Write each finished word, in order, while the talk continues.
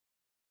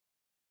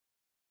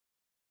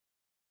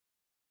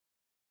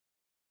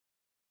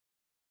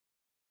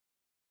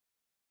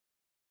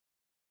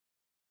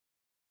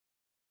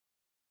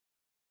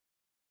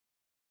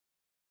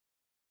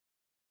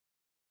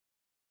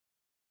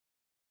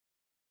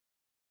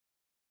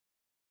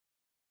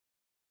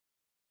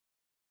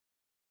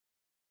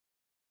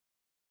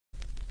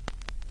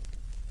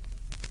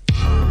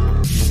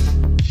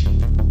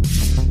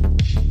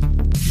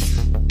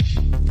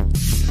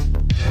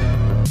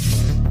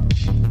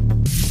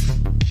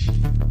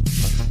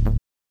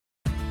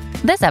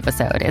This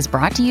episode is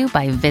brought to you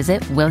by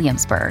Visit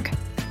Williamsburg.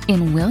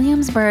 In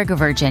Williamsburg,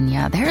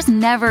 Virginia, there's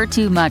never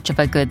too much of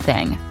a good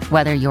thing.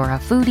 Whether you're a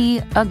foodie,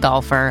 a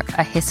golfer,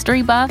 a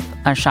history buff,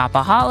 a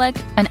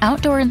shopaholic, an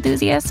outdoor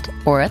enthusiast,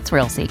 or a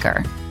thrill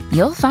seeker,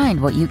 you'll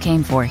find what you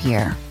came for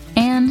here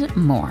and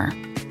more.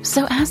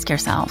 So ask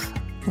yourself,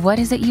 what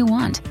is it you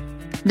want?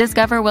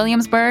 Discover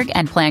Williamsburg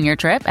and plan your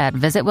trip at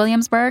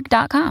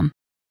visitwilliamsburg.com.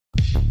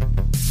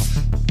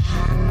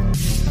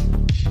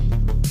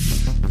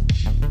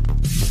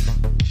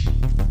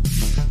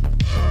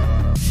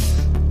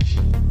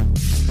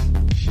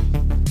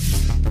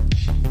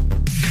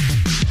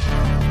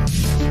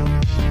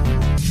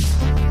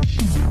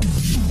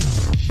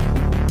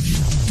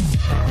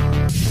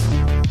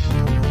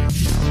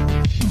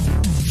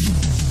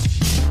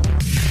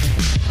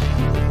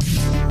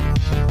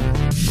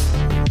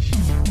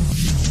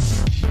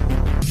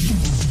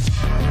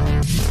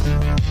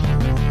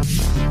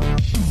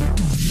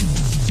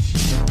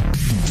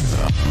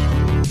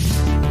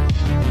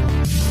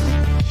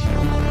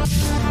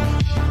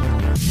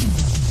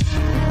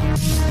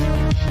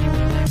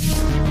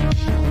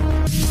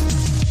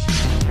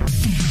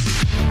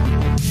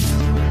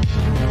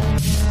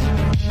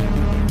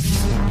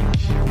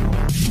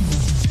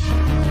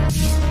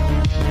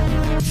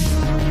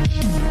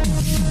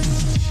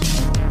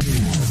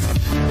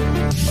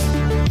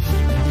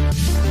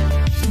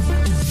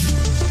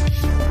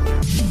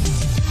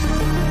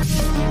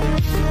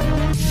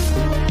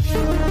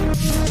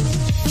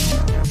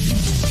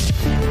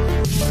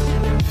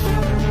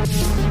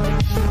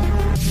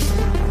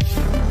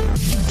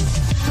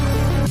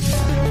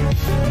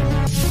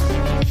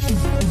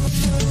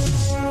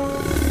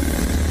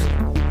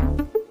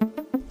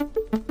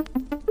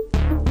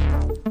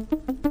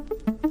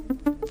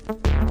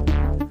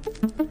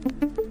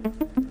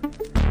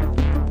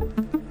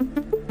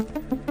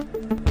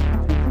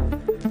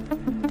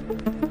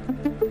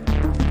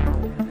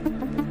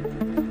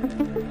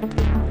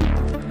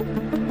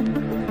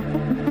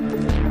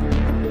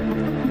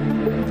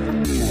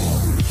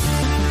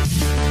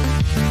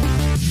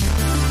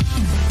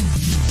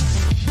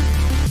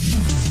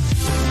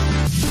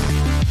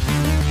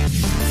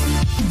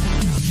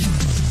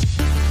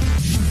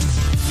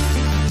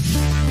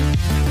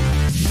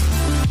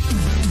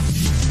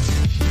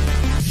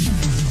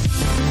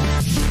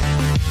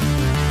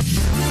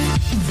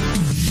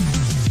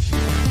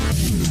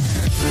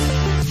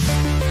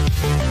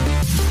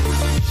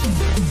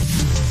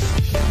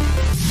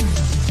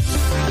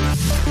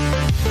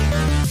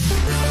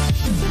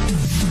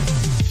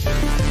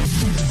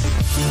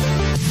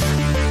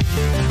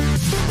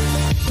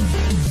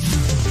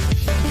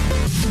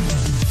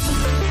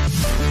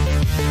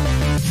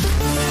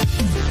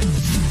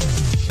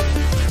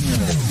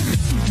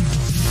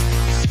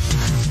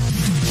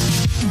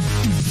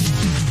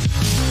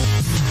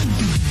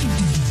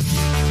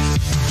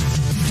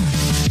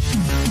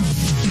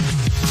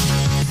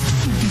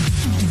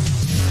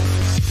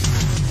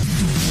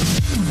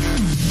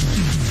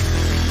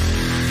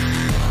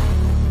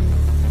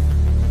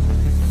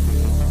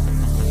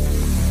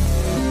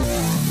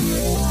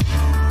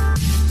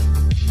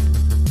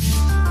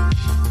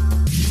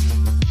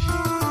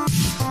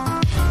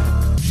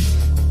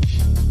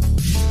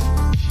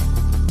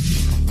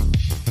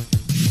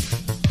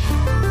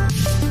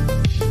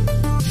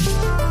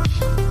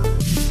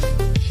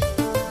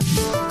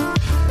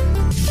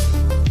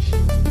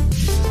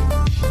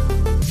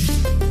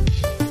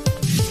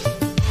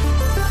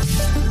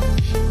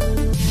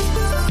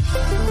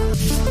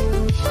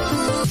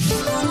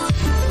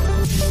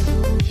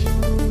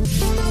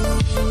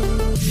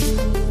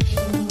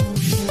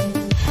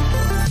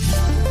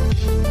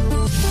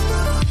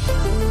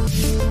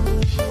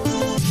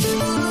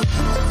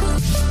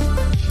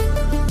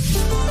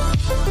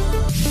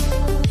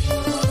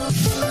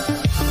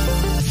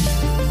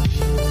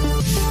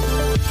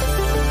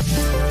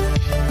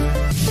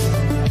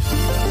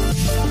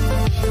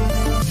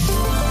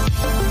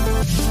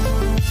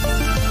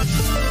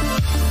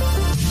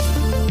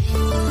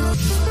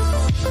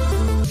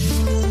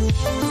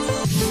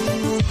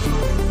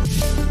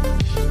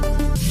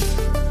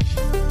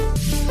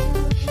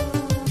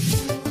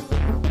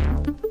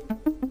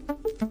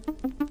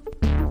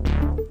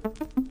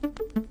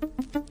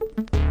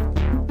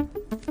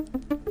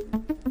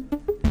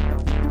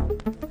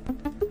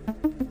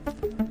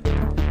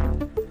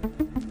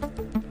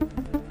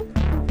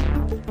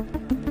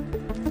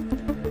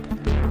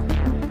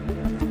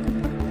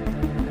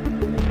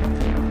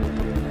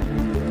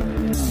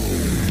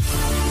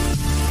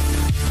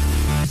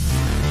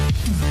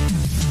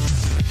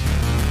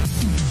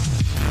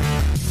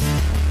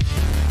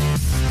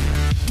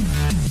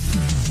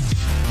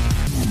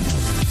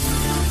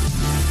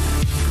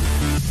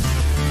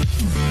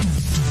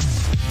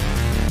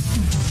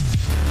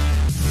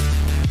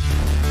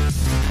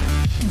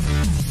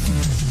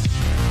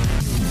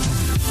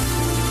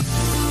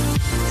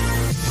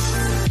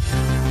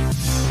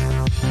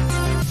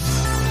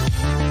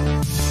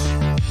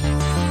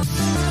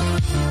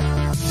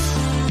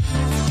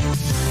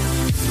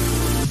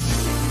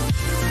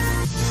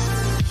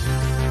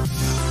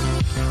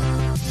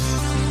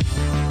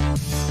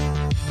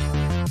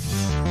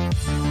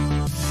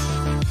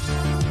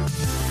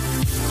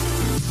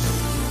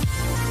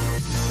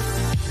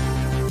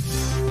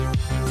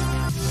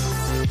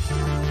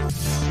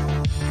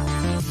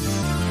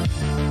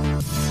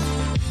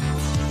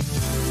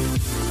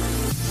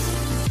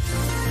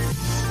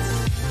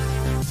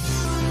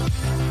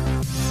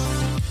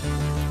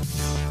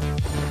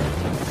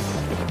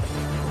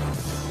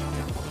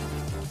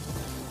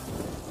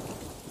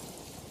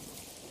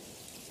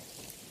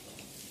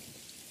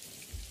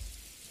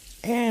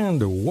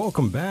 And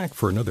welcome back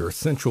for another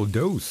essential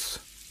dose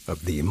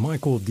of the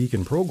Michael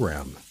Decon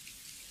Program.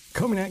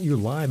 Coming at you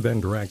live and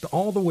direct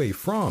all the way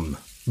from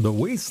the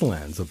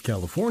wastelands of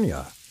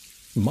California.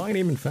 My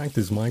name, in fact,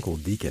 is Michael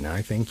Decon, and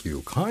I thank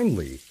you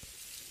kindly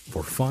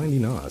for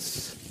finding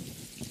us.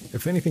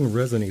 If anything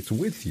resonates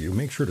with you,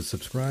 make sure to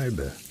subscribe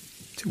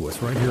to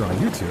us right here on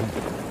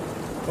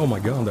YouTube. Oh my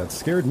God, that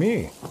scared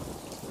me.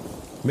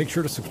 Make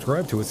sure to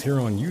subscribe to us here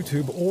on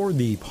YouTube or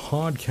the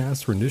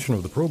podcast rendition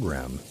of the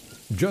program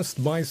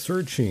just by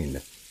searching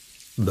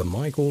the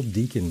Michael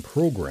Decon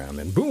Program,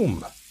 and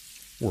boom,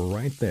 we're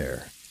right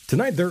there.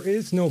 Tonight there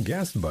is no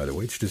guest, by the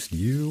way, it's just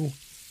you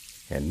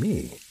and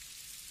me.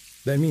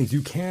 That means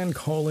you can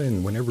call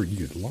in whenever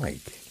you'd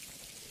like.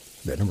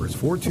 That number is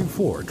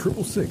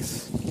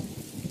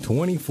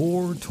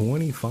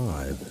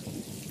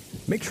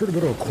 424-666-2425. Make sure to go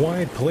to a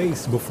quiet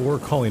place before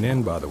calling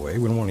in, by the way.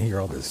 We don't want to hear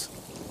all this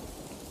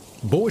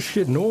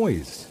bullshit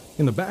noise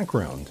in the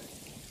background.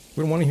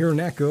 We don't want to hear an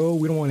echo.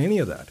 We don't want any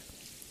of that.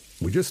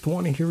 We just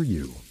want to hear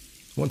you.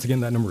 Once again,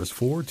 that number is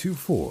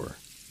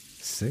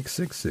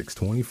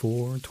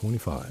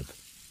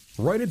 424-666-2425.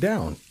 Write it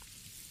down.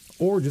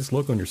 Or just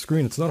look on your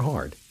screen. It's not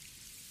hard.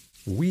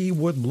 We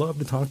would love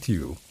to talk to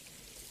you.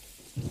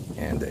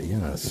 And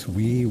yes,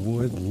 we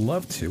would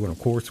love to. And of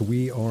course,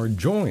 we are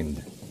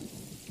joined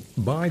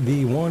by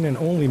the one and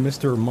only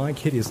Mr. Mike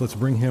Hideous. Let's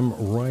bring him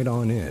right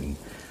on in.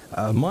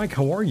 Mike,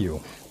 how are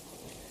you?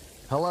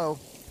 Hello.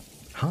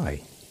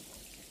 Hi.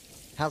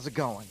 How's it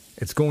going?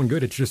 It's going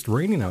good. It's just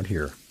raining out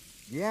here.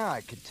 Yeah, I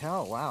could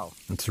tell. Wow.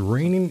 It's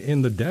raining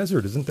in the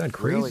desert. Isn't that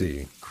crazy?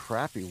 Really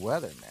crappy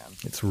weather, man.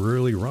 It's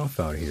really rough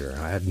out here.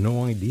 I had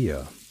no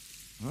idea.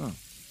 I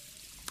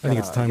think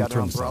it's time to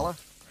turn this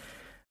off.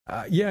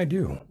 Yeah, I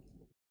do.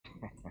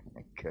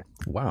 Good.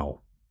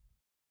 Wow.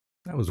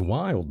 That was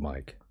wild,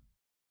 Mike.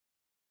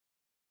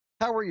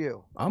 How are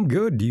you? I'm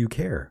good. Do you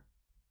care?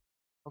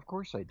 Of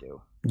course I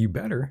do. You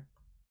better.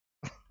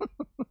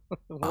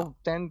 Well,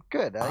 then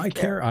good. I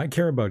care. I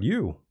care about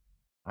you.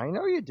 I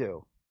know you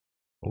do.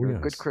 You're a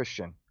good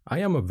Christian. I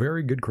am a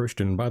very good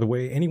Christian. By the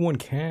way, anyone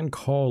can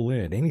call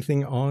in.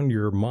 Anything on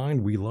your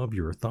mind, we love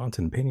your thoughts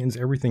and opinions.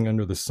 Everything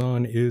under the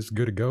sun is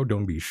good to go.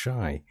 Don't be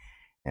shy.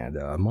 And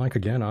Mike,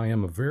 again, I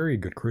am a very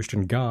good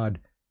Christian. God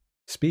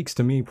speaks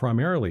to me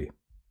primarily.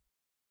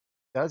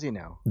 Does he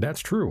now?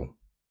 That's true.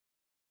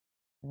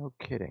 No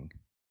kidding.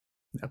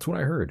 That's what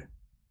I heard.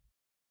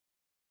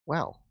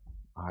 Well,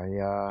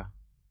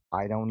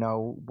 I don't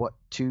know what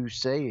to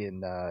say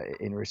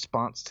in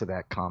response to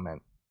that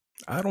comment.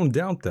 I don't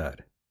doubt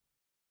that.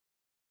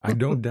 I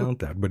don't doubt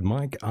that. But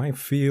Mike, I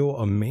feel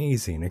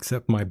amazing,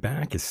 except my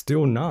back is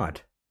still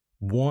not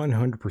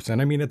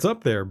 100%. I mean, it's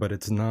up there, but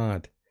it's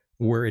not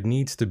where it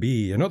needs to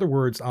be. In other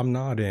words, I'm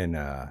not in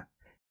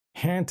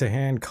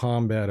hand-to-hand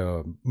combat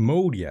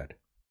mode yet.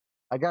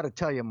 I got to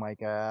tell you,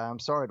 Mike, I'm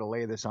sorry to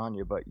lay this on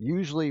you, but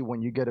usually when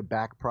you get a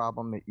back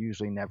problem, it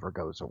usually never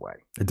goes away.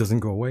 It doesn't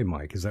go away,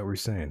 Mike. Is that what you're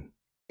saying?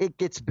 It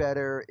gets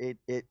better.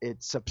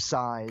 It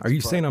subsides. Are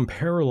you saying I'm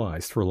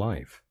paralyzed for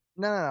life?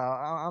 No.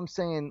 I'm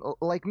saying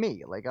like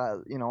me. Like, I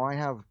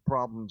have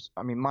problems.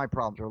 I mean, my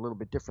problems are a little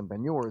bit different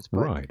than yours. But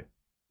right.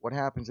 What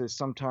happens is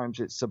sometimes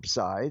it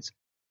subsides.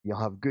 You'll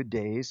have good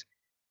days.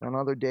 And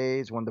other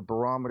days when the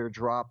barometer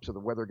drops or the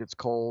weather gets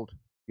cold,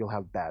 you'll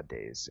have bad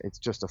days. It's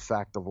just a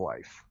fact of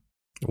life.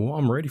 Well,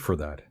 I'm ready for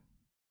that.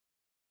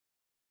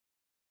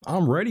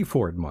 I'm ready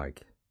for it,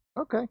 Mike.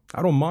 Okay.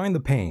 I don't mind the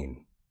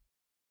pain.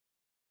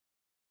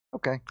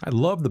 Okay. I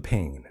love the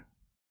pain.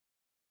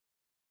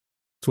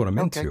 That's what I'm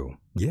into.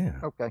 Yeah.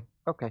 Okay.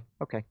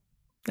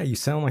 Yeah, you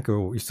sound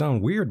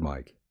weird,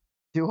 Mike.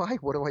 Do I?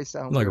 What do I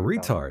sound like? Like a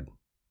retard.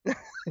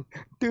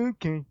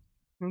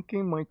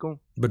 Okay,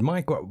 Michael. But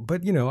Mike,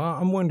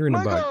 I'm wondering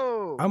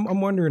Michael! about.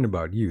 I'm wondering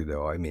about you,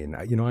 though. I mean,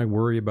 I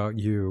worry about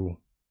you.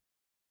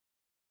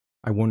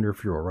 I wonder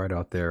if you're all right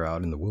out there,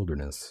 out in the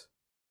wilderness,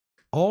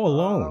 all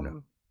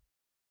alone.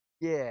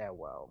 Yeah,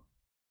 well,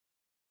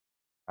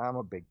 I'm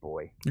a big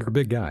boy. You're a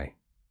big guy.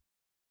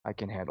 I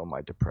can handle my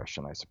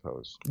depression, I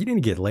suppose. You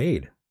didn't get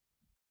laid.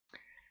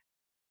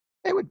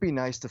 It would be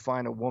nice to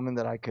find a woman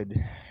that I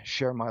could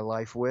share my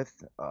life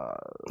with.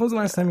 When was the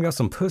last time you got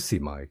some pussy,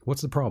 Mike?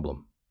 What's the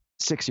problem?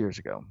 6 years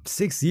ago.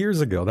 6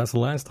 years ago? That's the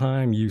last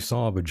time you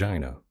saw a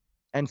vagina.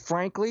 And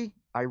frankly,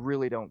 I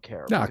really don't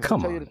care. Nah, come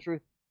on. To tell you the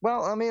truth.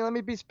 Well, I mean, let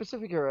me be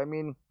specific here. I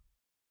mean,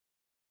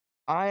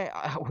 I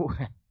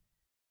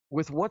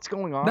with what's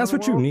going on. That's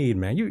what you need,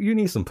 man. You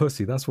need some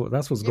pussy. That's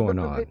what's going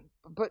on.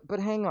 But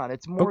hang on,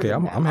 it's more. Okay,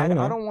 than I'm that. hanging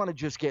on. I don't want to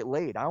just get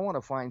laid. I want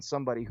to find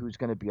somebody who's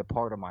going to be a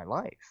part of my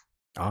life.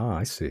 Ah,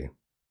 I see.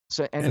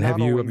 So and have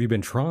you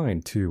been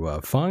trying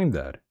to find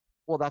that?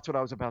 Well, that's what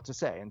I was about to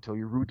say until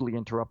you rudely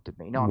interrupted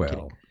me. No, I'm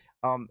kidding.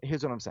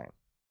 Here's what I'm saying.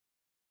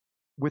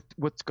 With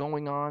what's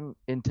going on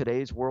in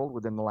today's world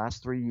within the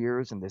last 3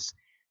 years and this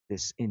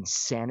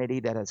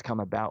insanity that has come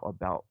about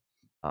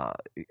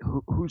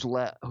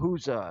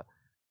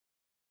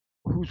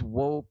who's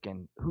woke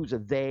and who's a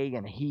they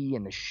and a he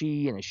and a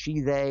she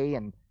they,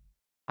 and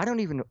I don't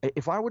even.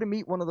 If I were to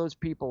meet one of those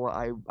people,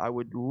 I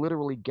would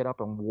literally get up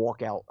and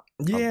walk out.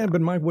 Yeah,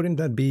 but Mike, wouldn't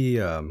that be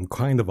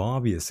kind of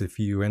obvious if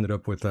you ended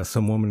up with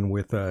some woman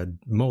with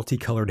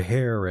multicolored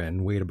hair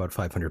and weighed about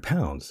 500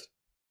 pounds?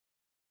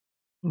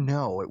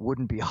 No, it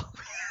wouldn't be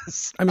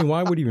obvious. I mean,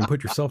 why would you even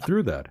put yourself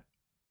through that?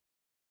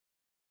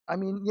 I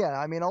mean, yeah.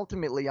 I mean,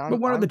 ultimately,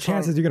 But what are the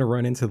chances you're going to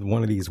run into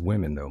one of these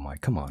women, though,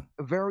 Mike? Come on.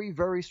 Very,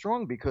 very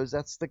strong, because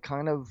that's the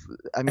kind of.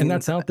 I mean, and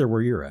that's out there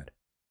where you're at.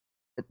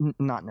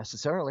 Not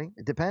necessarily.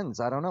 It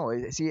depends. I don't know.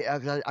 See,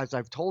 as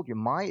I've told you,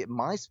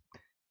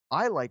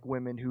 I like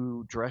women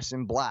who dress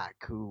in black,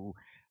 who,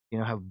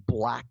 have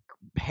black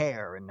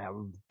hair and have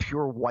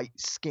pure white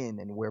skin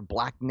and wear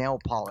black nail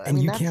polish.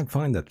 And you can't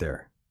find that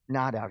there.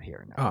 Not out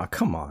here. No. Oh,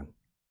 come on.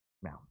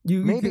 No.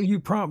 You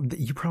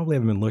probably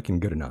haven't been looking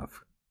good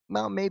enough.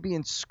 Well, maybe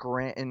in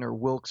Scranton or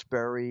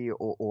Wilkes-Barre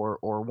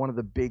or one of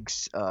the big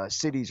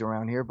cities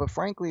around here. But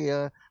frankly,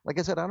 like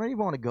I said, I don't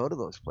even want to go to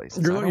those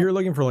places. You're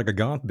looking for like a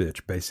goth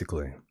bitch,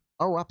 basically.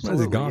 Oh,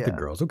 absolutely. Those gothic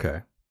girls,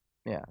 okay.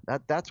 Yeah,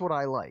 that's what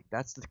I like.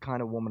 That's the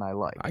kind of woman I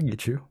like. I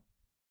get you.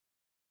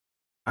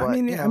 But,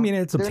 I mean,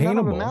 it's obtainable. None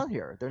of them out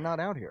here. They're not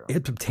out here.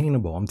 It's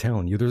obtainable. I'm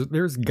telling you.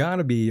 There's got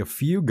to be a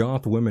few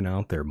goth women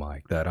out there,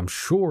 Mike, that I'm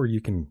sure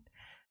you can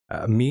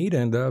meet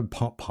and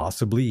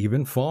possibly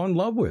even fall in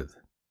love with.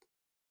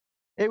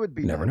 It would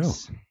be never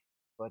nice,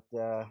 know.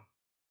 But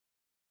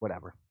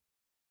whatever.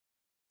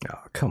 Oh,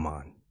 come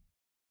on.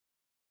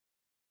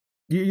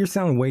 You're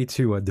sounding way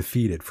too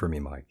defeated for me,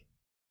 Mike.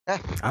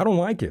 I don't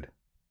like it.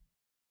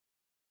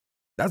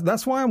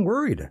 That's why I'm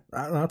worried.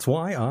 That's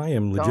why I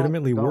am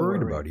legitimately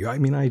worried about you. I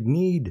mean, I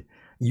need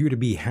you to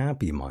be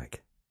happy,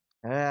 Mike.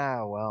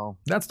 Yeah, well.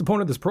 That's the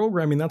point of this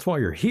program. I mean, that's why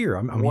you're here.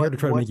 I'm here to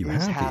try to make you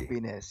happy. What is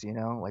happiness,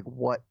 Like,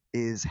 what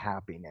is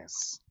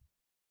happiness?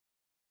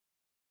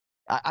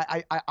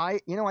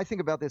 I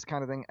think about this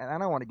kind of thing, and I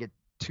don't want to get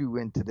too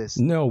into this.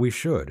 No, we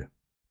should.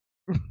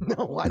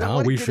 No, I don't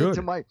want to get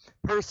into my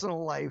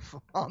personal life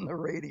on the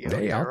radio.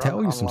 Hey, I'll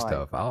tell you some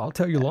stuff. I'll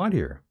tell you a lot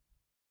here.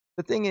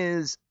 The thing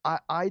is, I'm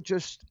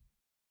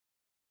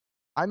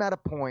at a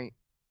point,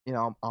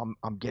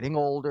 I'm getting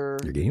older.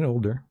 You're getting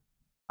older.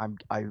 I'm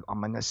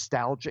a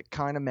nostalgic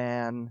kind of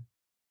man.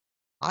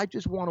 I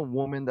just want a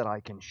woman that I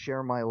can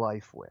share my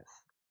life with,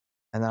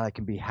 and that I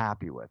can be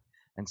happy with,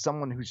 and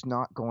someone who's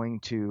not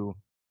going to.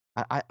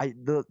 I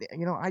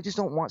just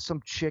don't want some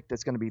chick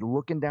that's going to be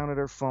looking down at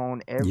her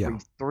phone every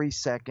 3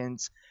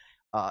 seconds.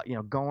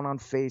 Going on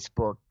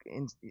Facebook,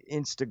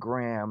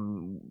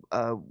 Instagram,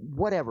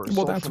 whatever.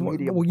 Well, that's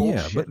media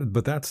bullshit.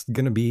 But that's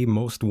going to be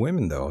most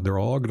women, though. They're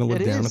all going to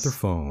look down at their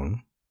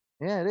phone.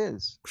 Yeah, it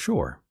is.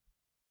 Sure.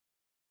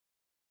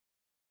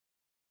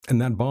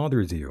 And that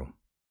bothers you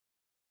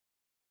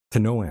to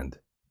no end.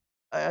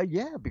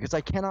 Yeah, because I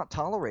cannot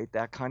tolerate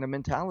that kind of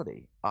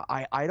mentality.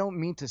 I don't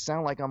mean to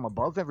sound like I'm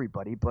above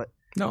everybody, but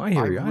no, I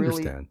hear you. I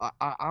understand.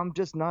 I'm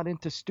just not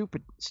into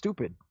stupid.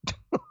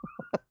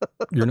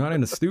 You're not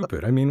into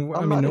stupid. I mean,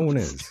 no one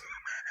is.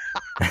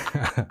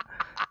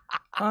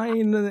 I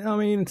mean,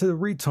 into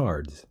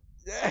retards.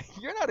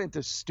 You're not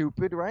into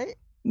stupid, right?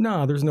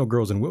 Nah, there's no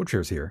girls in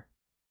wheelchairs here.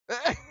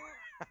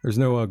 There's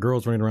no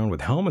girls running around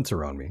with helmets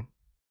around me.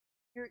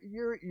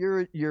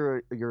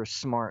 You're a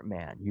smart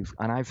man.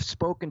 I've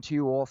spoken to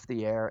you off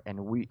the air,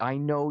 and I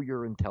know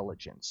your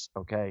intelligence.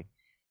 Okay,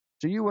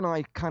 so you and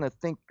I kind of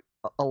think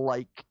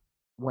alike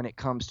when it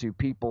comes to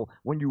people.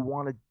 When you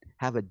want to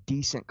have a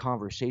decent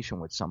conversation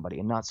with somebody,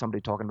 and not somebody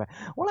talking about,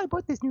 well, I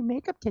bought this new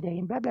makeup today,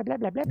 and blah blah blah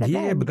blah blah.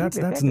 Yeah, but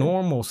that's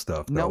normal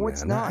stuff. Though, no,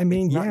 it's man. not. I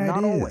mean, it's yeah,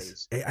 not it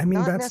always. Is. I mean,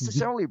 not that's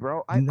necessarily,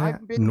 bro.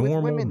 I've been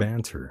normal with women.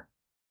 Banter.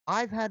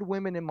 I've had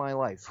women in my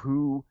life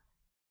who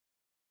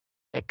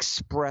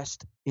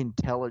expressed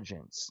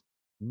intelligence,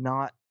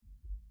 not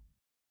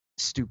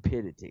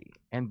stupidity.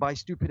 And by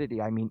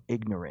stupidity, I mean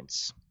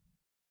ignorance.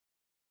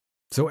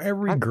 So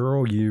every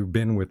girl you've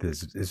been with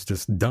is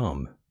just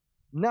dumb.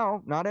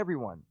 No, not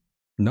everyone.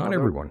 Not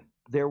everyone.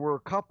 There were a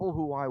couple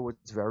who I was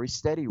very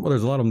steady with. Well,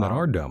 there's a lot of them that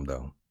are dumb,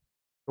 though.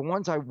 The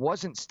ones I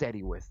wasn't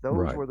steady with,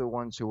 those were the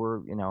ones who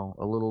were,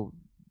 a little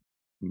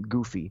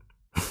goofy.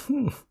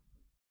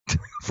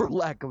 For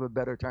lack of a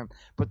better term.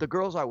 But the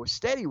girls I was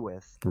steady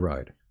with,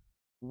 right,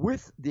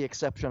 with the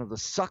exception of the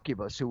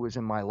succubus who was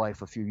in my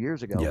life a few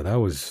years ago. Yeah, that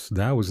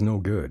was no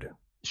good.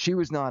 She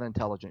was not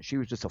intelligent. She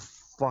was just a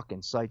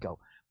fucking psycho.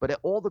 But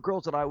all the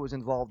girls that I was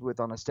involved with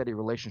on a steady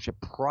relationship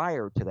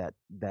prior to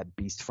that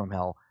beast from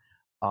hell,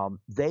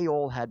 they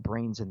all had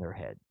brains in their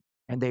head,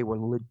 and they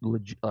were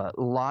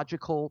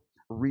logical,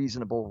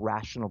 reasonable,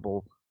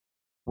 rational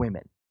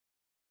women.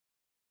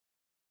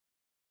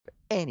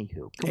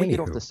 Anywho, can we get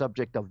off the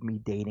subject of me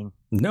dating?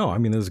 No, I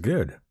mean, that's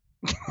good.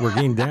 We're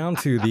getting down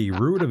to the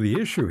root of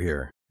the issue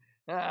here.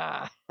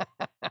 I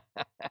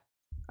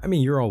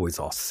mean, you're always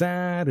all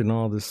sad and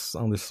all this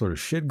sort of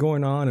shit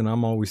going on, and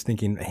I'm always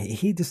thinking, hey,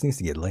 he just needs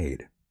to get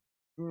laid.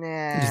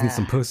 Nah, he just needs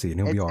some pussy, and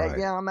he'll be all right.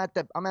 Yeah, I'm at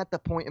the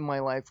point in my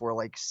life where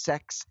like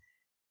sex,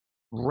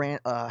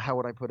 how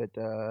would I put it?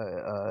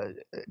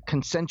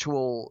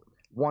 Consensual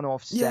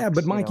one-off sex. Yeah,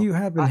 but Mike, you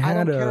haven't I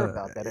had don't care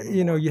about that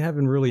anymore. you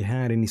haven't really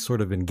had any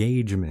sort of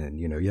engagement.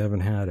 You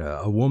haven't had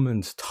a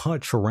woman's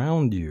touch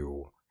around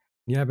you.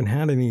 You haven't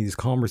had any of these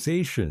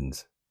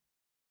conversations.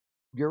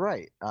 You're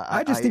right.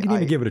 I just think you need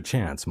to give it a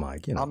chance,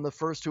 Mike. I'm the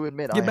first to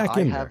admit get back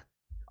in there.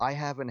 I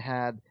haven't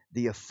had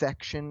the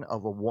affection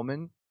of a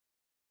woman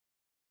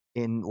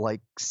in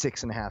like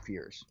 6.5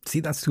 years. See,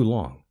 that's too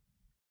long.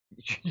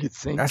 You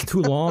think? That's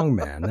too long,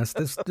 man. That's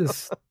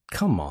this.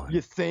 Come on.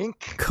 You think?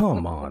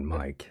 Come on,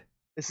 Mike.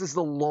 This is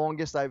the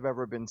longest I've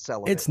ever been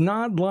celibate. It's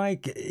not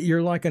like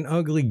you're like an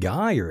ugly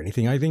guy or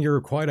anything. I think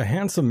you're quite a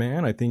handsome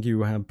man. I think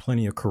you have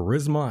plenty of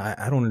charisma.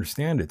 I don't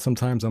understand it.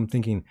 Sometimes I'm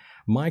thinking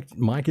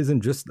Mike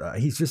isn't just,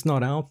 he's just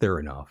not out there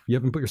enough. You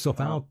haven't put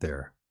yourself out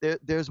there.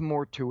 There's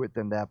more to it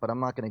than that, but I'm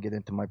not going to get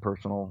into my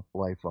personal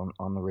life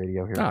on the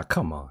radio here. Ah,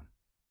 come on.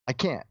 I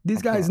can't.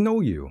 These guys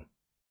know you.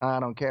 I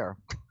don't care.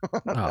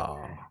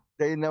 Oh.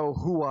 They know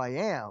who I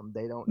am.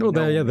 They don't know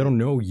they don't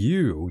know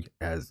you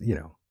as,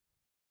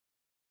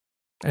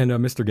 And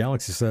Mr.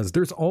 Galaxy says,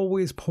 there's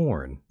always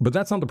porn. But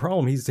that's not the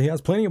problem. He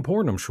has plenty of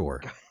porn, I'm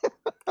sure.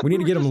 We need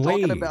to get him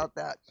laid. About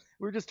that.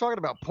 We were just talking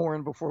about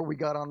porn before we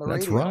got on the radio.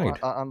 That's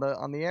right.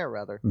 On the air,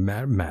 rather.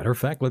 Matter of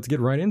fact, let's get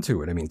right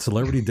into it. I mean,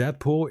 Celebrity Death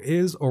Pool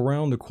is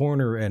around the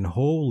corner, and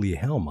holy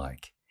hell,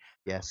 Mike.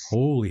 Yes.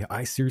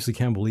 I seriously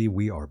can't believe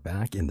we are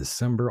back in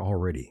December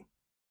already.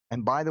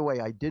 And by the way,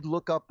 I did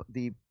look up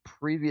the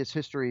previous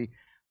history,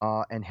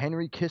 and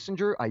Henry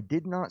Kissinger, I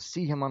did not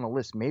see him on the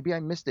list. Maybe I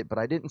missed it, but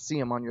I didn't see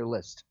him on your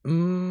list.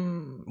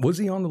 Was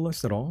he on the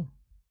list at all?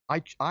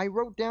 I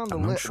wrote down the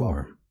list. I'm not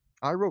sure.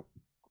 I wrote,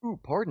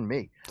 pardon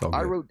me. Okay.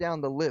 I wrote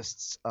down the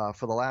lists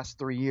for the last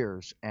 3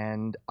 years,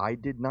 and I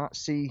did not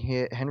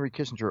see Henry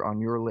Kissinger on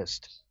your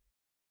list.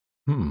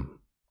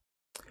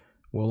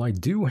 Well, I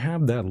do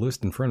have that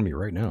list in front of me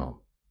right now.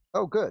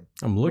 Oh, good.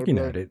 I'm looking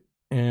at it,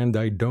 and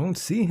I don't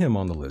see him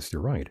on the list.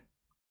 You're right.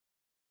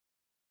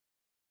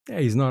 Yeah,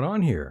 he's not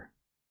on here.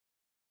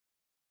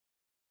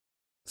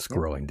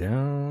 Scrolling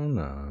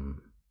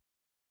down.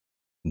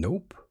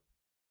 Nope.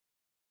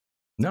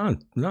 No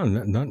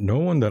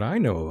one that I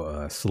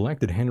know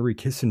selected Henry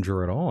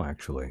Kissinger at all,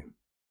 actually.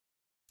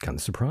 Kind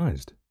of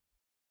surprised.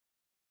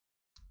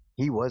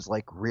 He was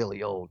like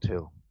really old,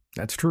 too.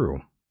 That's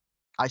true.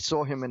 I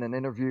saw him in an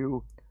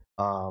interview,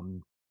 I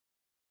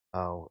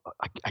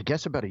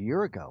guess about a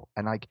year ago,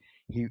 and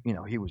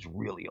he was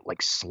really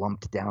like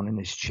slumped down in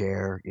his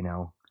chair.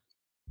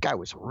 Guy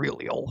was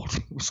really old.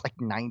 He was like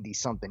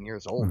 90-something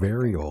years old.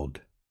 Very old.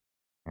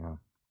 Yeah.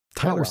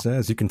 Tyler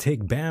says you can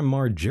take Bam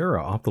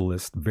Margera off the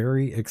list.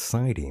 Very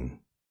exciting.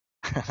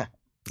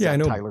 Yeah, I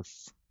know.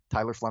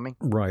 Tyler Fleming?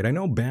 Right. I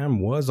know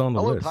Bam was on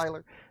the list. Hello,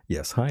 Tyler.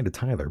 Yes, hi to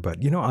Tyler. But,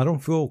 I don't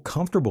feel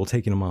comfortable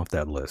taking him off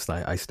that list.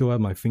 I still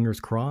have my fingers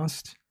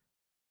crossed.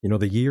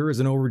 The year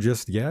isn't over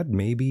just yet.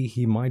 Maybe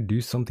he might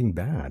do something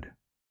bad.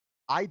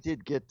 I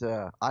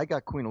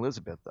got Queen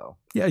Elizabeth, though.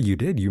 Yeah, you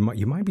did. You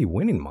might be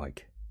winning,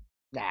 Mike.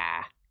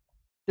 Nah.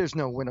 There's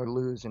no win or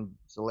lose in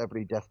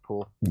Celebrity Death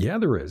Pool. Yeah,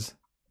 there is.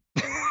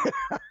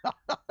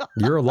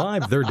 You're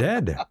alive. They're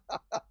dead.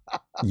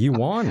 You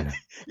won.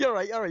 You're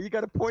right. All right. You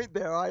got a point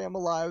there. I am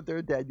alive.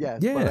 They're dead.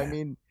 Yes. Yeah. But I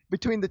mean,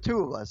 between the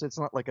two of us, it's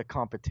not like a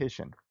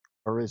competition,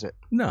 or is it?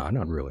 No,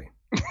 not really.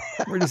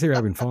 We're just here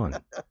having fun.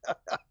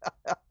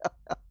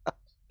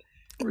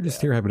 We're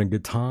just here having a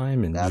good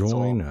time and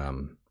enjoying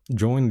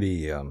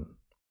the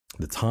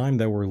time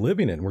that we're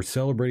living in. We're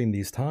celebrating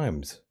these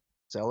times.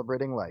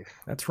 Celebrating life.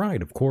 That's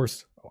right. Of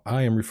course,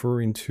 I am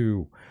referring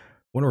to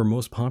one of our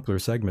most popular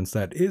segments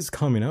that is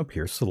coming up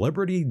here,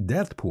 Celebrity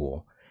Death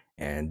Pool.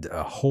 And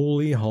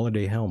holy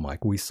holiday hell,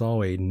 Mike. We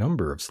saw a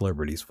number of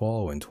celebrities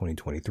fall in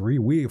 2023.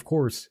 We, of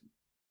course,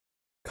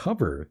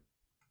 cover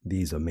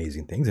these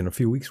amazing things. In a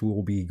few weeks, we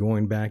will be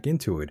going back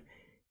into it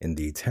in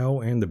the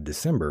tail end of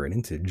December and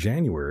into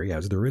January,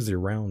 as there is a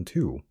round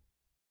 2.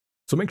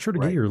 So make sure to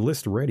get your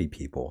list ready,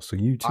 people. So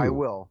you too. I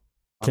will.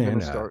 I'm going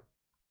to start.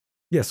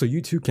 Yeah, so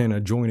you too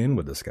can join in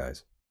with us,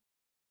 guys.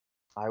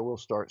 I will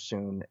start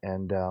soon,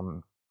 and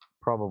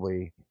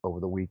probably over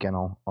the weekend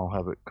I'll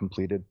have it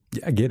completed.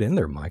 Yeah, get in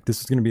there, Mike.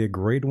 This is going to be a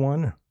great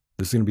one.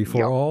 This is going to be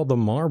for all the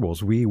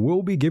marbles. We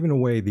will be giving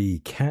away the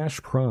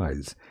cash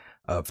prize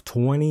of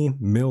 $20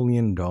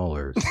 million.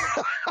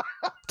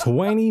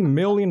 $20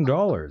 million.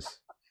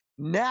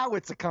 Now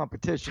it's a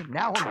competition.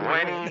 Now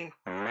 $20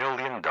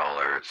 million.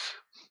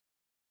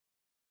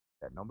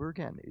 That number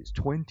again is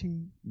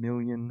 $20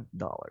 million.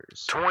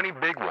 20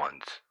 big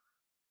ones.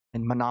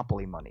 And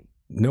Monopoly money.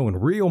 No,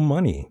 and real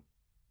money.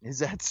 Is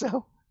that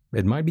so?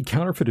 It might be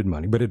counterfeited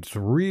money, but it's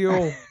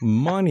real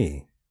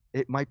money.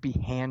 It might be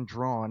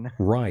hand-drawn.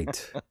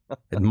 Right.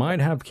 It might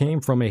have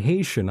came from a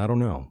Haitian. I don't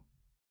know.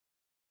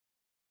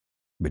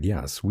 But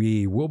yes,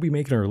 we will be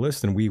making our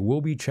list, and we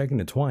will be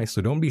checking it twice,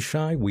 so don't be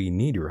shy. We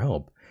need your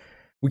help.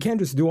 We can't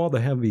just do all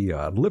the heavy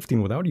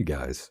lifting without you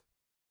guys.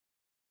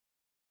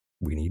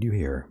 We need you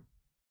here.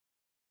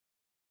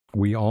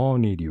 We all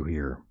need you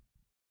here.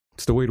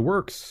 It's the way it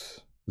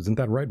works. Isn't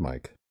that right,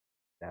 Mike?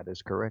 That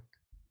is correct.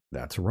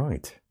 That's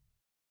right.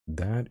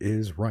 That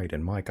is right.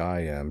 And Mike,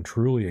 I am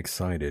truly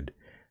excited.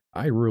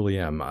 I really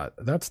am.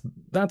 That's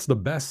the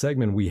best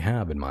segment we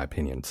have, in my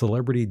opinion.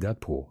 Celebrity Death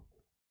Pool.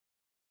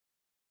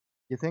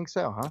 You think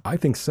so, huh? I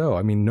think so.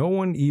 I mean, no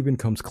one even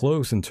comes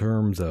close in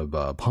terms of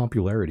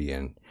popularity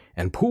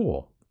and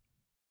pool.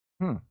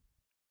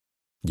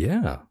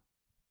 Yeah.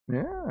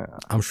 Yeah.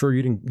 I'm sure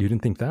you didn't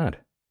think that.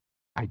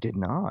 I did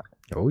not.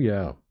 Oh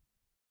yeah.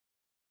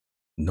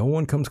 No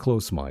one comes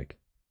close, Mike.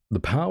 The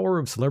power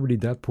of Celebrity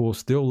Death Pool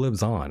still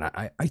lives on.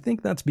 I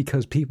think that's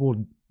because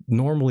people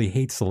normally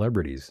hate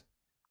celebrities.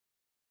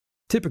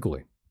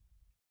 Typically.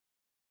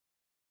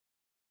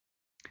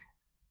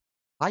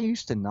 I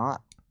used to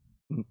not,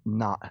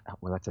 well,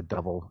 that's a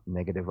double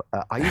negative.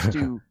 I used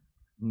to,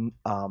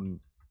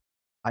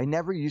 I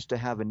never used to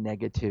have a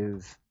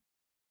negative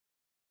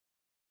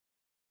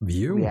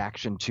view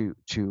reaction to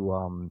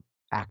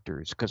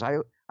actors, because I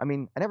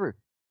mean, I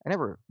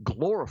never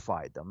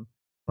glorified them,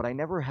 but I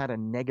never had a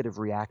negative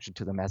reaction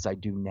to them as I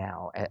do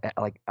now.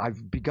 Like,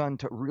 I've begun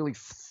to really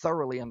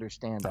thoroughly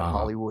understand that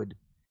Hollywood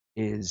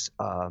is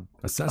a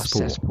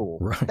cesspool.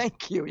 Right.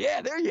 Thank you.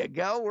 Yeah, there you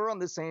go. We're on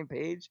the same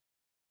page.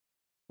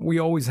 We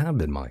always have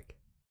been, Mike.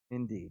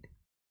 Indeed.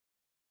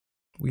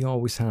 We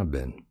always have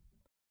been.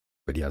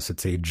 But yes,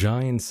 it's a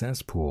giant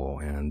cesspool,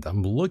 and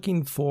I'm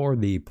looking for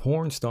the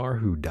porn star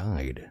who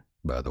died,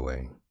 by the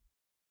way.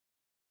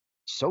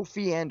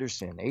 Sophie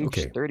Anderson,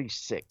 age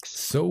 36.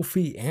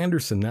 Sophie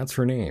Anderson, that's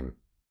her name.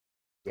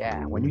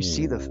 Yeah, when you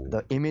see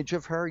the image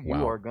of her,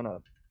 you are going to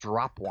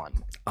drop one.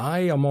 I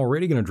am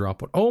already going to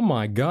drop one. Oh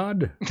my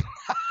God.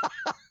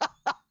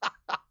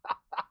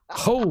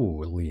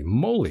 Holy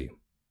moly.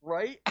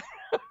 Right?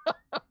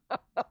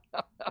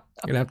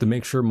 I'm going to have to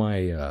make sure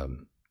my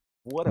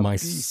my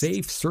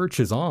safe search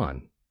is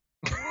on.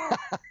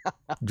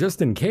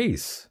 Just in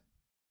case.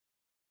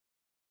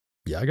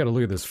 Yeah, I got to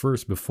look at this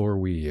first before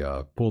we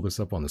pull this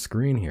up on the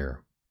screen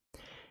here.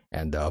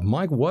 And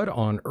Mike, what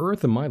on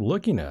earth am I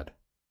looking at?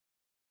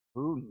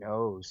 Who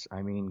knows?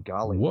 I mean,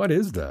 golly. What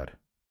is that?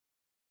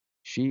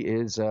 She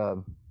is,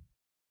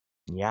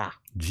 yeah.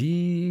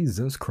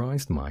 Jesus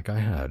Christ, Mike, I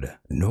had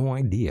no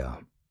idea.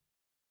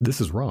 This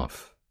is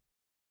rough.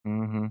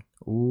 Mm-hmm.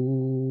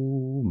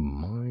 Ooh,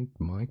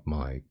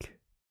 Mike.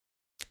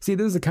 See,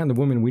 this is the kind of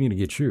woman we need to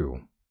get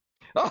you.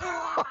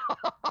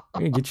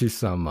 We need to get you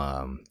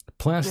some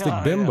plastic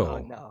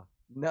bimbo.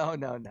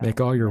 No. Make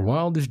all your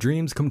wildest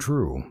dreams come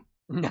true.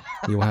 No.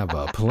 You'll have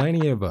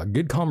plenty of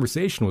good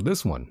conversation with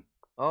this one.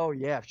 Oh,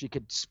 yeah, if she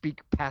could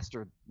speak past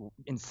her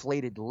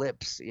inflated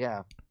lips,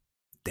 yeah.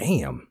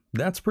 Damn,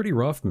 that's pretty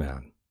rough,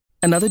 man.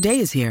 Another day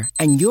is here,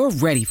 and you're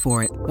ready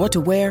for it. What to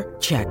wear?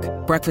 Check.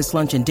 Breakfast,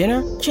 lunch, and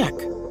dinner? Check.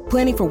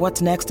 Planning for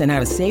what's next and how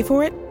to save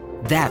for it?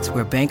 That's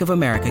where Bank of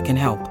America can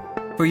help.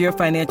 For your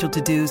financial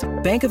to-dos,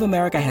 Bank of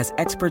America has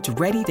experts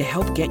ready to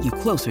help get you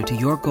closer to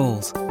your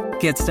goals.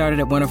 Get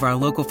started at one of our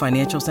local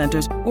financial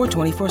centers or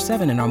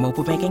 24/7 in our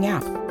mobile banking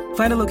app.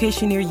 Find a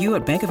location near you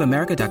at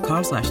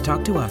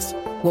bankofamerica.com/talktous.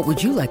 What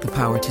would you like the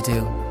power to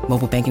do?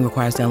 Mobile banking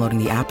requires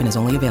downloading the app and is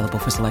only available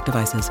for select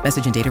devices.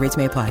 Message and data rates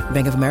may apply.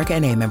 Bank of America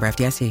N.A., member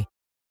FDIC.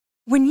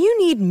 When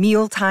you need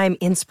mealtime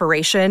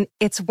inspiration,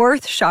 it's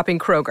worth shopping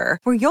Kroger,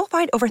 where you'll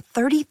find over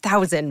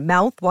 30,000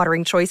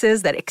 mouth-watering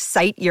choices that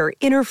excite your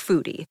inner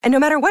foodie. And no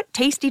matter what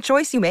tasty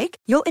choice you make,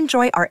 you'll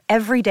enjoy our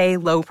everyday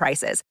low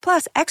prices,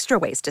 plus extra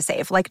ways to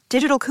save, like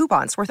digital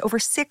coupons worth over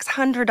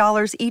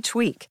 $600 each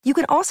week. You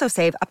can also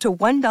save up to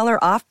 $1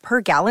 off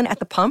per gallon at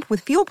the pump with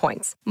fuel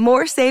points.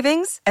 More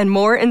savings and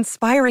more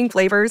inspiring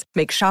flavors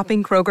make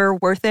shopping Kroger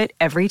worth it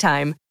every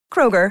time.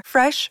 Kroger,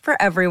 fresh for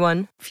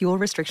everyone. Fuel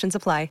restrictions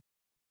apply.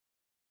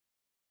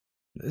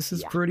 This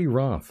is pretty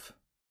rough.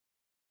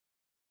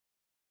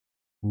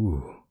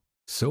 Ooh,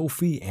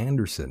 Sophie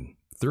Anderson,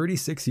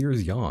 36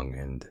 years young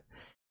and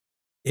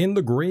in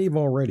the grave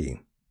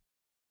already.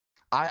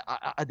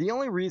 The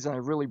only reason I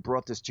really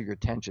brought this to your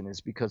attention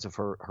is because of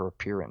her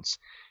appearance.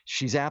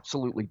 She's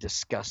absolutely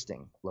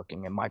disgusting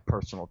looking, in my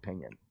personal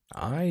opinion.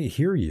 I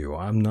hear you.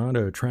 I'm not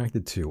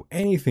attracted to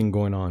anything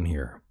going on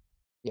here.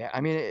 Yeah,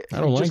 I mean,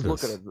 I don't like just this.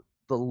 Look at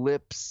the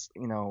lips,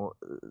 you know.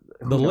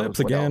 The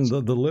lips again.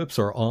 The lips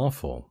are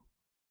awful.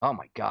 Oh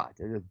my God,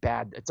 they're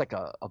bad. It's like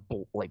a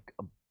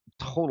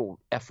total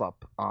f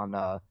up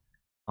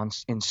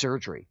in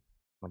surgery.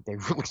 Like, they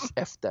really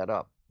effed that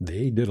up.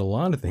 They did a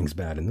lot of things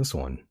bad in this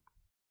one,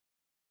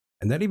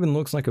 and that even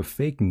looks like a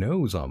fake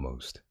nose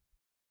almost.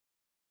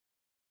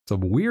 It's a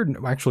weird.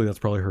 Actually, that's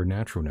probably her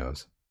natural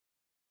nose.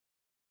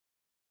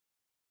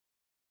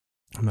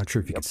 I'm not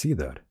sure if you can see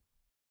that.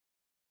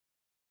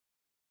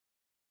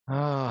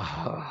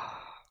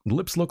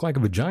 Lips look like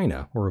a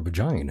vagina or a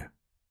vagina.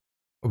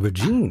 A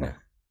vagina.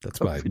 That's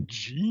my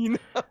vagina.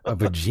 A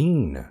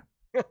vagina.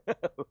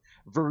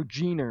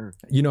 Virginer.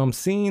 You know, I'm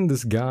seeing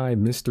this guy,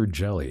 Mr.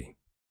 Jelly,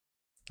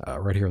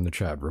 right here in the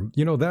chat room.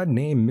 You know, that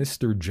name,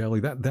 Mr.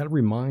 Jelly, that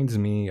reminds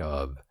me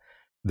of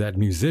that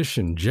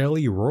musician,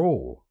 Jelly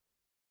Roll.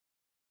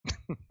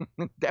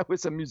 That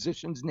was a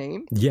musician's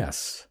name?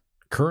 Yes.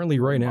 Currently,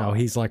 right now,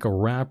 he's like a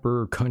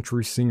rapper,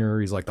 country singer.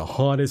 He's like the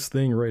hottest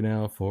thing right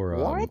now for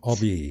all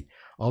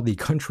the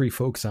country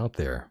folks out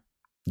there.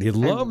 They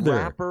love their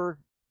rapper.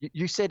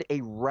 You said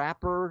a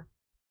rapper,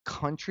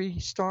 country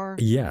star?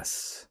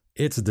 Yes,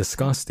 it's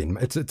disgusting.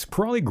 It's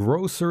probably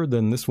grosser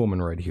than this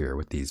woman right here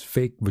with these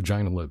fake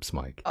vagina lips,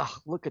 Mike. Oh,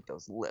 look at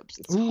those lips.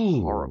 It's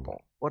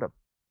horrible.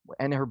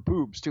 And her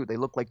boobs too. They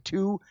look like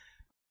two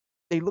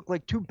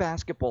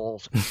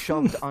basketballs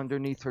shoved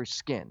underneath her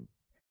skin.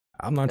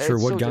 I'm not sure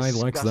what guy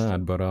likes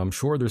that, but I'm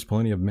sure there's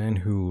plenty of men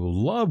who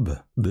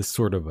love this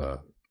sort of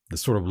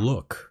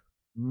look.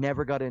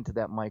 Never got into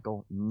that,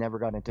 Michael. Never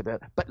got into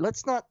that. But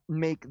let's not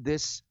make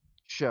this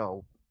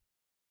show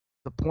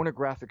the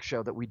pornographic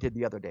show that we did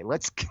the other day.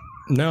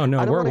 No,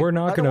 we're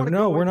not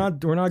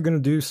gonna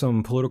do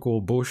some political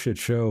bullshit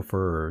show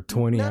for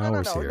 20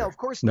 hours here. No, of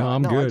course not. No,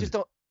 I'm good.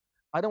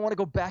 I don't want to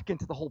go back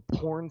into the whole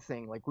porn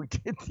thing like we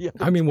did the other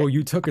day. I mean, well,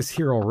 you took us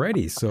here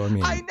already, so I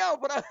mean. I know,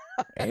 but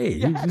hey,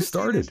 you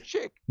started.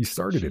 You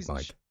started it,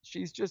 Mike.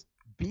 She's just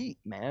beat,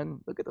 man.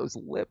 Look at those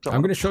lips.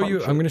 I'm going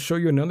to show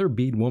you another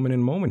beat woman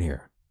in moment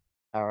here.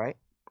 All right.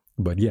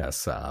 But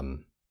yes,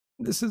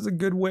 this is a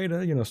good way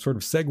to sort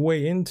of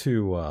segue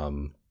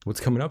into what's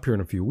coming up here in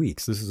a few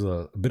weeks. This is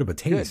a bit of a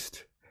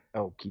taste.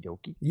 Okie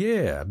dokie.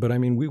 Yeah, but I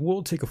mean, we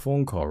will take a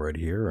phone call right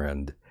here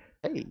and.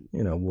 Hey.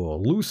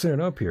 We'll loosen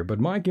it up here. But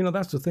Mike,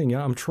 that's the thing.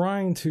 I'm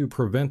trying to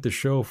prevent the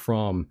show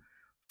from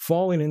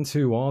falling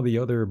into all the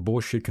other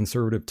bullshit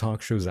conservative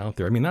talk shows out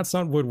there. I mean, that's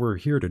not what we're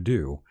here to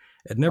do.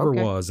 It never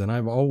was, and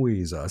I've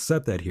always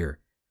said that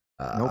here.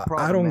 No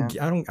problem.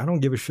 I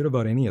don't give a shit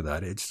about any of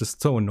that. It's just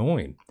so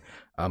annoying.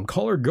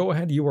 Caller, go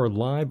ahead. You are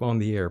live on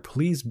the air.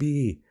 Please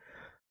be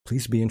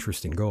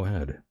interesting. Go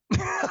ahead.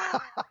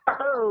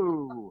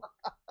 Oh.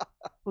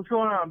 What's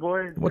going on,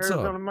 boys? What's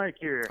Arizona up? Mike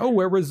here.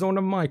 Oh,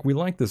 Arizona Mike. We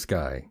like this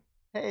guy.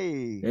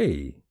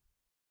 Hey.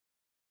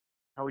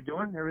 How we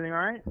doing? Everything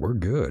all right? We're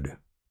good.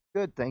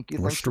 Good, thank you.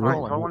 We're straight.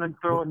 I want to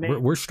throw a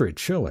name. We're straight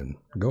chilling.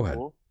 Go ahead.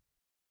 Cool.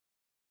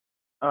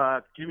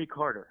 Jimmy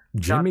Carter.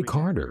 Jimmy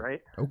Carter.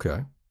 Right?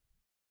 Okay.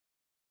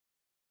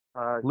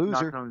 Loser.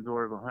 Knocking on the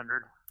door of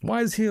 100. Why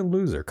is he a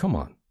loser? Come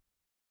on.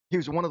 He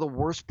was one of the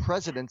worst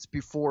presidents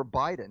before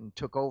Biden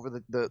took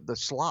over the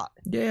slot.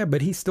 Yeah,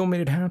 but he still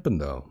made it happen,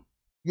 though.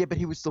 Yeah, but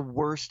he was the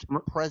worst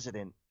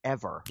president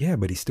ever. Yeah,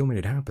 but he still made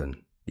it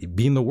happen.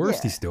 Being the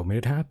worst, he still made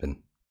it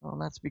happen. Well,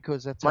 that's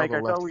because that's Mike, how the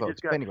I left thought we votes.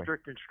 just got Anyway.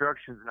 strict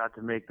instructions not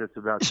to make this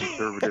about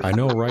conservatives. I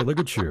know, right? Look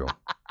at you.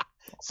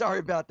 Sorry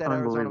about that,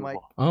 Arizona Mike.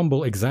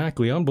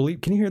 Exactly.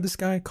 Unbelievable. Can you hear this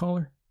guy,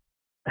 caller?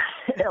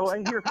 Yeah, well,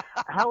 I hear.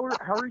 How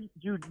are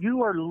you?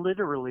 You are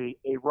literally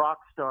a rock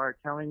star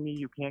telling me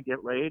you can't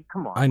get laid?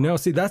 Come on. I know.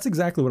 See, that's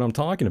exactly what I'm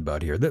talking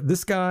about here.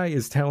 This guy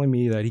is telling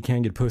me that he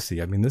can't get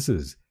pussy. I mean, this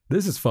is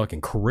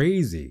fucking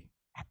crazy.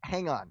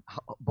 Hang on,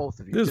 both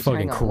of you. This is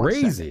fucking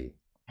crazy.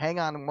 Hang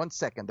on 1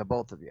 second to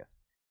both of you.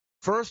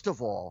 First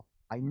of all,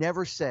 I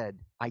never said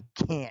I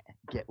can't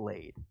get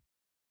laid.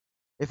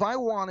 If I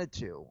wanted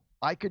to,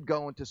 I could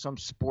go into some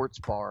sports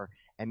bar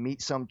and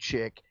meet some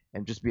chick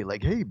and just be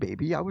like, "Hey,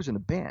 baby, I was in a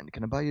band.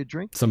 Can I buy you a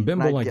drink?" Some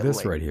bimbo like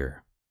this right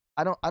here.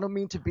 I don't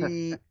mean to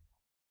be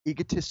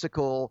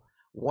egotistical.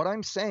 What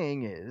I'm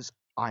saying is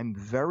I'm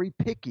very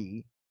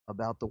picky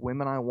about the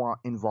women I want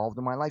involved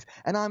in my life,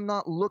 and I'm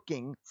not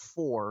looking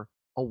for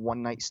a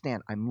one-night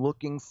stand. I'm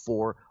looking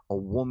for a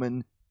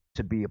woman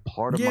to be a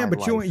part of my life. Yeah,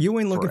 but you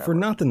ain't looking for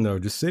nothing though,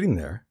 just sitting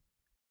there.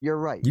 You're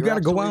right. You got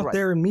to go out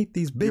there and meet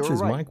these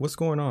bitches, Mike. What's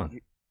going on?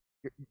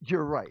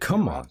 You're right.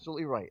 Come on.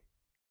 Absolutely right.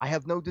 I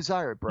have no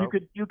desire, bro.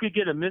 You could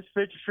get a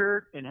Misfit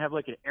shirt and have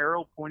like an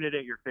arrow pointed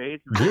at your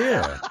face.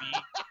 Yeah.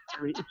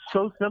 It's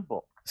so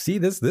simple. See,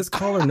 this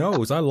caller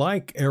knows. I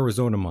like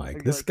Arizona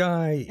Mike. This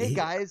guy. Hey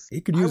guys,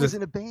 he could use I was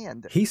in a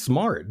band. He's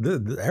smart.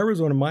 The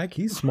Arizona Mike.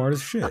 He's smart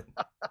as shit.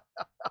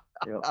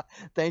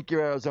 Thank you,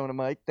 Arizona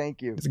Mike.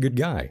 Thank you. He's a good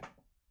guy.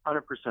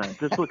 100%.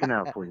 Just looking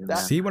out for you, man.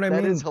 See what I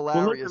mean? That is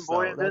hilarious. Well,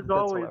 listen, boy, as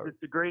always, it's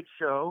a great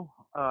show,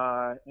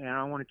 and I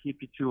don't want to keep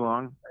you too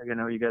long. I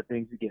know you got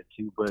things to get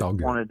to, but I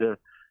wanted to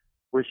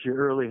wish you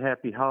early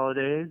happy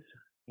holidays,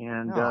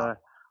 and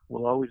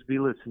we'll always be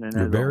listening.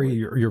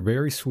 You're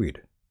very sweet.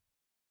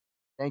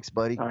 Thanks,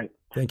 buddy. All right.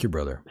 Thank you,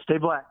 brother. Stay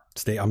black.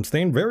 I'm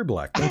staying very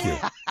black. Thank you.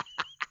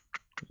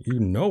 You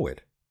know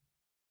it.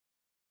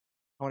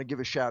 I want to give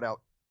a shout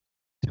out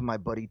to my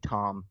buddy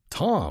Tom.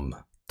 Tom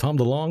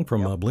DeLonge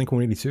from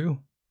Blink-182.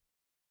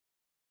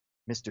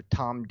 Mr.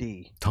 Tom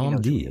D.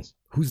 Tom D.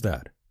 Who's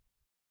that?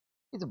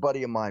 He's a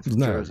buddy of mine from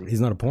Jersey. He's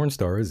not a porn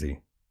star, is he?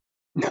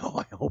 No,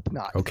 I hope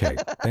not. Okay,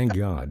 thank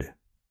God.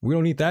 We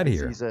don't need that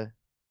here. He's a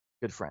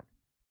good friend.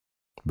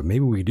 But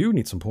maybe we do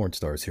need some porn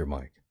stars here,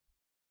 Mike.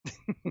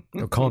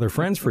 They'll call their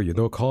friends for you.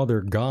 They'll call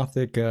their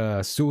gothic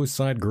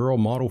suicide girl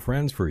model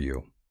friends for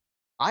you.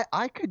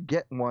 I could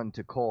get one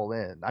to call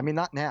in. I mean,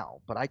 not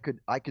now, but I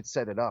could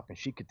set it up and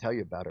she could tell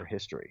you about her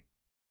history.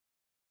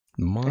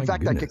 In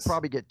fact, I could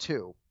probably get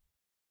two.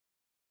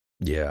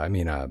 Yeah, I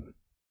mean, I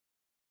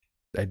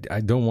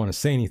don't want to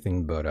say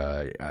anything, but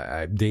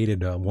I've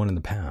dated one in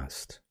the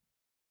past.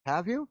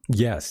 Have you?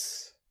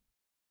 Yes.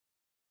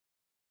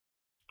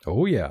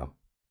 Oh, yeah.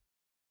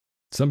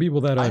 Some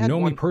people that know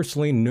me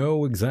personally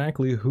know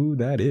exactly who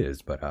that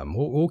is, but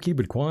we'll keep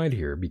it quiet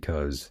here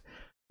because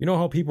you know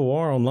how people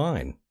are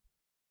online.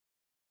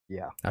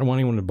 Yeah. I don't want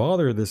anyone to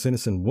bother this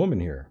innocent woman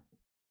here.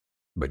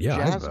 But yeah,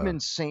 Jasmine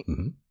St.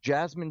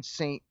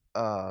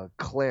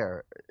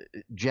 Clair,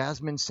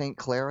 Jasmine St.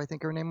 Clair, I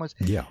think her name was.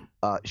 Yeah.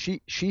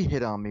 She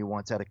hit on me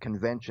once at a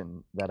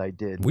convention that I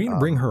did. We need to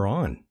bring her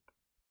on.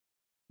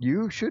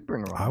 You should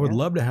bring her on. I would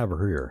love to have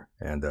her here.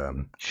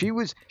 And she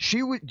was.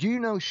 Do you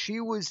know she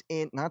was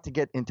in? Not to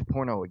get into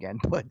porno again,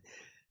 but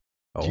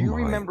do you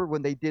remember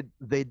when they did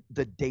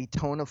the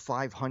Daytona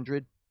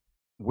 500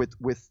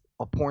 with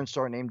a porn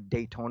star named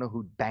Daytona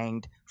who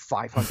banged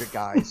 500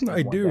 guys?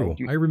 I do.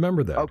 I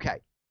remember that. Okay.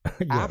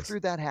 Yes.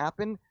 After that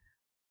happened,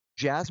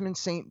 Jasmine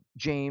St.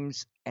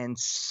 James and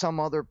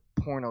some other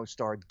porno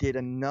star did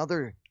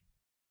another.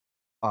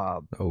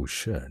 Oh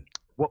shit!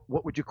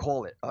 What would you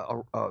call it?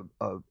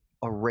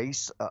 A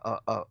race? I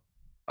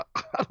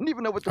don't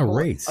even know what to call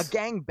race. It. A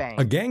gangbang.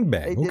 A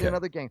gangbang. They did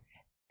another gang,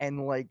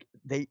 and like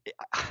they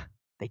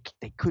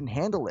couldn't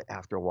handle it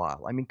after a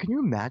while. I mean, can you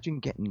imagine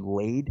getting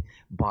laid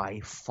by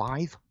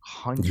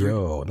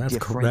 500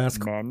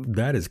 different men?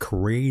 That is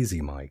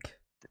crazy, Mike.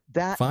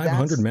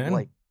 500 men.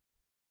 Like,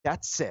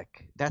 that's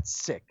sick.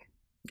 That's sick.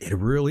 It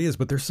really is.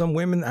 But there's some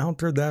women out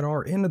there that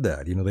are into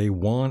that. You know, they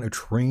want a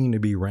train to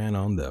be ran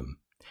on them.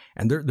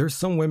 And there's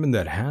some women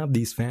that have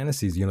these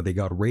fantasies. You know, they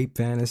got rape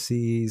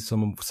fantasies.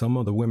 Some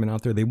of the women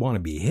out there, they want to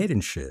be hit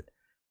and shit.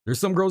 There's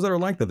some girls that are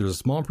like that. There's a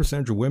small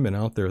percentage of women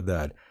out there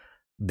that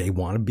they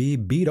want to be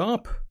beat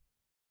up.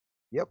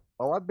 Yep.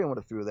 Oh, I've been with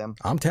a few of them.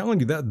 I'm telling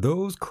you that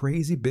those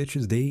crazy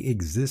bitches, they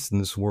exist in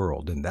this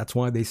world. And that's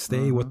why they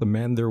stay with the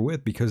men they're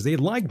with, because they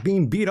like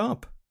being beat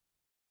up.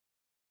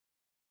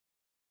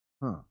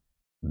 Huh.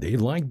 They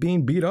like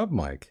being beat up,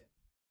 Mike.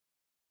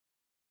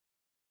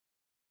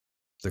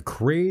 It's the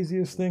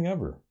craziest thing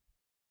ever.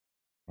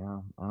 Yeah,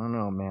 I don't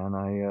know,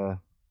 man.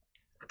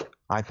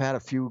 I've had a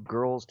few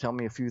girls tell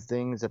me a few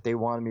things that they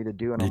wanted me to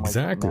do, and I'm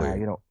like, nah,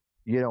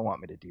 you don't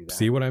want me to do that.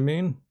 See what I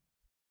mean?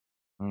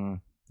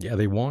 Mm. Yeah,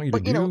 they want you to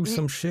do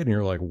some shit, and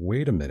you're like,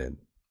 wait a minute,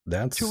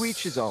 that's to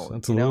each his own.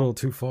 That's a little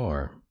too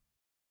far.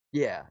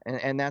 Yeah,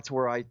 and that's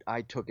where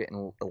I took it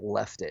and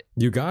left it.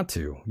 You got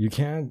to. You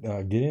can't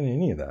get in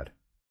any of that.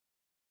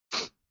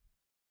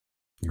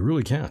 You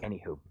really can't.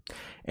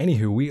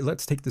 Anywho,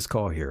 let's take this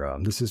call here.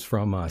 This is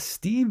from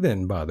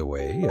Steven, by the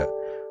way.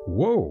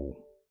 Whoa.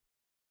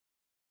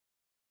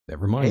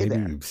 Never mind.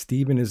 Maybe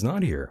Steven is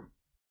not here.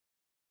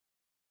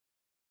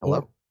 Hello?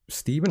 Oh,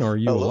 Steven, are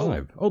you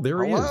alive? Oh,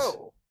 there he is.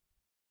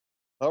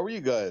 How are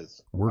you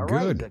guys? We're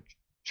good. The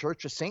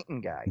Church of Satan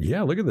guy.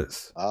 Yeah, look at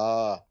this.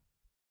 I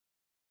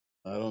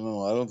don't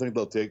know. I don't think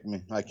they'll take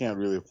me. I can't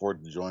really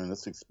afford to join.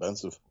 It's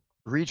expensive.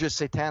 Regis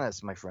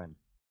Satanis, my friend.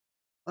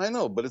 I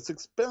know, but it's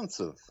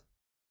expensive.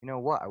 You know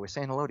what? I was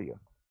saying hello to you.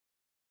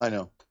 I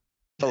know.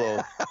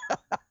 Hello.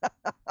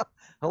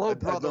 Hello,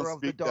 brother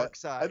of the dark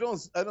side. I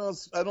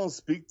don't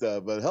speak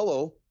that, but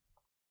hello.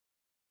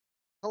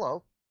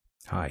 Hello.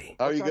 Hi.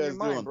 How are you guys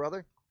doing,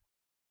 brother?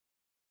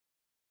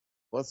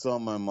 What's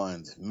on my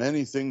mind?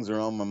 Many things are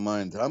on my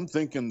mind. I'm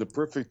thinking the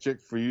perfect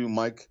chick for you,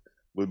 Mike,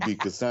 would be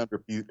Cassandra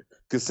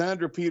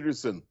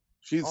Peterson.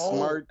 She's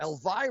smart.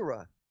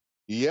 Elvira.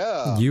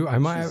 Yeah.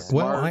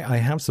 I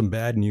have some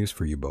bad news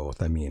for you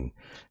both. I mean,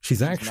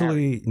 she's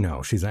actually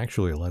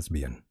a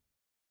lesbian.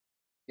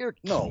 You're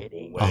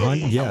kidding.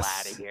 Yes.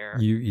 Out of here.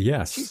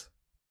 Yes.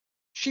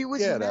 She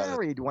was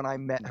married when I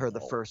met her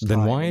the first then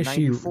time. Why is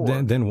she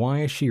then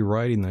why is she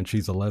writing that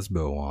she's a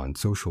lesbo on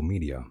social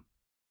media?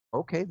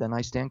 Okay, then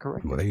I stand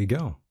corrected. Well, there you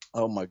go.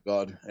 Oh my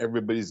God,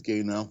 everybody's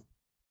gay now.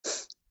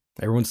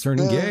 Everyone's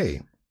turning gay.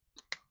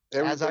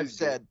 As I've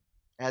said,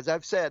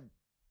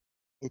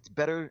 it's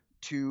better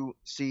to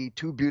see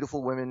two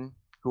beautiful women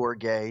who are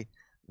gay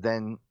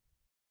than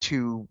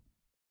two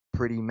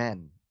pretty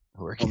men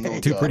who are gay.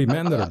 Two pretty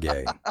men that are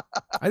gay.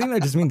 I think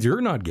that just means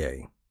you're not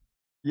gay.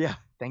 Yeah,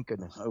 thank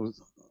goodness. I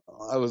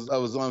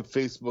was on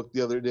Facebook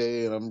the other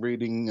day, and I'm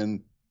reading,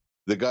 and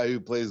the guy who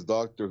plays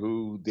Doctor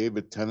Who,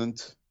 David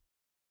Tennant,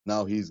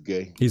 now he's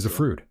gay. He's a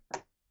fruit.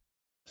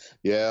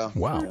 Yeah.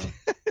 Wow.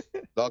 Yeah.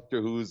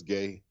 Doctor Who's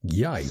gay.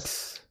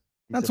 Yikes.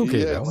 That's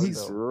okay though.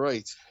 He's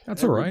right.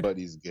 That's all right.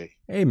 Everybody's gay.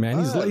 Hey man,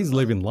 he's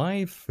living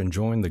life,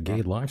 enjoying the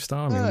gay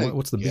lifestyle. I mean,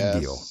 what's the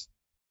big deal?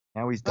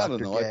 Now he's Dr. I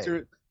don't know.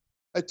 Gay.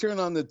 I turn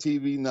on the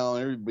TV now,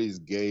 and everybody's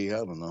gay. I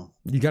don't know.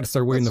 You got to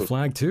start waving the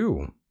flag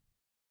too.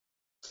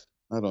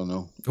 I don't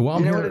know. Well,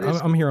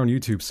 I'm here on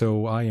YouTube,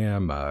 so I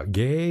am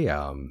gay,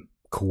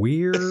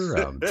 queer,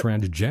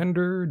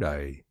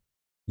 transgendered.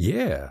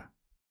 Yeah.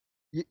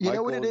 You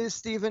know what it is,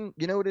 Stephen?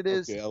 You know what it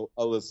is? Okay,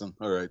 I'll listen.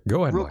 All right.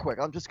 Go ahead. Real Mike. quick,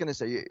 I'm just gonna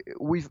say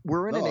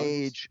we're in an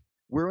age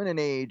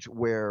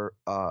where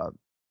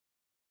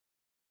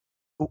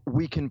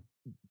we can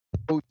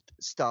post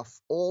stuff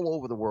all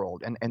over the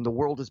world, and the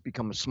world has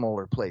become a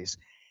smaller place.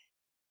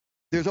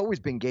 There's always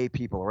been gay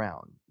people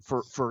around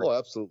for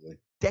absolutely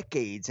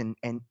decades and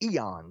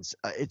eons.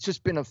 It's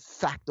just been a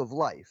fact of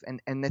life, and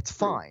it's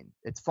fine.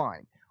 It's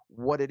fine.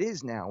 what it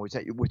is now is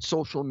that with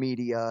social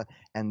media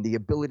and the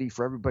ability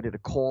for everybody to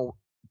call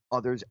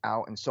others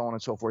out and so on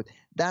and so forth,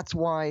 that's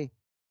why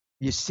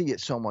you see it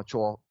so much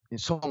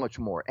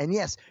more. And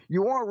yes,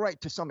 you are right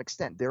to some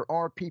extent. There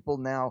are people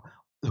now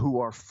who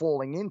are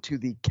falling into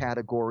the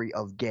category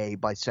of gay,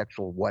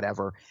 bisexual,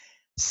 whatever,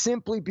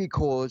 simply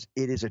because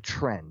it is a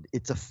trend.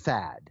 It's a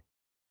fad.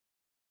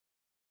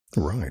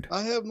 Right.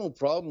 I have no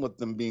problem with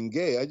them being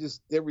gay.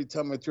 Every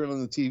time I turn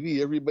on the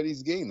TV,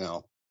 everybody's gay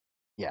now.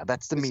 Yeah,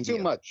 that's the media. It's too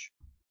much.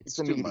 It's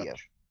the media.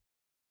 Much.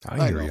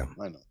 I hear you.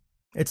 I know.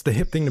 It's the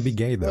hip thing to be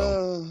gay,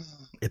 though.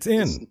 It's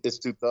in. It's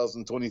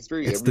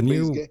 2023. It's the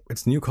new. Gay.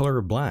 It's the new color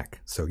of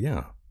black. So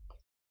yeah.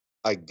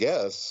 I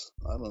guess.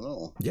 I don't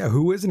know. Yeah,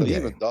 who isn't gay?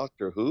 Even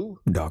Doctor Who.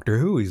 Doctor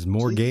Who. He's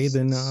more gay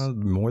than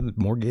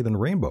more gay than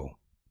Rainbow.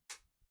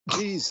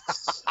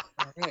 Jesus.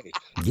 All right.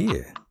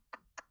 Yeah.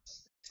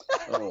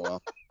 Oh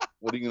well.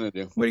 What are you gonna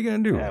do? What are you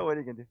gonna do? Yeah, what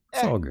are you gonna do?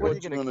 It's all good. What are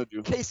you gonna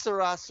do? Que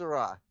sera,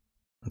 sera.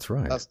 That's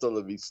right. Hasta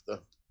la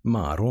vista.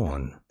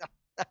 Maron.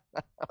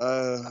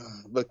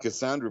 But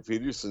Cassandra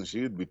Peterson,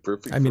 she would be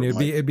perfect. I mean,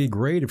 it'd be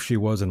great if she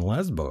was in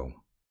Lesbo.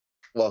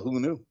 Well, who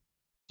knew?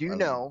 Do you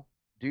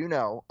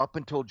know? Up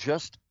until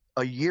just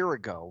a year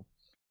ago,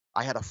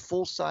 I had a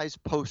full-size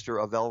poster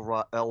of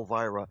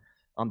Elvira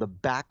on the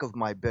back of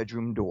my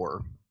bedroom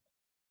door.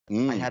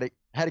 I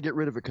had to get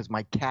rid of it because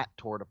my cat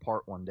tore it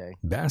apart one day.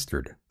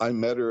 Bastard. I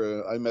met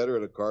her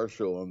at a car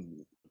show,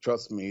 and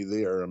trust me,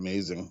 they are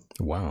amazing.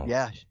 Wow.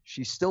 Yeah,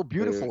 she's still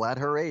beautiful at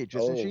her age,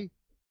 isn't she?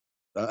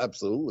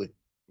 Absolutely.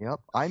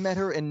 Yep. I met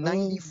her in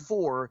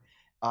 '94.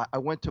 I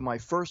went to my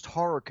first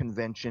horror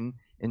convention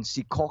in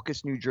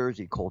Secaucus, New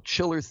Jersey, called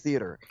Chiller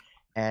Theater,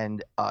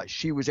 and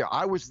she was there.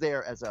 I was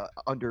there as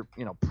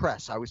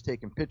press. I was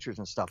taking pictures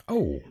and stuff.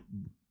 Oh.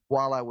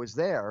 While I was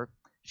there,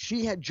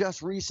 she had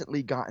just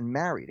recently gotten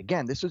married.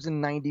 Again, this was in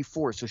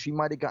 '94, so she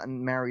might have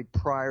gotten married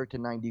prior to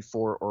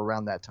 '94 or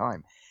around that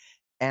time.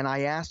 And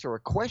I asked her a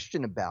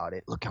question about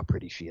it. Look how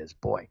pretty she is,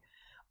 boy.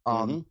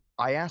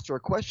 I asked her a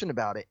question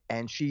about it,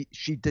 and she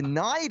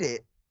denied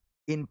it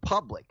in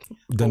public.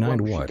 Denied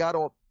what? She got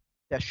off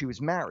that she was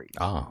married.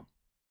 Ah.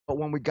 But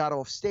when we got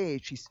off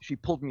stage, she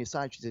pulled me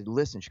aside. She said,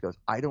 "Listen," she goes,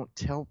 "I don't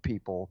tell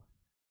people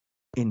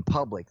in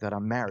public that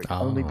I'm married,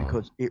 only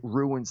because it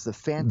ruins the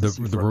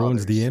fantasy.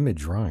 Ruins the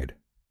image, right?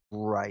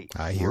 Right.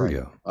 I hear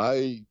you.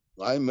 I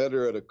met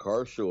her at a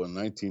car show in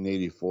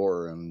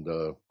 1984,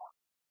 and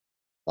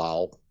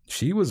wow,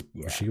 she was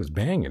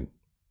banging.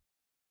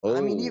 Oh,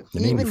 I mean,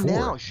 even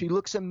now, she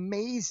looks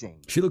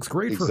amazing. She looks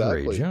great for her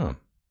age, yeah.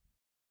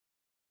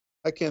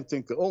 I can't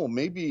think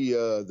maybe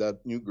that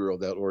new girl,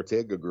 that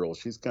Ortega girl,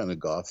 she's kind of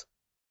goth.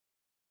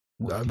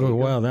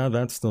 Well,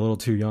 that's a little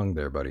too young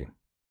there, buddy.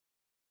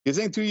 You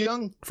think too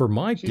young? For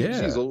Mike,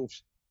 yeah.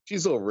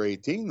 She's over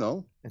 18,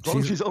 though. As long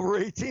as she's over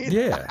 18?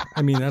 Yeah.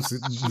 I mean,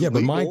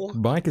 but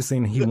Mike is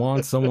saying he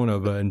wants someone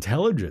of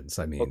intelligence.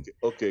 I mean.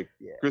 Okay.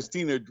 Yeah.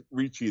 Christina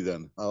Ricci,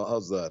 then.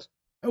 How's that?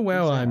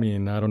 Well, I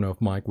mean, I don't know if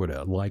Mike would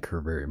like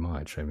her very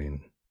much. I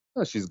mean.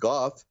 She's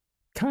goth.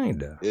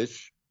 Kinda.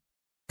 Ish.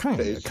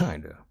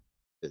 Kinda.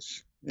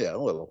 Ish. Yeah, a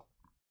little.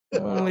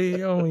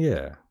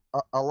 Yeah.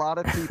 A lot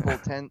of people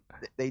tend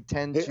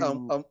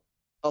to.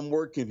 I'm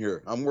working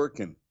here.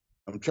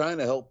 I'm trying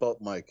to help out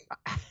Mike.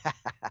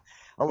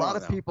 A lot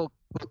of people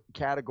put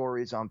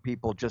categories on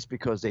people just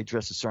because they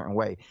dress a certain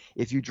way.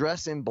 If you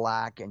dress in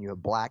black and you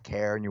have black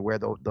hair and you wear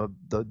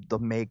the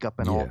makeup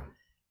and all,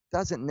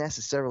 doesn't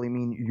necessarily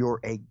mean you're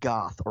a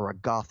goth or a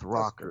goth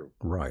rocker.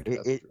 Right.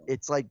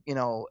 It's like,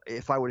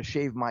 if I were to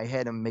shave my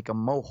head and make a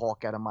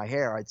mohawk out of my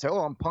hair, I'd say,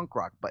 oh, I'm punk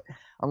rock. But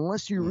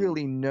unless you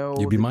really know,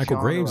 you'd be Michael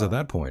Graves at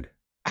that point.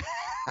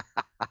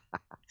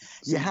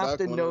 You have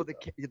to know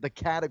the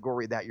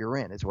category that you're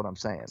in, is what I'm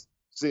saying.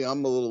 See,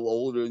 I'm a little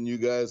older than you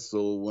guys,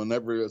 so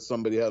whenever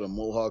somebody had a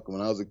mohawk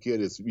when I was a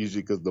kid, it's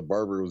usually because the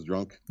barber was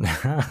drunk.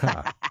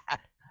 How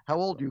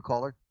old do you,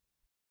 caller?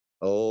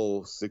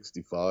 Oh,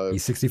 65.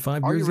 He's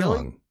 65 years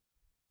young.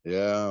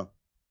 Yeah.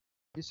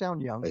 You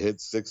sound young. I hit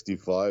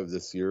 65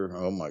 this year.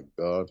 Oh my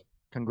God.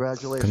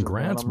 Congratulations.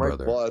 Congrats,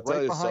 brother. Well, I'll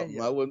tell you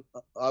something.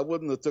 I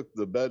wouldn't have took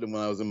the bet when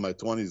I was in my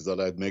 20s that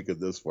I'd make it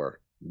this far.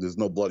 There's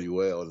no bloody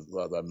way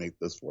I'd make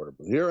this far.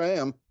 But here I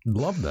am.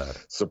 Love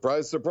that.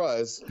 Surprise,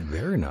 surprise.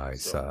 Very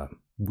nice. So.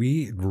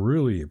 We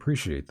really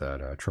appreciate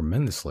that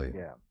tremendously.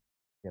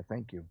 Yeah,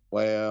 thank you.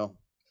 Well,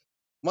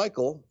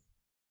 Michael,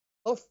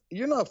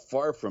 you're not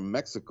far from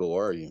Mexico,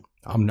 are you?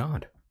 I'm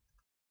not.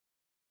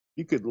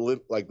 You could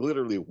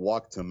literally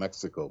walk to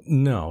Mexico.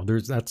 No,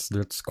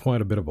 that's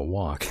quite a bit of a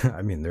walk.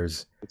 I mean,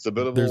 it's a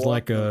bit of a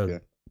walk.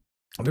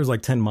 There's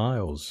like 10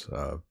 miles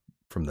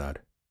from that.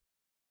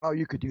 Oh,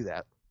 you could do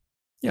that.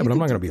 Yeah, but I'm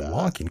not going to be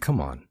walking. Come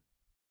on.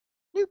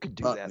 You could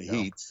do that.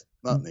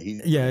 Not in the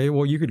heat. Yeah,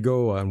 well, you could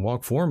go and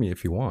walk for me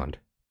if you want.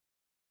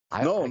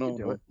 No.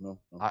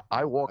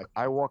 I walk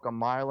 1.5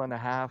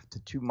 miles to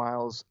 2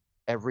 miles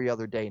every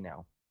other day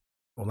now.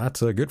 Well,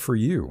 that's good for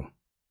you.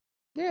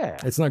 Yeah.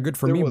 It's not good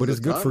for me, but it's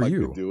good for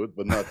you. I could do it,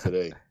 but not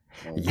today.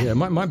 Yeah,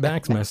 my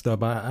back's messed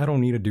up. I don't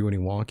need to do any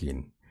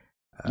walking.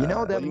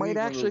 That might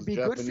actually be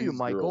good for you,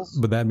 Michael.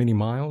 But that many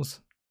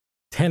miles?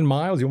 10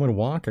 miles? You want to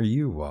walk? Are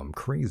you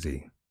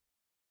crazy?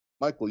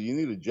 Michael, you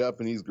need a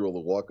Japanese girl to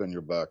walk on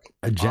your back.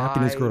 A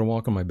Japanese girl to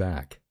walk on my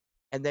back.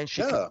 And then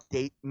she can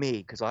date me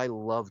because I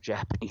love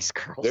Japanese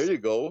girls. There you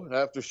go.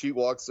 After she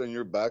walks on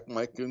your back,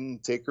 Mike can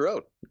take her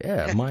out.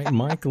 Yeah,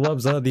 Mike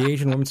loves the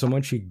Asian woman so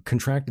much he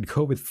contracted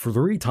COVID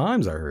 3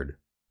 times, I heard.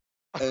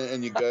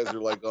 And you guys are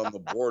like on the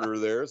border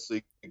there, so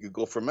you could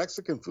go for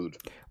Mexican food.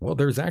 Well,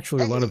 there's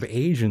actually a lot of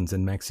Asians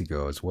in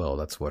Mexico as well.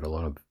 That's what a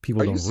lot of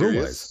people don't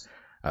realize.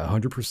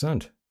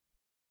 100%.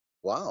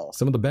 Wow.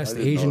 Some of the best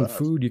Asian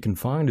food you can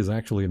find is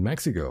actually in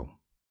Mexico.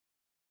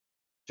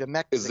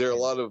 Is there a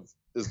lot of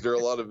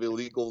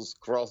illegals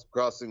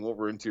crossing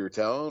over into your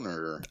town,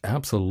 or?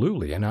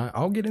 Absolutely, and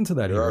I'll get into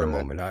that here in a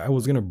moment. I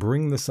was going to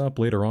bring this up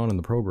later on in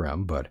the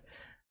program, but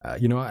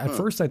at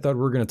first I thought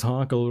we were going to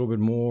talk a little bit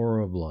more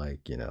of a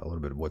little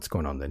bit of what's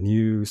going on in the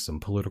news, some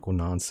political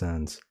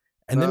nonsense,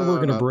 and then we're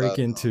going to break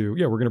into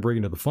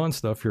the fun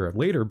stuff here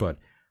later. But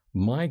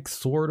Mike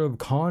sort of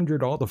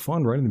conjured all the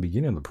fun right in the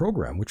beginning of the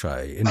program, which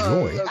I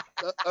enjoy.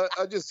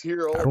 I just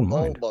hear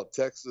all about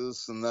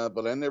Texas and that,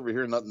 but I never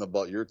hear nothing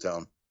about your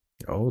town.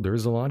 Oh,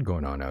 there's a lot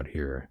going on out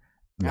here.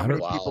 How many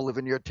people live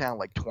in your town?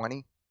 Like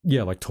 20?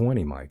 Yeah, like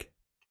 20, Mike.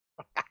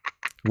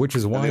 Which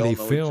is why they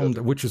filmed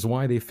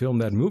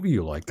that movie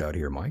you liked out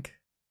here, Mike.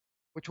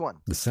 Which one?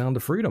 The Sound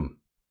of Freedom.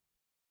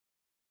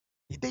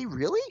 Did they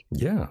really?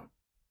 Yeah.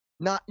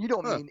 You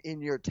don't mean in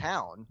your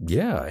town?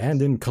 Yeah,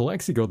 and in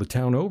Calexico, the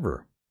town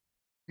over.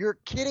 You're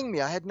kidding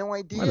me. I had no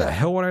idea. Why the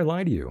hell would I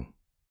lie to you?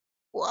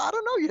 Well, I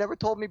don't know. You never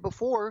told me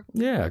before.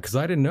 Yeah, because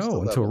I didn't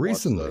know until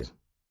recently.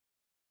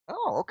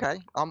 Oh, okay.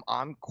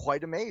 I'm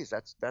quite amazed.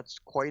 That's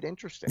quite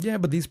interesting. Yeah,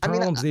 but these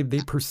problems they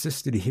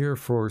persisted here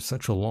for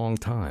such a long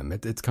time.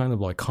 It's kind of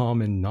like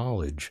common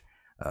knowledge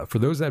for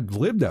those that have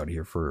lived out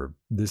here for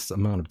this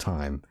amount of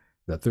time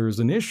that there's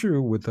an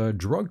issue with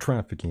drug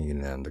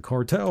trafficking and the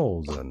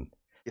cartels and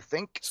you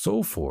think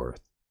so forth.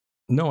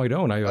 No, I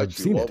don't. I've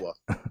seen it.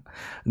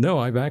 No,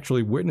 I've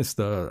actually witnessed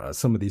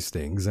some of these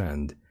things,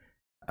 and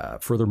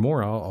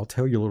furthermore, I'll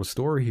tell you a little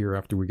story here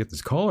after we get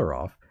this caller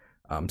off.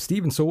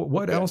 Stephen, so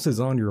what else is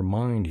on your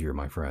mind here,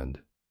 my friend?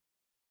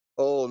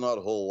 Oh, not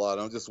a whole lot.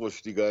 I'm just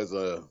wishing you guys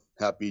a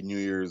happy New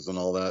Year's and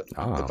all that.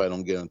 If I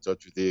don't get in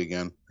touch with you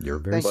again, you're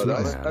very sweet,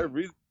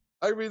 man.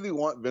 I really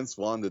want Vince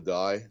Vaughn to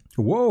die.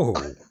 Whoa!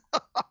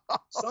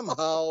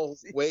 Somehow,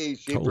 way,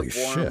 shape, or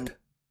form. Shit.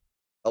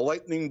 A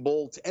lightning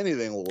bolt,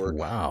 anything will work.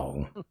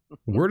 Wow.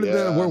 Where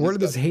did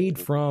this hate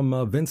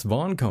from Vince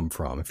Vaughn come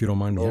from, if you don't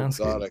mind me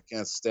asking? Oh, God, I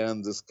can't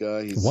stand this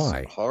guy. He's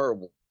Why?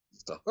 horrible.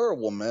 He's a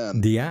horrible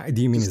man. Do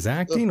you mean his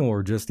acting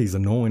or just he's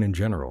annoying in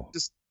general?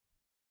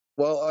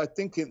 Well, I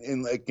think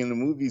in the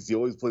movies, he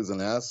always plays an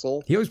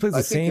asshole. He always plays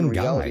the same in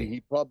reality, guy. He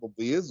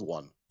probably is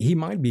one. He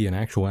might be an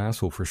actual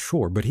asshole for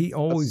sure, but he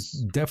always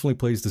definitely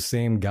plays the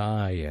same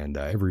guy in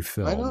every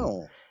film. I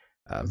know.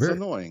 It's very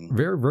annoying.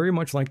 Very, very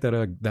much like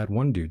that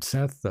one dude,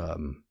 Seth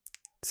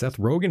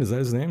Rogen. Is that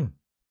his name?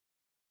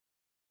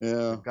 Yeah.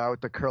 The guy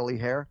with the curly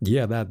hair.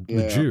 Yeah, the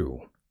Jew.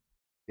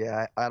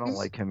 Yeah, I don't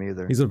like him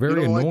either. He's a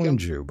very annoying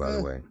Jew, by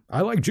the way.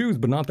 I like Jews,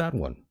 but not that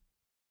one.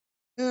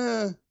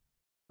 Yeah,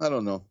 I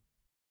don't know.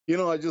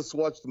 I just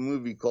watched a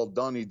movie called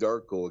Donnie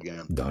Darko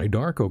again. Donnie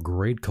Darko,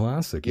 great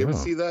classic. You ever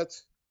see that?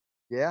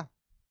 Yeah.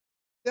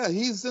 Yeah,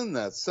 he's in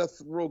that.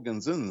 Seth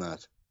Rogen's in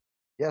that.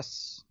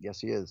 Yes,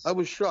 he is. I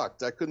was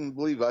shocked. I couldn't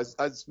believe it.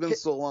 It's been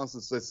so long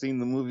since I've seen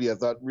the movie. I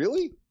thought,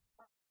 really?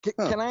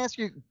 Can I ask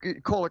you,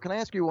 caller? Can I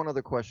ask you one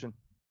other question?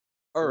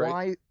 All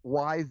right.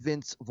 Why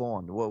Vince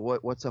Vaughn?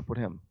 What's up with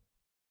him?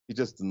 He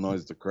just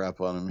annoys the crap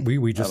out of me.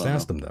 We just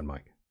asked him that,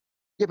 Mike.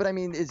 Yeah, but I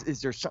mean,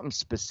 is there something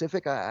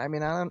specific? I've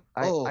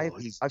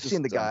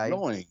seen the guy.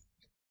 Annoying.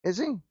 Is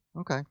he?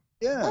 Okay.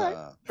 Yeah. All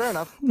right. Fair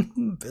enough.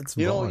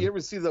 You ever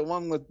see the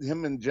one with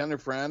him and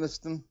Jennifer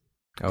Aniston?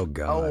 Oh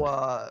God!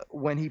 Oh,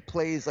 when he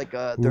plays like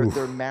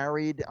they're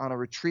married on a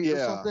retreat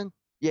or something.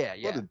 Yeah.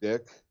 What a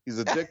dick! He's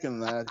a dick in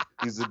that.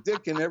 He's a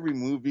dick in every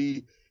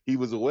movie. He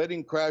was a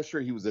wedding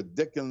crasher. He was a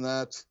dick in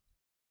that.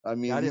 I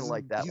mean, I didn't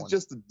like that. He's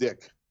just a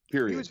dick.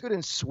 Period. He was good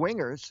in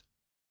Swingers.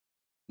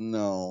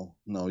 No,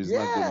 he's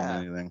not good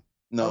in anything.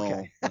 No,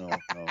 okay.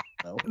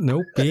 no.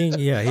 Nope.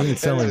 He ain't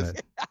selling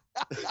it.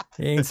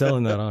 He ain't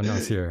selling that on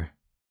us here.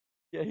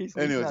 Yeah,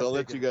 Anyways, I'll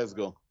let you guys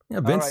go.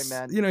 Yeah, Vince, all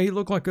right, man. He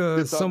looked like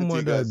a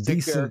somewhat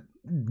decent.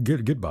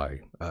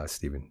 Goodbye,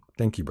 Stephen.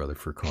 Thank you, brother,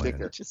 for calling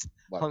in. Just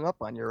hung up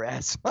on your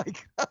ass,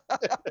 Mike.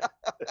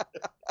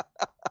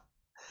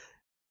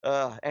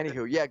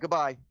 Anywho, yeah,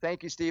 goodbye.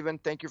 Thank you, Stephen.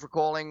 Thank you for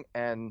calling,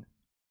 and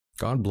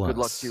God bless. Good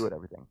luck to you with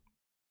everything.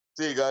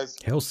 See you guys.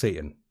 Hail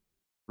Satan.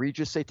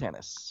 Regis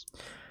Satanis.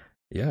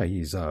 Yeah,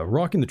 he's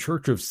rocking the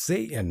Church of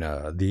Satan,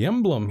 the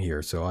emblem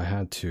here, so I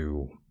had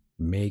to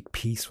make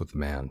peace with the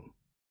man.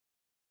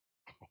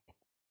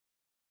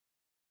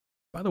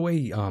 By the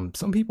way,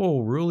 some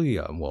people really,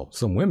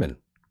 some women,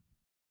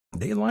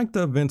 they liked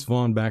Vince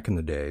Vaughn back in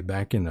the day,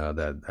 back in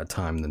that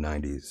time in the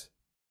 90s.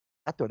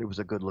 I thought he was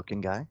a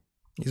good-looking guy.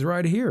 He's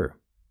right here.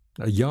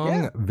 A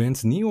young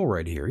Vince Neil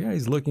right here. Yeah,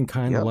 he's looking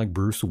kind of like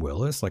Bruce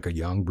Willis, like a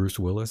young Bruce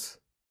Willis.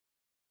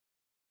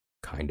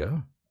 Kind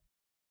of.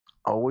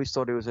 Always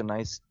thought he was a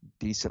nice,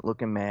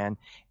 decent-looking man.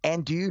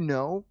 And do you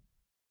know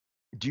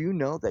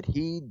that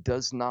he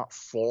does not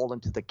fall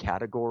into the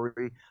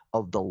category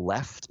of the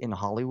left in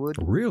Hollywood?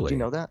 Really? Do you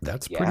know that?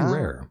 That's pretty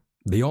rare.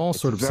 They all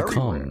sort of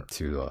succumb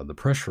to the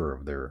pressure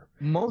of their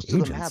Most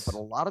agents. of them have, but a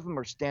lot of them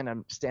are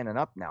standing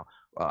up now.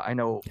 I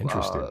know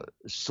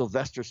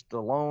Sylvester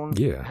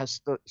Stallone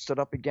has stood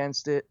up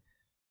against it.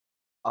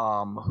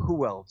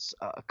 Who else?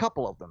 A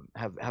couple of them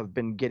have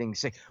been getting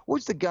sick.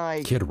 What's the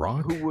guy? Kid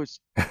Rock? Who was?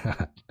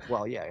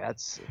 Well, yeah,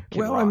 that's.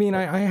 Kid Rock, I mean,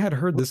 I had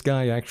heard this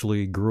guy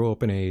actually grew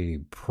up in a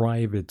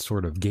private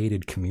sort of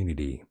gated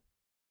community,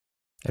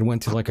 and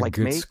went to like a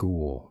good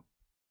school.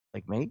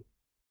 Like me?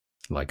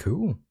 Like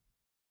who?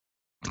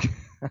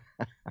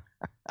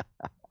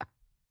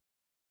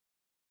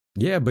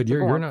 Yeah, but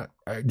you're not.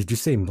 Did you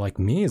say like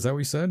me? Is that what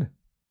you said?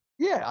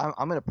 Yeah,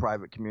 I'm in a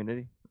private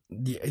community.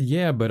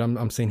 Yeah, but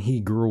I'm saying he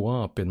grew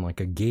up in like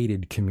a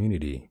gated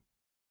community,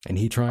 and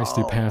he tries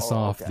to pass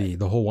off the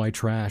whole white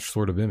trash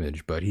sort of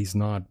image, but he's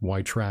not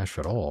white trash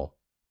at all.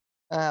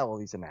 Well,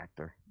 he's an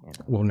actor. You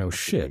know. Well, no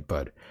shit,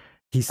 but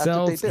he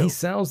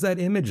sells that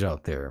image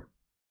out there.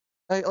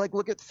 Like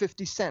look at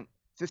 50 Cent.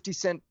 50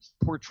 Cent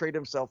portrayed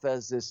himself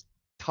as this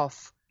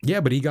tough. Yeah,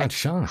 but he got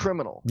shot.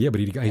 Criminal. Yeah, but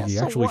he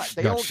actually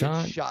got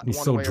shot. He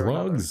sold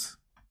drugs.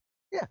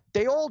 Yeah,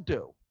 they all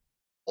do.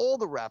 All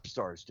the rap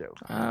stars do.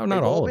 Not all of them.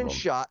 They've all been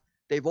shot.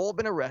 They've all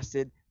been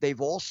arrested.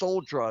 They've all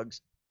sold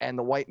drugs, and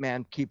the white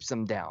man keeps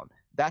them down.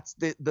 That's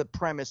the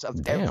premise of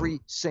every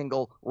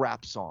single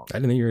rap song. I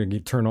didn't think you were going to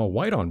turn all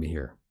white on me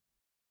here.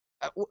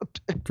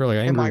 You're like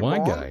an angry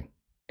white guy.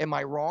 Am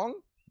I wrong?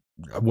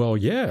 Well,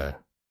 yeah.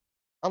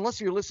 Unless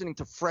you're listening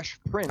to Fresh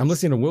Prince. I'm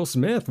listening to Will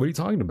Smith. What are you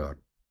talking about?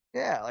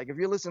 Yeah, like if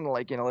you're listening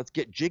to Let's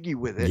Get Jiggy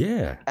with It.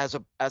 Yeah. As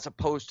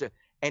opposed to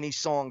any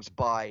songs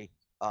by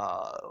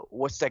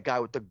what's that guy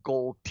with the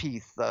gold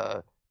teeth?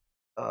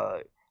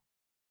 All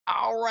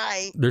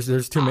right.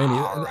 There's too many.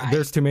 Right.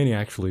 There's too many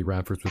actually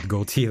rappers with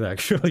gold teeth.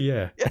 Actually,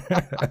 yeah.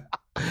 I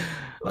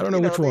don't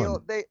know which one.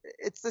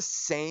 It's the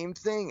same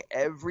thing.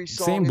 Every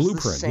song same is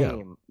blueprint. The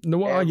same. Yeah. No,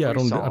 well, yeah. I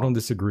don't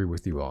disagree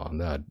with you on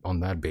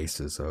that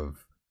basis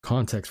of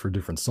context for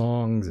different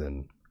songs,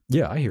 and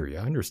yeah, I hear you.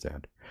 I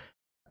understand.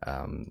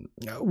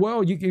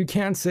 Well, you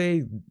can't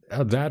say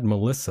that,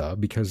 Melissa,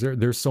 because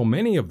there's so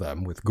many of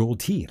them with gold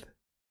teeth.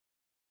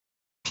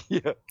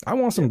 Yeah, I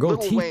want some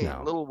gold teeth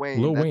now. Lil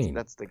Wayne,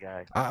 that's the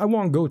guy. I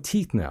want gold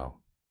teeth now.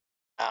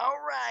 All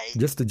right.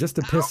 Just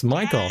to piss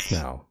Mike off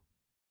now.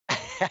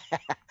 Tell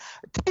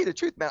you the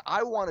truth, man,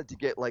 I wanted to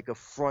get like a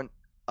front.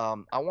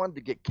 I wanted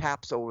to get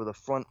caps over the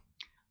front.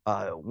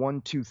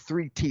 1, 2,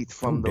 3 teeth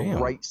from the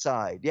right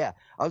side. Yeah,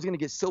 I was gonna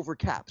get silver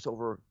caps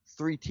over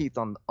 3 teeth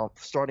on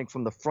starting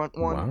from the front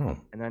one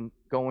and then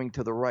going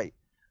to the right.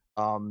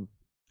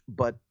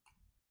 But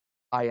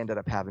I ended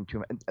up having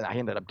to, and I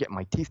ended up getting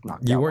my teeth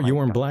knocked out. You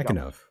weren't black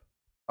enough.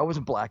 I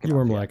wasn't black enough. You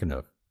weren't black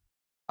enough.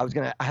 I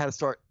had to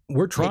start.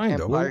 We're trying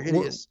though.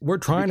 We're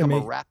trying to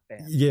make a rap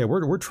band. Yeah,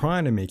 we're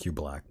trying to make you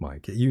black,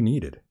 Mike. You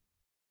need it.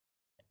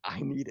 I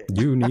need it.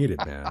 You need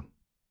it, man.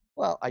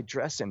 Well, I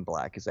dress in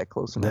black. Is that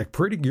close enough?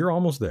 You're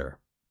almost there.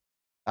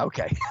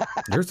 Okay.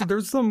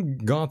 there's some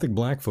gothic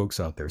black folks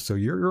out there, so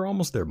you're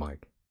almost there,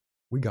 Mike.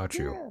 We got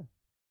you. Yeah.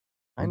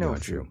 I know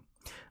you.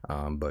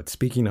 But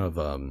speaking of,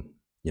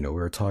 we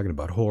were talking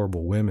about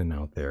horrible women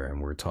out there,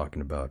 and we're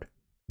talking about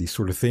these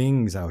sort of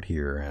things out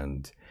here.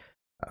 And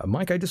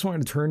Mike, I just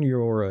wanted to turn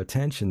your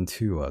attention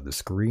to the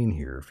screen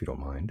here, if you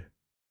don't mind.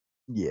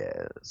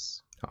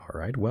 Yes. All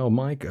right. Well,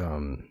 Mike,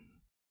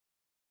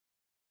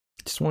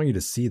 just want you to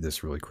see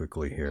this really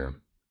quickly here.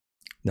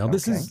 Now,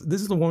 this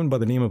is a woman by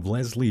the name of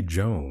Leslie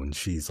Jones.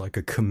 She's like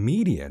a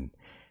comedian,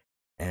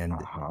 and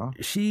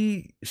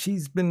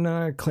she's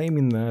been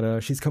claiming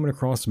that she's coming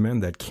across men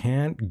that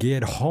can't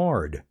get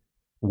hard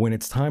when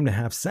it's time to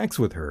have sex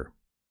with her.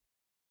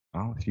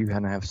 Oh, if you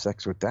hadn't have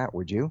sex with that,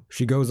 would you?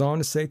 She goes on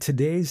to say,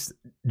 today's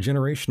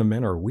generation of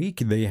men are weak.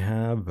 They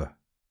have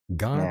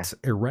got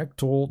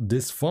erectile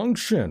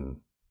dysfunction.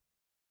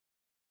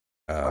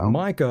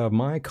 Mike,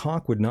 my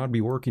cock would not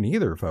be working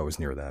either if I was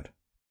near that.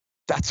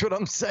 That's what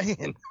I'm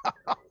saying.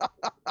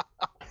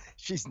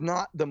 She's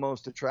not the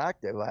most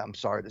attractive, I'm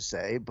sorry to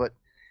say, but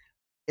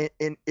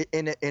in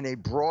a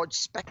broad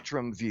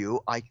spectrum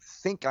view, I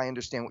think I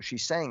understand what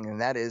she's saying, and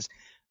that is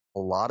a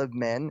lot of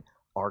men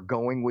are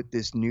going with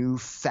this new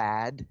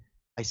fad.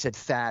 I said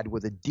fad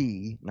with a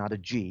D, not a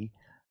G.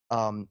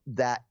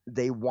 That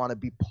they want to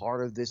be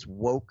part of this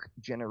woke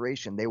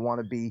generation. They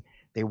want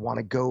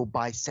to go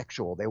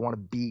bisexual. They want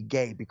to be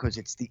gay because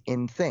it's the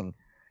in thing.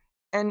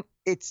 And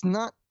it's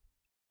not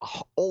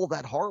all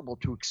that horrible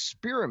to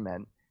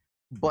experiment,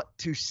 but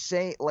to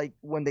say, like,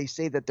 when they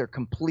say that they're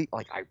complete,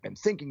 like, I've been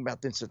thinking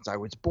about this since I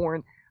was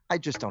born, I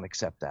just don't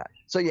accept that.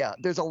 So yeah,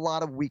 there's a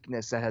lot of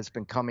weakness that has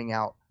been coming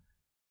out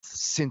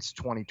since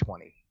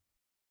 2020.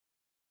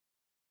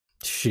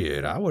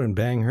 Shit, I wouldn't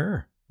bang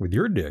her with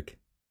your dick.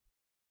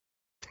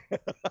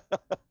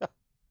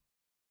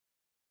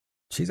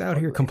 She's out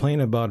here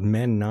complaining about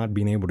men not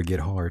being able to get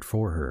hard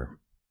for her.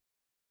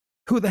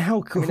 Who the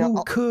hell could?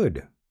 Who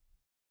could?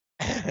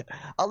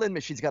 I'll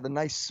admit she's got a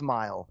nice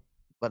smile,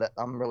 but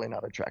I'm really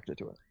not attracted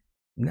to her.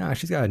 Nah,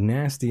 she's got a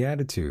nasty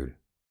attitude.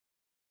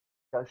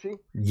 Does she?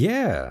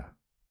 Yeah.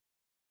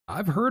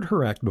 I've heard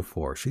her act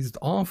before. She's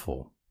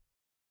awful.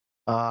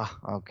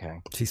 Okay.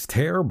 She's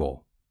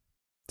terrible.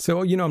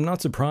 So, you know, I'm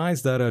not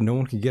surprised that no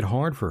one can get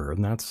hard for her,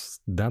 and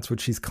that's what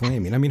she's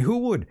claiming. I mean,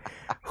 who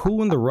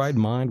in the right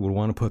mind would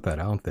want to put that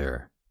out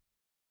there?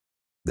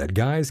 That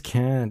guys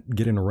can't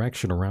get an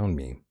erection around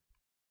me.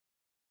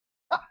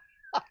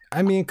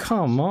 I mean,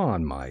 come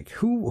on, Mike.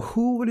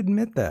 Who would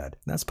admit that?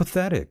 That's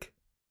pathetic.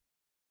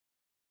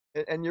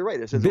 And you're right.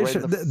 This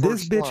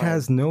bitch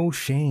has no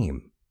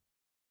shame.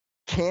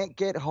 Can't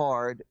get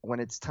hard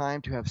when it's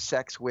time to have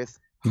sex with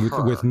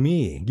her. With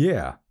me,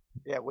 yeah.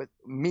 Yeah, with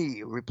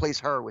me. Replace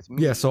her with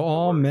me. Yeah, so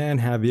all men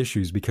have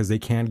issues because they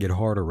can't get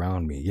hard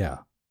around me. Yeah.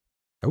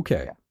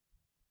 Okay. Yeah.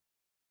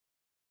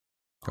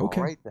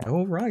 Okay. All right, then.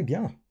 All right,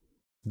 yeah.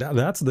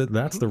 That's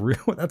the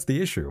real that's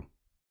the issue.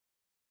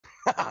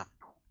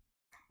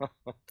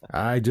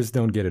 I just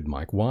don't get it,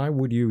 Mike. Why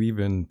would you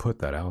even put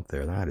that out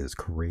there? That is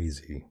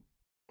crazy.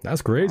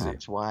 That's crazy.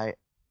 That's why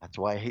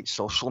I hate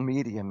social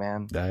media,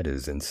 man. That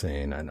is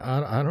insane. And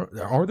I don't.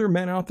 Are there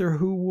men out there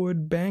who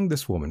would bang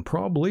this woman?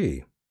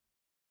 Probably.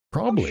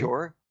 I'm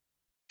sure.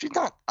 She's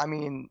not. I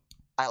mean,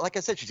 like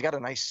I said, she's got a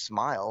nice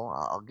smile.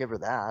 I'll give her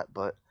that.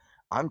 But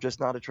I'm just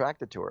not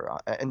attracted to her.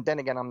 And then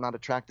again, I'm not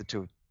attracted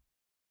to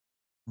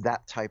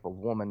that type of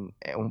woman.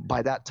 And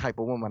by that type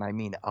of woman, I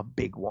mean a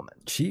big woman.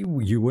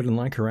 You wouldn't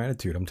like her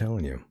attitude. I'm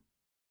telling you.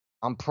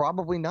 I'm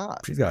probably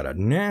not. She's got a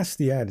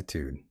nasty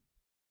attitude.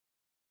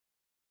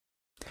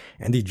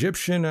 And the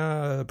Egyptian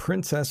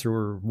princess,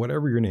 or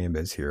whatever your name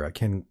is here, I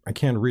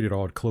can't read it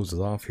all. It closes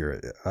off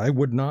here. I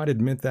would not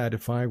admit that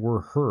if I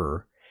were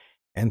her,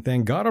 and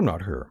thank God I'm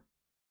not her.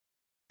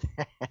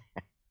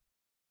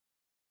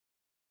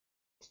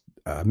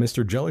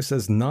 Mr. Jelly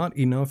says not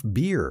enough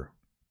beer.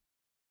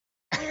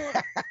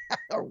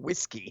 Or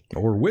whiskey.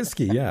 Or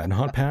whiskey, yeah. And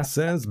Hot Pass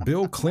says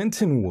Bill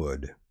Clinton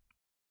would.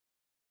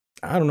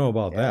 I don't know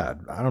about that.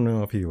 I don't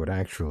know if he would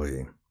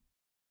actually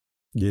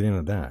get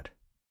into that.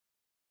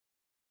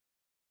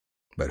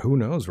 But who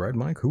knows, right,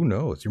 Mike? Who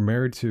knows? You're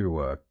married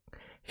to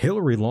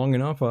Hillary long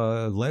enough,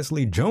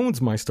 Leslie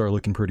Jones might start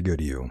looking pretty good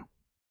to you.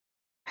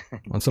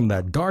 On some of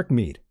that dark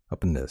meat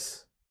up in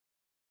this.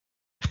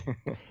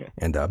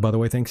 And by the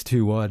way, thanks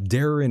to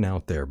Darren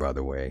out there, by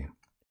the way,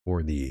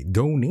 for the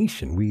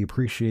donation. We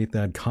appreciate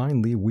that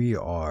kindly. We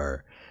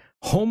are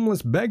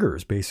homeless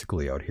beggars,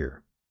 basically, out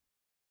here.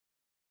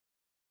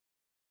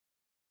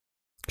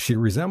 She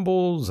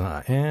resembles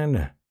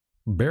Anne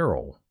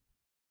Barrel.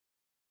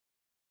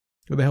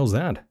 Who the hell's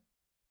that?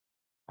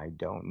 I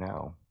don't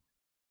know.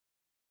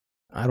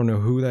 I don't know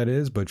who that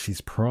is, but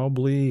she's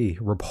probably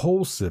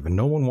repulsive and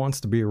no one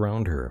wants to be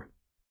around her.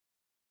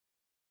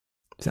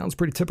 Sounds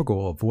pretty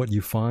typical of what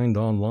you find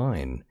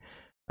online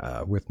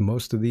with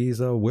most of these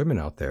women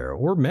out there,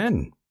 or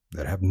men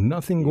that have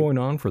nothing going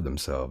on for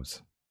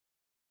themselves.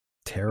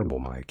 Terrible,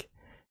 Mike.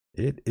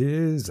 It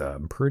is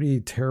pretty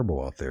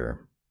terrible out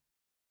there.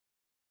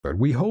 But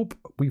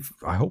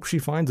I hope she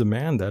finds a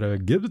man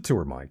that gives it to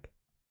her, Mike.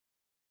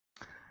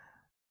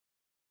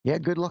 Yeah,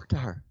 good luck to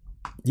her.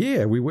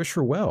 Yeah, we wish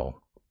her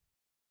well.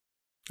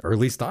 Or at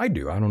least I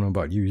do. I don't know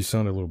about you. You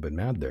sound a little bit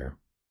mad there.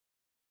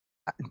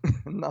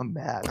 I'm not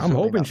mad. I'm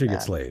hoping she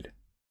gets laid.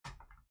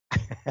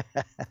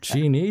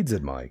 She needs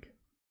it, Mike.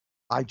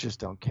 I just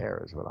don't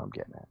care is what I'm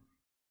getting at.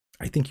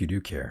 I think you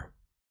do care.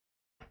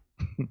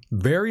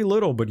 Very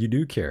little, but you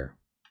do care.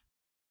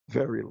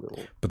 Very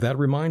little. But that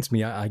reminds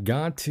me, I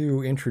got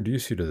to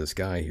introduce you to this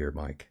guy here,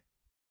 Mike.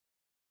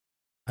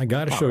 I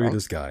got to show you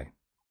this guy.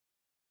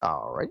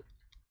 All right.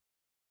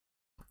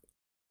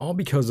 All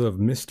because of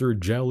Mr.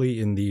 Jelly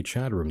in the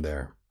chat room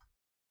there.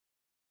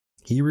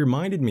 He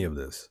reminded me of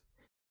this.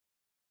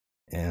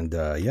 And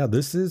yeah,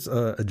 this is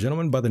a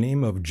gentleman by the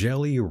name of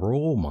Jelly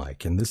Roll,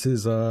 Mike. And this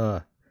is,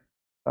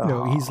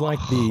 he's like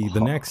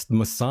the next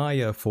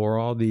messiah for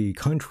all the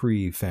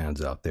country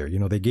fans out there. You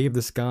know, they gave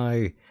this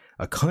guy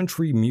a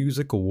country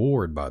music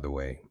award, by the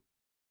way.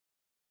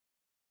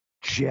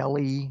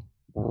 Jelly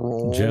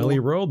Roll? Jelly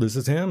Roll, this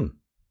is him.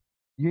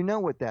 You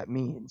know what that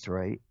means,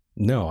 right?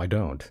 No, I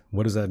don't.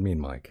 What does that mean,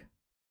 Mike?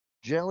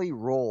 Jelly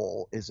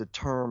roll is a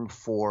term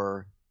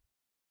for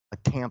a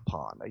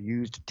tampon, a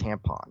used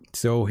tampon.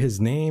 So his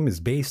name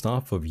is based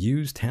off of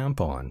used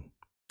tampon.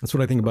 That's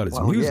what I think about his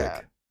music.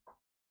 Yeah.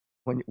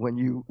 When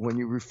you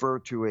refer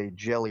to a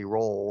jelly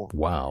roll,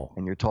 wow,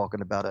 and you're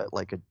talking about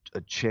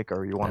a chick,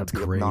 or you want to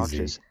be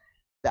obnoxious,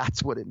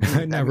 that's what it means.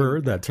 I never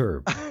heard that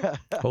term.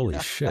 Holy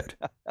shit.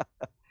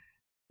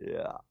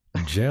 Yeah.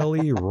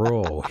 Jelly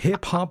roll,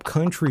 hip hop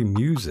country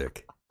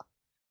music.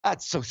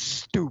 That's so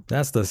stupid.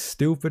 That's the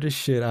stupidest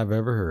shit I've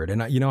ever heard.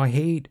 And I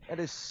hate. That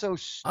is so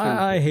stupid.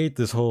 I hate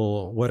this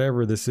whole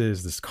whatever this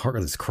is. This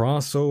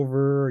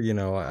crossover.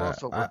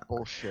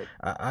 Bullshit.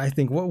 I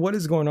think what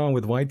is going on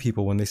with white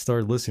people when they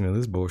start listening to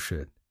this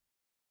bullshit?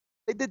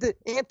 They did the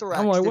Anthrax.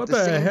 I'm like, did what the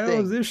the hell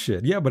thing. is this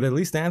shit? Yeah, but at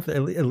least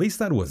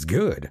that was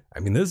good. I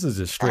mean, this is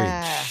just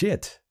straight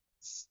shit.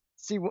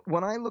 See,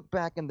 when I look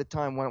back in the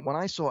time when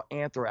I saw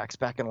Anthrax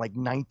back in like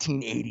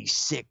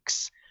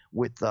 1986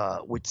 with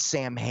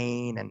Sam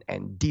Hain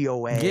and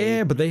DOA.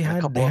 Yeah, but they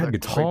had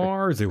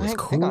guitars. It was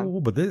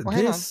cool. But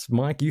this,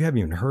 Mike, you haven't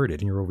even heard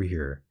it, and you're over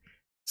here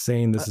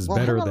saying this is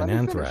better than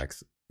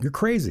Anthrax. You're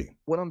crazy.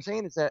 What I'm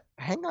saying is that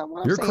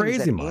you're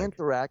crazy, Mike.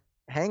 Anthrax.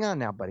 Hang on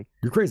now, buddy.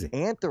 You're crazy.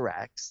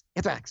 Anthrax.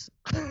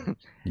 You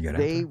got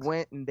they Anthrax?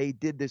 Went and they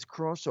did this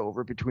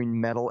crossover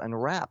between metal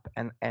and rap,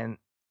 and then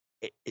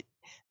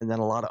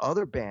a lot of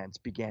other bands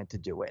began to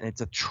do it, and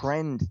it's a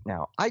trend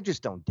now. I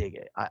just don't dig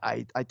it.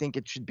 I think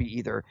it should be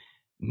either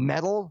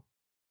metal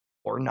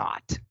or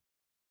not.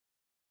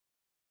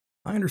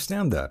 I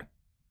understand that,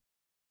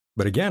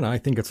 but again, I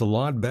think it's a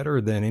lot better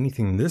than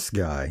anything this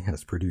guy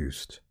has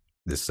produced.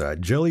 This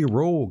Jelly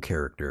Roll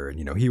character,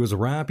 and he was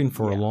rapping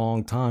for a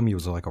long time. He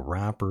was like a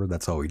rapper.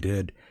 That's all he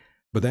did.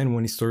 But then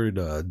when he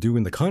started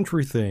doing the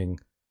country thing,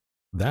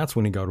 that's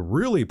when he got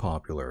really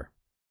popular.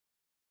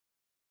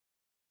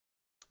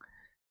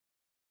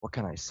 What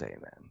can I say,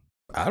 man?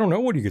 I don't know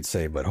what you could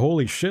say, but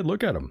holy shit,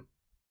 look at him.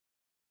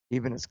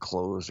 Even his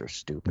clothes are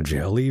stupid.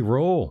 Jelly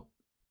Roll.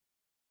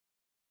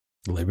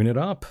 Living it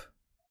up.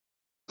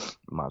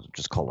 Might as well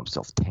just call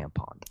himself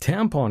Tampon.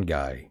 Tampon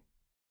guy.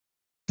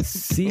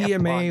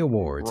 CMA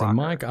Awards. Rocker. And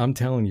Mike, I'm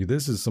telling you,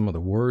 this is some of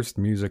the worst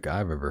music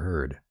I've ever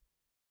heard.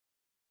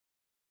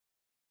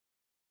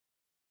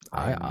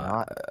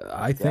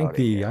 I think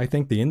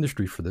the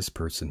industry for this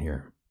person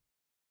here.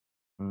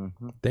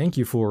 Mm-hmm. Thank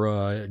you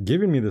for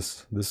giving me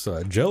this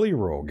Jelly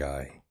Roll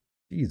guy.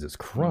 Jesus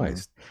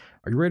Christ. Mm-hmm.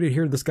 Are you ready to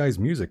hear this guy's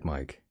music,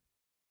 Mike?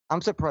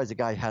 I'm surprised the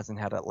guy hasn't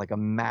had a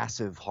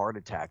massive heart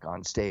attack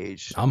on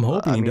stage. I'm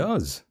hoping he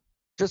does.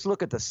 Just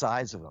look at the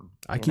size of him.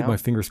 I keep my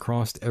fingers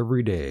crossed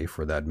every day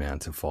for that man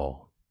to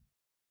fall.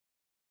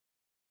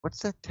 What's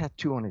that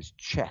tattoo on his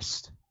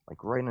chest?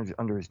 Like right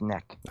under his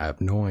neck? I have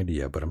no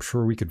idea, but I'm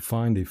sure we could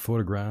find a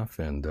photograph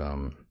and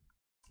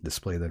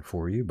display that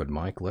for you. But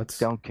Mike,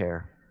 don't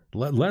care.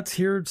 Let's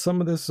hear some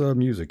of this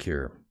music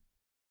here.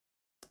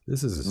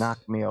 This is knock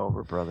me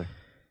over, brother.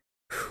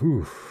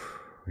 Whew.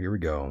 Here we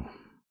go.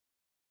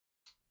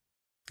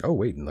 Oh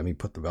wait, let me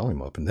put the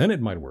volume up, and then it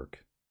might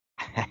work.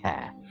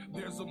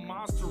 There's a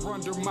monster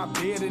under my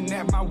bed, and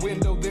at my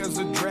window there's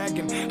a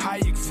dragon. I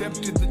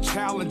accepted the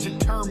challenge, it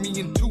turned me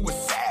into a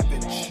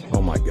savage.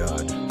 Oh my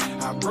God.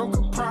 I broke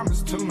a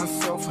promise to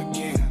myself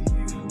again.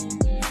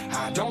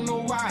 I don't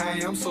know why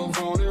I am so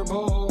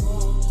vulnerable.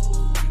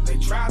 They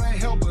try to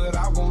help, but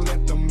I won't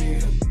let them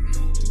in.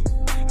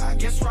 I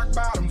guess rock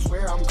bottom's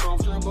where I'm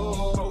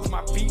comfortable. Both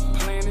my feet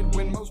planted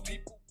when most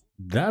people...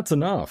 That's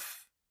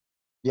enough.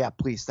 Yeah,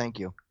 please, thank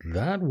you.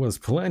 That was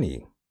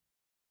plenty.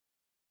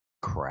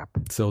 Crap.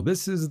 So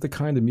this is the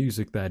kind of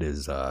music that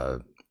is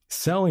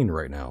selling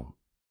right now.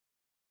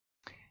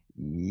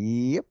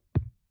 Yep.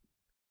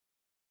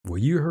 Well,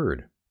 you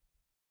heard.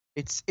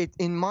 It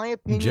in my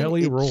opinion,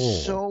 Jelly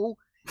Roll.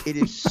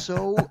 There's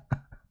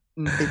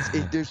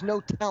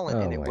no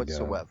talent in it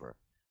whatsoever.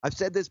 God. I've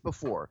said this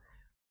before.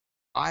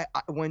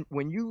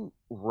 When you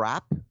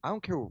rap, I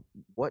don't care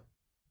what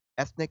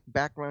ethnic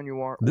background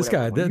you are. This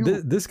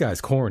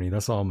guy's corny.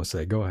 That's all I'm gonna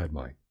say. Go ahead,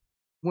 Mike.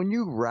 When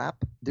you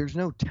rap, there's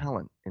no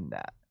talent in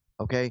that,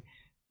 okay?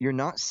 You're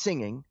not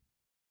singing.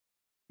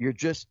 You're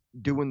just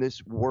doing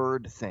this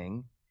word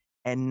thing.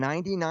 And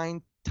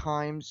 99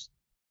 times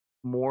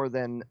more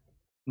than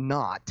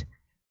not,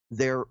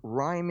 they're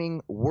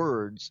rhyming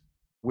words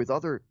with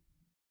other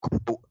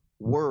quote,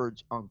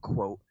 words,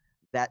 unquote,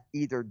 that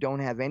either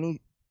don't have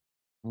any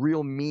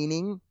real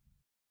meaning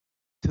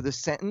to the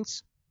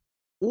sentence,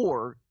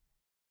 or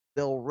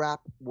they'll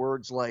rap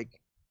words like,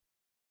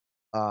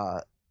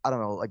 I don't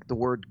know, like the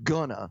word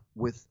gonna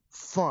with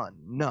fun,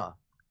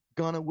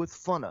 gonna with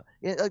funna.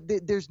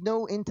 There's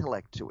no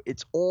intellect to it.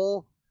 It's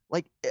all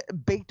like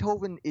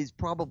Beethoven is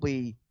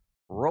probably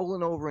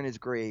rolling over in his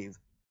grave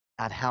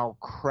at how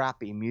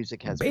crappy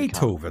music has become.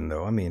 Beethoven,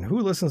 though, I mean, who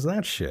listens to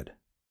that shit?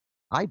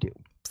 I do.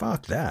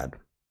 Fuck that.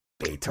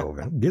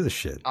 Beethoven. Give a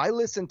shit. I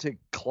listen to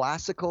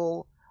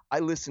classical.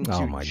 I listen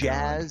to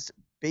jazz,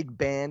 big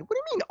band. What do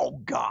you mean,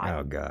 oh God?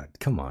 Oh God,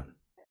 come on.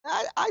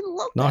 I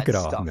love Knock that it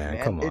stuff, off,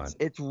 man. Come on.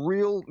 It's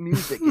real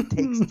music. It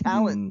takes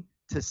talent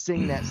to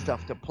sing that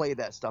stuff, to play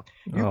that stuff.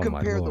 You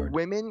compare the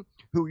women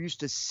who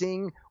used to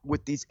sing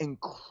with these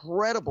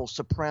incredible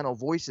soprano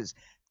voices,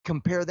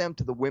 compare them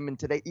to the women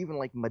today, even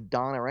like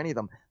Madonna or any of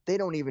them, they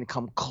don't even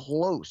come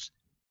close.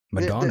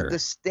 Madonna. The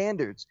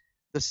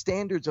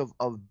standards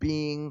of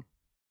being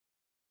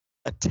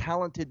a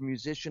talented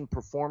musician,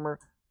 performer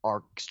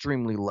are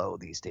extremely low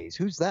these days.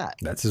 Who's that?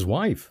 That's his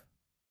wife.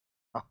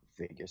 Oh,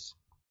 Vegas.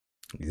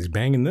 He's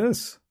banging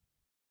this.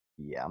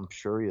 Yeah, I'm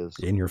sure he is.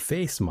 In your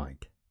face,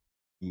 Mike.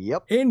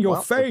 Yep. In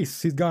your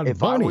face. He's got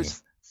money.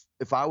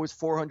 If I was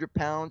 400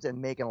 pounds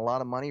and making a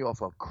lot of money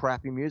off of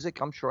crappy music,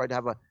 I'm sure I'd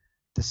have a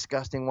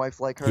disgusting wife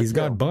like her. He's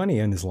got Bunny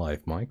in his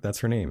life, Mike. That's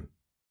her name.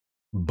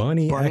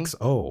 Bunny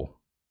XO.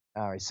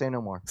 All right, say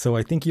no more. So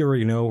I think you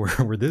already know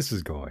where this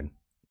is going.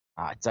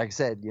 It's like I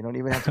said, you don't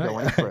even have to go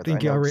any further. I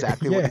think I know already,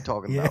 exactly what you're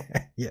talking about.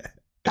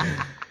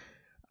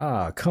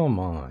 Yeah. Come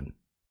on.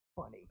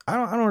 Funny. I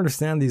don't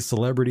understand these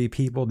celebrity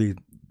people,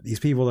 these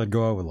people that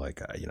go out with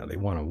like, they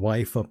want to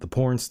wife up the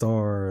porn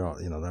star,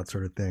 that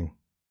sort of thing.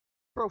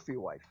 Trophy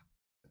wife.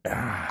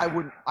 I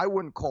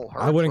wouldn't call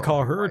her. I wouldn't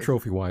call her a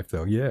trophy wife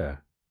though. Yeah.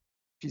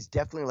 She's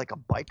definitely like a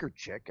biker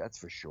chick, that's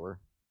for sure.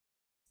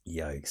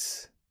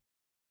 Yikes.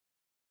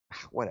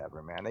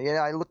 Whatever, man.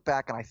 Yeah, I look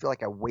back and I feel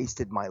like I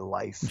wasted my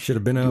life. You should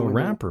have been a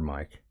rapper,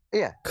 Mike.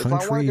 Yeah. Country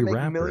if I wanted to make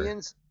rapper.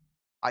 millions,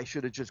 I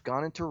should have just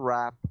gone into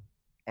rap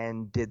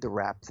and did the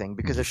rap thing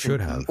because you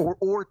should have.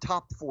 Or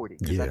top 40.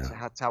 Yeah.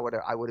 That's how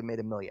I would have made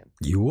 $1 million.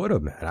 You would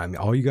have, man. I mean,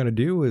 all you got to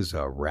do is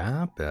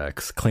rap,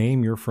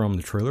 claim you're from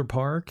the trailer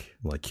park,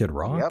 like Kid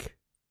Rock. Yep.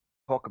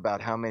 Talk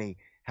about how many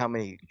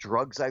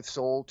drugs I've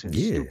sold to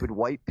stupid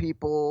white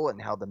people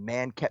and how the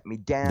man kept me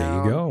down.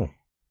 There you go.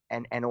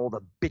 And all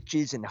the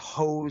bitches and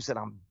hoes that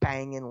I'm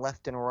banging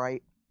left and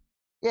right.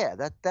 Yeah,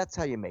 that's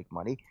how you make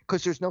money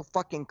because there's no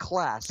fucking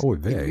class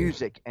in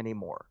music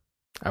anymore.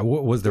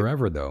 Was there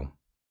ever though?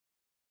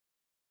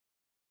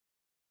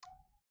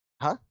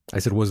 Huh? I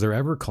said, was there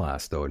ever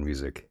class though in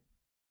music?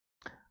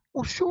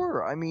 Well,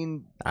 sure. I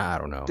mean, I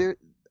don't know.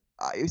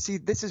 You see,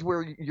 this is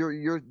where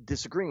you're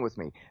disagreeing with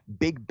me.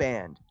 Big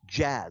band,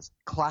 jazz,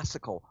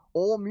 classical,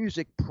 all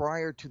music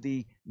prior to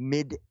the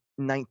mid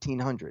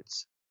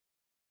 1900s.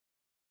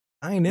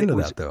 I ain't into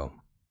that though.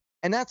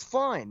 And that's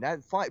fine.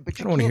 That's fine. But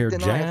you don't want to hear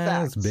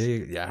jazz,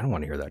 big. Yeah, I don't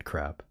want to hear that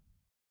crap.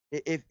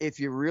 If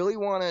you really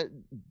want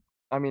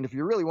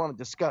to,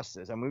 discuss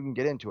this, I mean, we can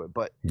get into it.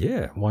 But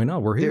yeah, why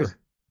not? We're here.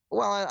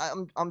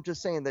 Well, I'm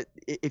just saying that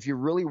if you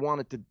really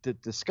wanted to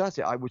discuss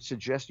it, I would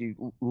suggest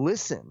you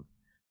listen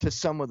to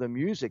some of the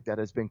music that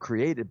has been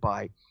created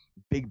by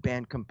big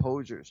band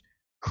composers,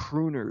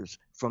 crooners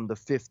from the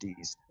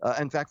 50s.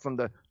 In fact, from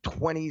the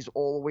 20s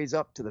all the way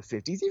up to the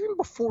 50s, even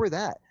before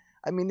that.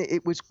 I mean,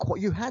 it was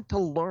you had to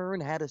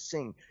learn how to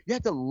sing. You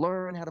had to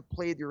learn how to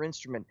play your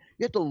instrument.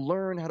 You had to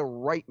learn how to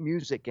write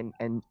music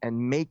and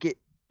make it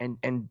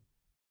and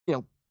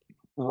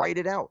write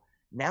it out.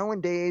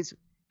 Nowadays,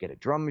 get a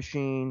drum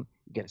machine,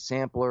 you get a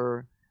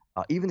sampler.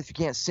 Even if you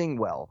can't sing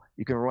well,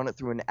 you can run it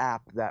through an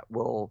app that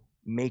will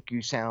make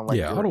you sound like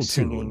you're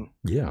singing.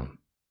 Yeah,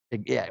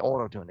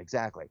 auto-tune,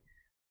 exactly.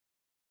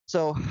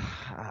 So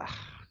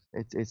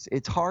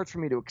it's hard for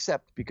me to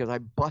accept because I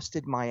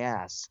busted my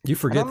ass. You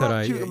forget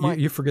that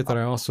you forget that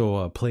I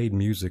also played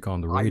music on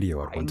the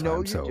radio at one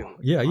time. So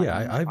do.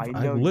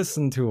 I've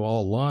listened to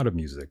a lot of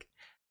music.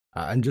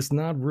 I'm just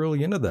not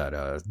really into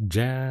that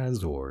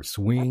jazz or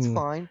swing. That's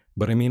fine.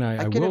 But I mean,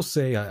 I will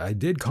say I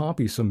did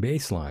copy some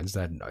bass lines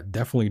that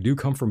definitely do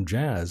come from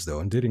jazz,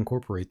 though, and did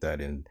incorporate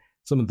that in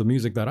some of the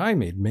music that I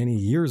made many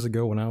years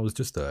ago when I was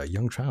just a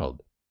young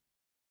child.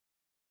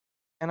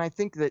 And I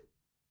think that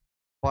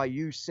by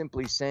you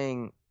simply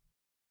saying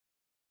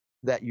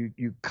that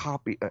you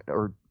copy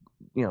or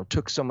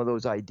took some of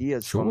those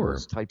ideas from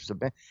those types of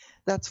bands,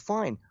 that's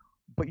fine.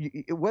 But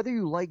whether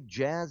you like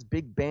jazz,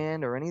 big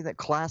band, or any of that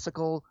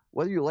classical,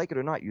 whether you like it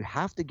or not, you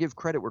have to give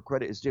credit where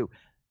credit is due.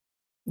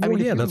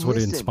 That's what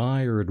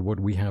inspired what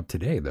we have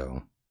today,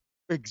 though.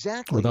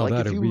 Exactly. Without like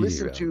that, if you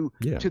listen to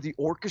the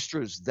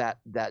orchestras that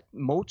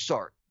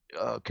Mozart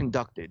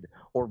conducted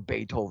or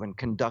Beethoven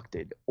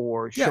conducted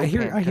or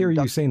Chopin I hear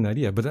you saying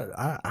that, but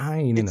I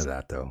ain't into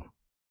that, though.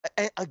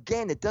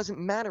 Again, it doesn't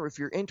matter if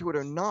you're into it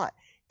or not.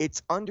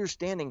 It's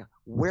understanding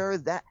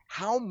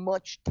how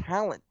much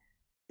talent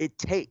it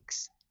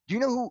takes. Do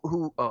you know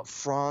who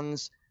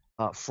Franz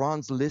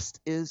Liszt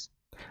is?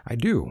 I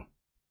do.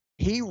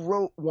 He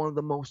wrote one of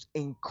the most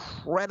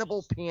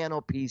incredible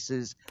piano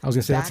pieces. I was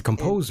going to say that's a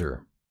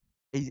composer.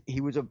 He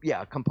was a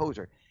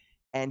composer.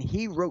 And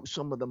he wrote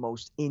some of the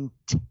most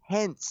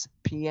intense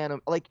piano,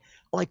 like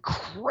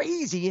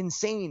crazy,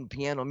 insane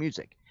piano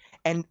music.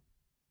 And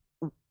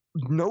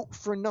note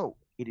for note,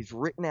 it is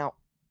written out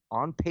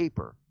on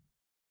paper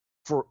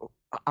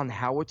on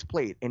how it's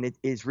played. And it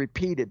is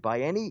repeated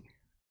by any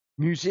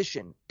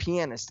musician,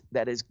 pianist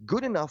that is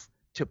good enough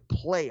to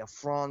play a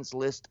Franz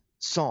Liszt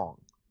song,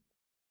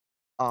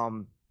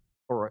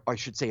 or I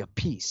should say a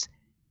piece.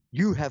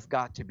 You have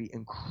got to be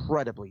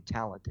incredibly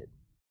talented,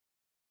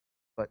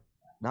 but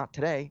not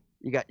today.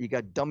 You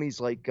got dummies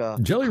like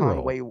Jelly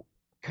Conway, Roll.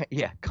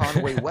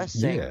 Conway West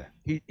saying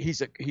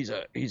he's a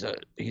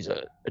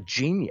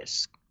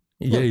genius.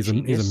 Yeah, he's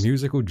a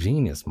musical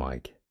genius,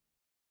 Mike.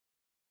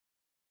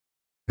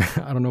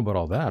 I don't know about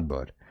all that,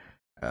 but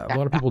a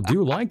lot of people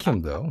do like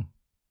him, though.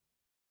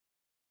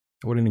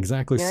 I wouldn't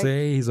exactly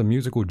say he's a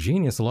musical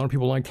genius. A lot of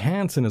people like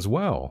Hanson as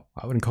well.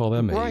 I wouldn't call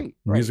them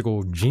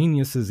musical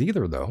geniuses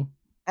either, though.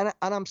 And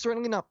I'm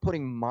certainly not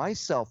putting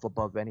myself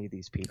above any of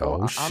these people.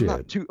 Oh, I'm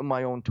not tooting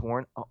my own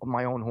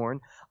horn.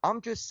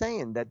 I'm just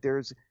saying that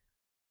there's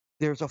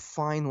a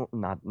fine,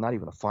 not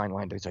even a fine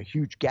line. There's a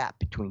huge gap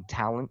between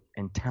talent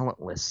and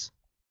talentless.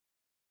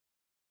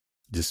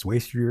 Just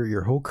wasted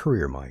your whole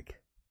career,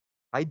 Mike.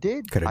 I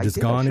did. Could have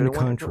just gone into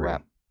country.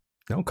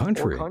 No,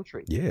 country. Or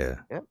country. Yeah.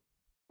 Yep.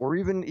 Or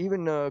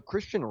even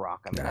Christian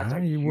Rock. I mean, that's a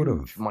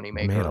huge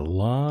moneymaker. Made a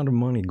lot of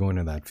money going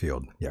to that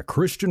field. Yeah,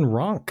 Christian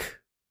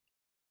Rock.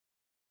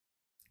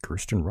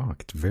 Christian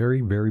Rock. It's very,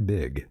 very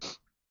big.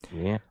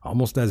 Yeah.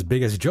 Almost as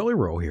big as Jelly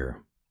Roll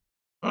here.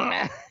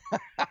 Look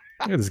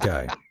at this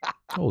guy.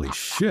 Holy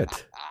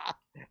shit.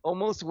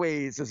 Almost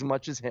weighs as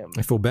much as him.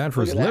 I feel bad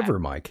for his liver,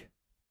 Mike.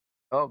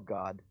 Oh,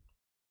 God.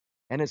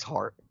 And his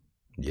heart.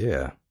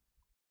 Yeah.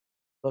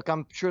 Look,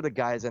 I'm sure the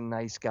guy's a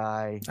nice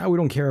guy. We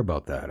don't care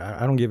about that.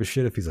 I don't give a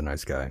shit if he's a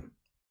nice guy.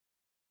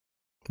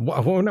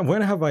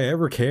 When have I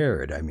ever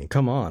cared? I mean,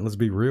 come on, let's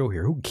be real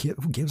here. Who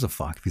gives a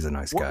fuck if he's a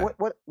nice guy?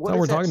 What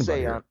we're talking about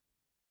here.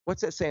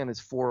 What's that say on his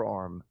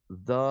forearm?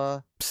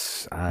 I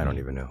don't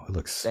even know. It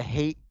looks. The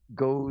hate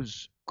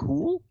goes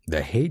cool?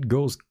 The hate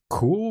goes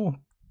cool?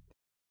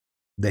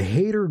 The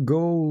hater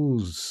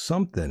goes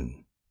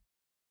something.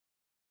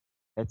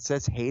 It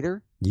says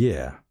hater?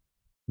 Yeah.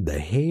 The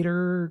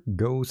hater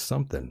goes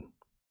something.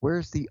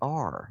 Where's the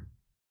R?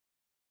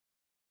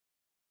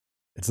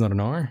 It's not an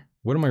R?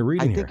 What am I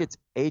reading here? I think it's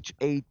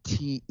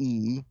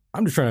H-A-T-E.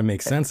 I'm just trying to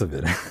make sense of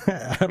it.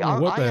 I don't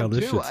know what the hell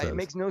this shit says. It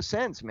makes no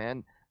sense,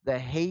 man. The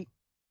hate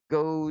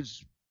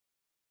goes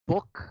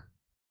book.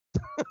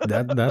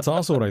 That's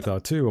also what I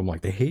thought, too. I'm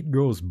like, the hate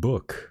goes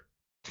book.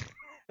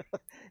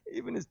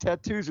 Even his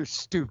tattoos are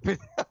stupid.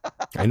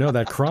 I know,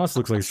 that cross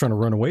looks like he's trying to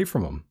run away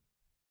from him.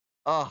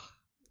 Oh.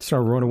 He's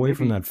trying to run away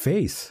from that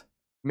face.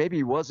 Maybe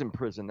he was in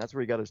prison. That's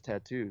where he got his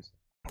tattoos.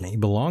 He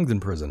belongs in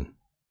prison.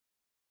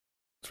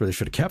 That's where they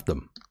should have kept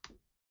him.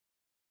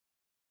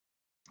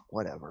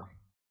 Whatever.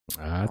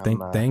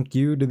 Thank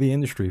you to the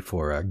industry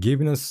for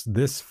giving us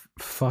this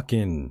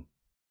fucking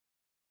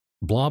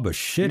blob of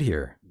shit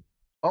here.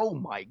 Oh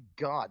my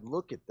God,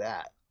 look at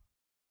that.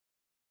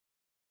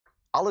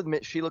 I'll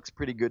admit she looks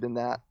pretty good in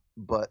that,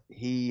 but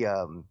he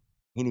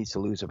needs to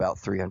lose about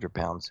 300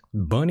 pounds.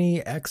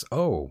 Bunny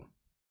XO.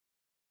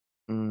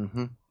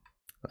 Mm-hmm.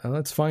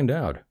 Let's find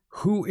out.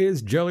 Who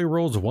is Jelly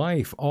Roll's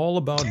wife? All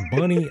about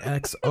Bunny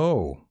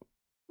XO.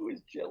 Who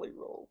is Jelly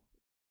Roll?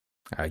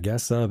 I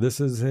guess this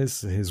is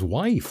his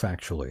wife,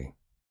 actually.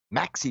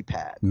 Maxi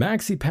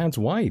Pad's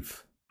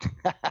wife.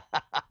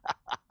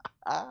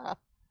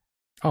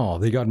 Oh,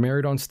 they got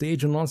married on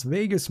stage in Las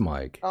Vegas,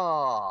 Mike.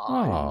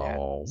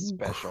 Oh,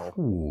 special.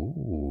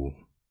 Ooh.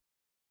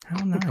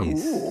 How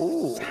nice.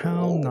 Ooh.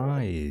 How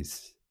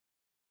nice.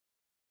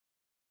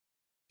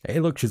 Hey,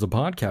 look, she's a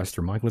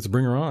podcaster, Mike. Let's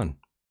bring her on.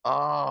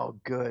 Oh,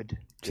 good.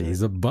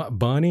 She's a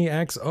Bunny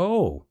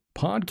XO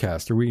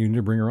podcaster. We need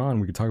to bring her on.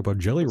 We could talk about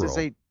Jelly Roll. Does it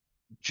say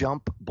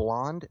jumbo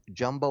blonde?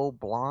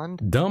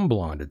 Dumb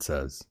blonde, it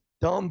says.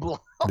 Dumb blonde.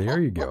 There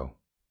you go.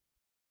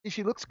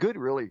 She looks good,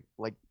 really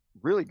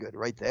good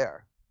right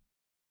there.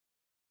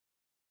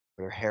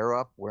 With her hair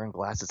up, wearing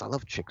glasses. I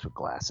love chicks with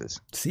glasses.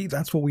 See,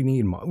 that's what we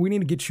need. We need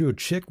to get you a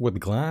chick with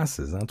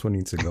glasses. That's what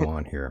needs to go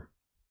on here.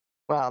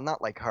 Well,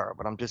 not like her,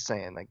 but I'm just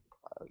saying, like,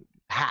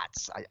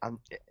 hats.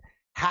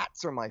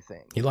 Hats are my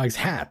thing. He likes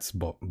hats,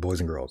 boys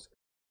and girls.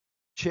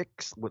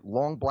 Chicks with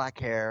long black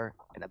hair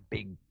and a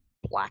big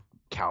black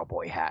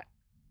cowboy hat.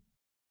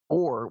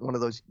 Or one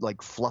of those,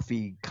 like,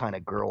 fluffy kind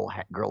of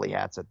girly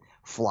hats that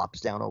flops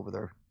down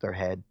over their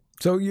head.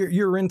 So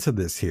you're into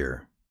this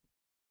here.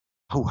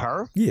 Who,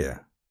 her? Yeah.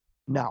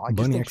 No, I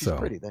just think she's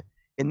pretty.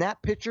 In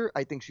that picture,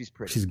 I think she's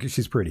pretty.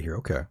 She's pretty here,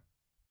 okay.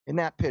 In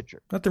that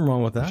picture. Nothing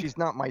wrong with that. She's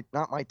not my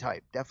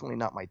type. Definitely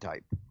not my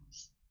type.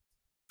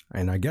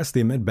 And I guess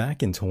they met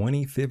back in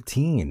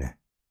 2015.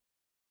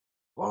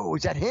 Whoa,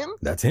 is that him?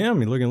 That's him.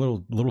 He's looking a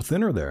little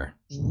thinner there.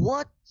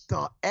 What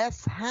the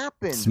F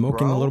happened,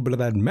 Smoking bro? a little bit of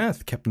that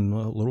meth kept him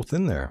a little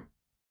thin there.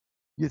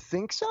 You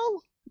think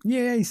so?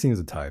 Yeah, he seems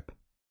a type.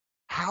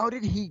 How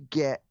did he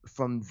get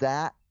from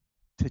that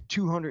to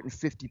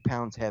 250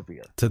 pounds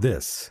heavier? To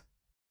this.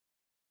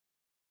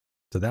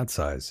 To that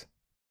size.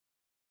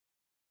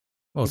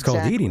 Well, it's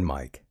called eating,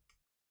 Mike.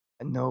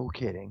 No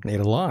kidding. Ate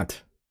a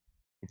lot.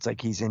 It's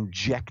like he's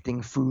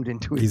injecting food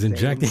into his He's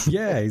injecting, veins.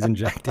 yeah, he's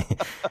injecting.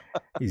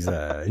 He's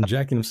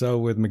injecting himself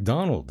with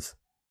McDonald's.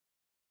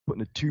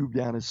 Putting a tube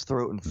down his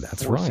throat and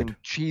forcing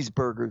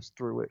cheeseburgers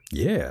through it.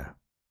 Yeah.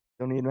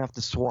 Don't even have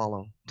to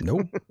swallow.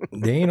 Nope.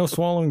 There ain't no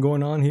swallowing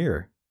going on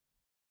here.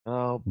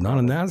 Oh, not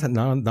in that.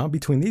 Not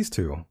between these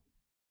two.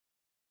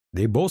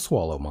 They both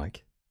swallow,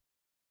 Mike.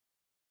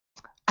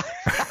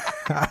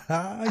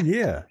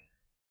 Yeah.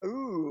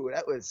 Ooh,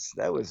 that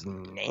was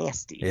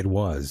nasty. It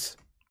was.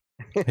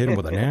 Hit him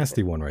with a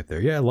nasty one right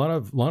there. Yeah, a lot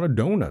of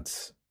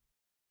donuts.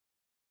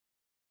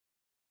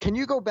 Can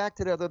you go back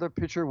to that other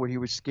picture where he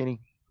was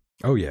skinny?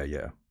 Oh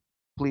yeah.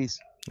 Please.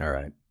 All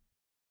right.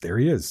 There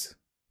he is.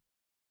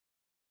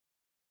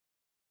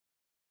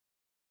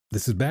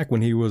 This is back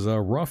when he was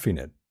roughing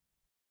it.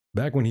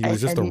 Back when he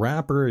was just a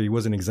rapper. He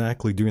wasn't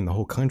exactly doing the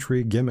whole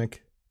country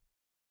gimmick.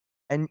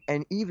 And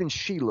even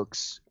she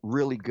looks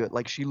really good.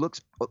 Like, she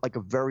looks like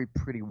a very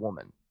pretty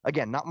woman.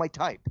 Again, not my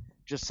type.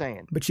 Just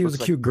saying. But she was a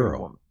cute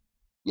girl.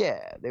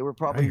 Yeah, they were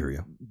probably. I hear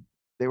you.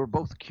 They were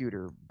both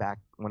cuter back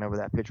whenever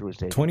that picture was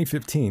taken.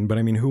 2015, but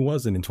I mean, who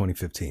wasn't in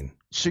 2015?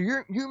 So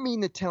you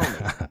mean to tell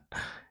me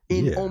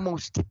In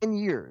almost 10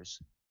 years,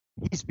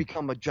 he's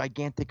become a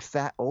gigantic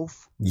fat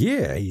oaf.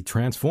 Yeah, he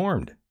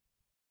transformed.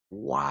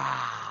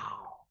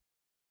 Wow.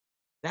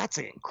 That's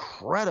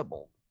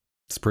incredible.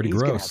 It's pretty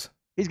gross.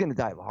 He's going to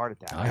die of a heart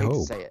attack. I hate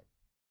hope. to say it.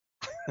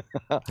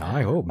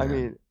 I hope, man. I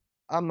mean,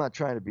 I'm not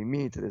trying to be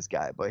mean to this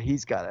guy, but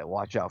he's got to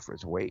watch out for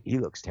his weight. He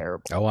looks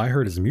terrible. Oh, I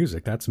heard his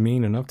music. That's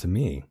mean enough to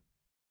me.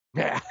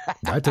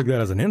 I took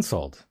that as an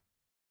insult.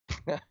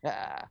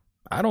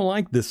 I don't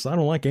like this. I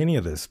don't like any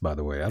of this, by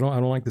the way. I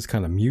don't like this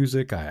kind of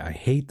music. I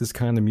hate this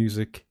kind of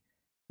music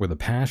with a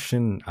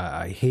passion.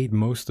 I hate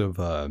most of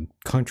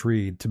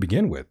country to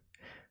begin with.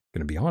 I'm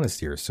going to be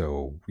honest here.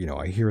 So,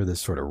 I hear this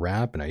sort of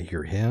rap and I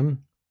hear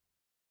him.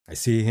 I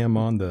see him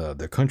on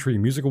the Country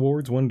Music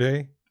Awards one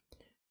day.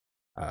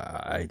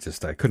 I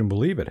couldn't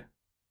believe it.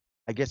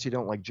 I guess you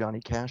don't like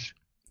Johnny Cash?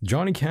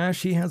 Johnny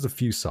Cash, he has a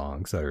few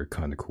songs that are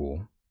kind of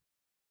cool.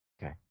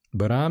 Okay.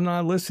 But I'm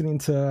not listening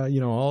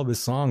to, all of his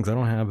songs. I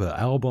don't have an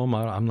album.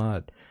 I'm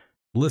not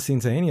listening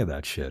to any of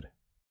that shit.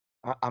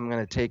 I'm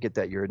going to take it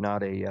that you're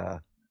not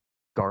a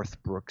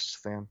Garth Brooks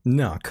fan?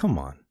 No, come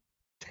on.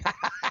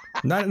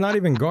 Not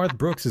even Garth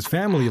Brooks. His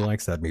family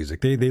likes that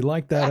music. They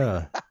like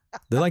that.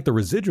 They like the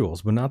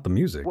residuals, but not the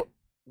music.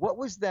 What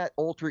was that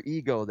alter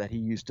ego that he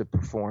used to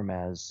perform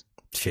as?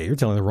 Shit, you're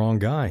telling the wrong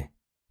guy.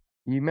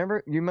 You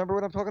remember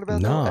what I'm talking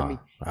about? No, I mean,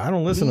 I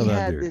don't listen to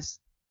that dude.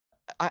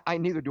 I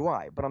neither do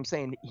I, but I'm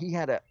saying he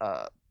had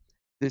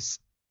this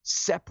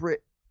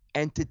separate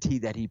entity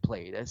that he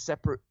played, a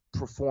separate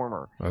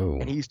performer. Oh.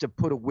 And he used to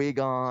put a wig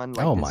on.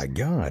 My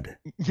God.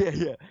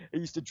 Yeah. He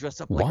used to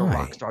dress up like a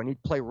rock star, and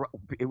he'd play.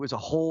 It was a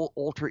whole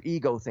alter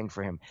ego thing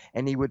for him,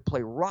 and he would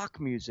play rock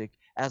music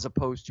as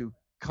opposed to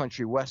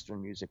country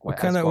western music. What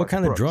kind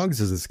of drugs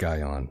is this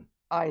guy on?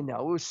 I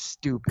know, it was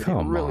stupid.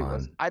 Come it really on.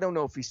 was. I don't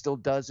know if he still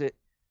does it,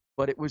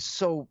 but it was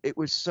so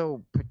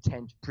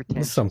pretentious.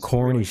 This is some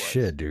corny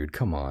shit, dude.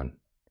 Come on.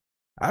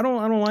 I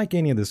don't like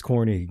any of this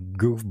corny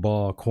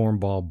goofball,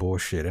 cornball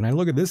bullshit. And I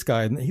look at this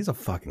guy, and he's a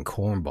fucking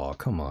cornball.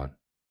 Come on.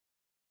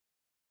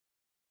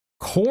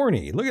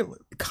 Corny. Look at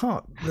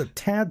the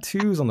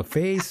tattoos on the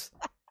face.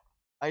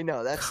 I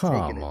know, that's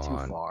taking it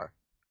too far.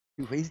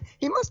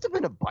 He must have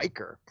been a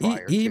biker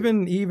prior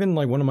even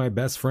like one of my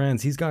best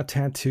friends, he's got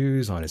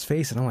tattoos on his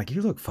face, and I'm like,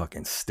 you look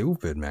fucking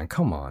stupid, man.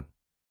 Come on.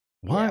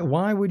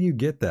 Why would you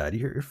get that?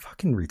 You're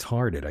fucking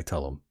retarded, I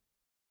tell him.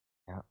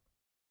 Yeah.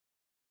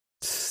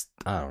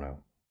 I don't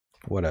know.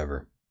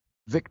 Whatever.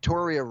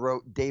 Victoria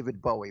wrote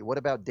David Bowie. What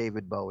about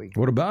David Bowie?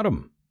 What about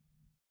him?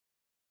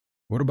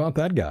 What about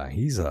that guy?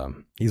 He's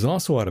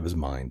also out of his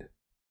mind.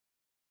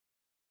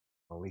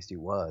 Well, at least he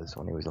was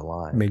when he was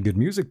alive. Made good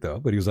music though,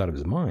 but he was out of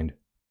his mind.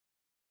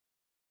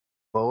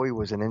 Bowie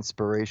was an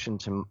inspiration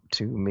to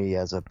me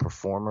as a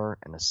performer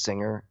and a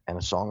singer and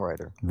a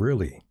songwriter.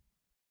 Really?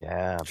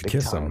 Yeah. You should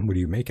kiss him. Would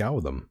you make out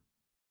with him?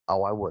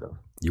 Oh, I would have.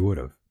 You would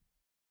have?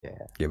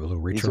 Yeah. Give a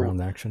little reach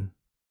around action?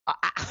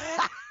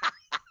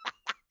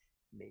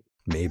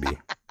 Maybe.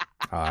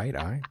 All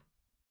right.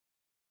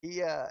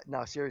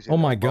 No, seriously. Oh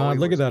my God,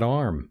 look at that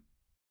arm.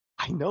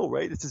 I know,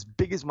 right? It's as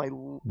big as my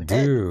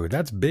Dude,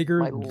 that's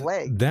bigger. My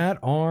leg. That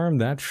arm,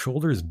 that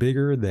shoulder is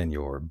bigger than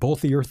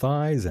both of your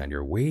thighs and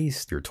your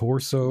waist, your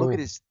torso. Look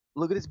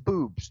at his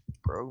boobs,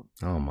 bro.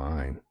 Oh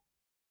my.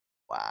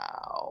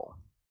 Wow.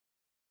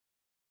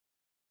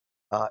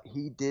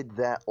 He did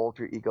that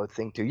alter ego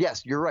thing too.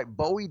 Yes, you're right.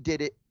 Bowie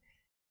did it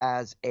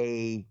as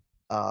a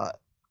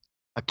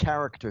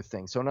character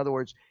thing. So in other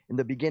words, in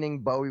the beginning,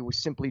 Bowie was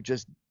simply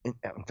just, in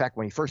fact,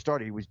 when he first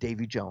started, he was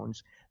Davy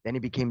Jones. Then he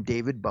became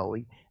David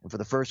Bowie. And for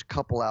the first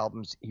couple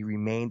albums, he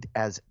remained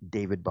as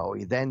David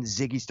Bowie. Then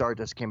Ziggy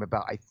Stardust came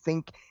about, I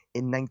think,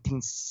 in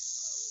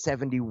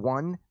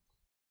 1971.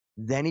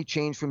 Then he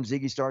changed from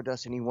Ziggy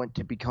Stardust and he went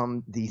to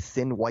become the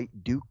Thin White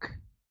Duke.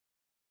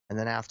 And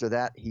then after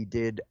that, he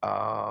did,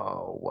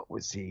 what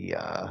was he?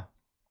 I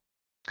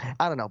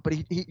don't know. But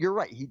you're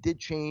right. He did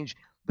change.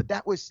 But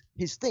that was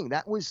his thing.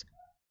 That was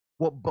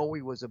what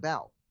Bowie was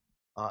about.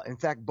 In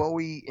fact,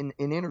 Bowie in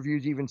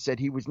interviews even said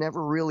he was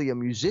never really a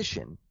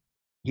musician.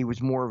 He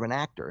was more of an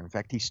actor. In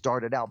fact, he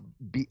started out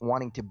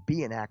wanting to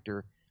be an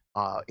actor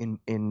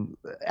in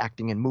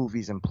acting in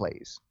movies and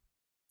plays.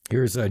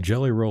 Here's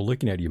Jelly Roll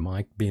looking at you,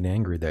 Mike, being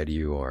angry that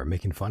you are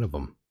making fun of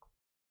him.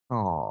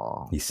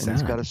 Oh, he's sad.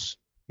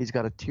 He's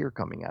got a tear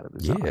coming out of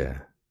his eye. Yeah.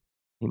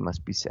 He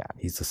must be sad.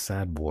 He's a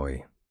sad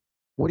boy.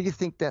 What do you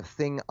think that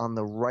thing on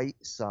the right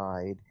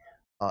side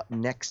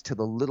next to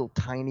the little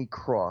tiny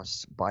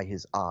cross by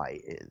his eye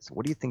is?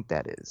 What do you think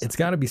that is? It's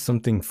got to be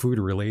something food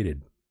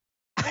related.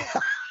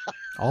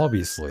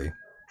 Obviously.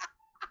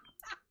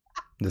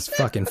 This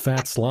fucking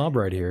fat slob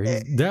right here.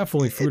 He's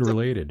definitely food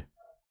related.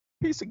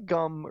 Piece of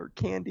gum or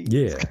candy.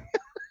 Yeah.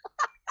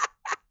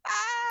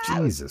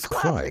 Jesus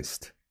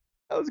Christ.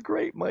 That was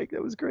great, Mike.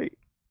 That was great.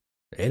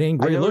 It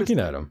ain't great looking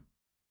at him.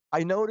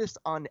 I noticed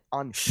on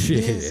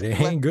shit,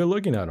 it ain't good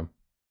looking at him.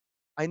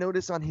 I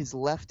noticed on his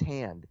left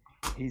hand,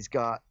 he's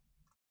got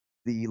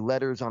the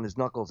letters on his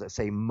knuckles that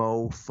say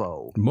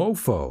mofo.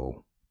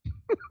 Mofo.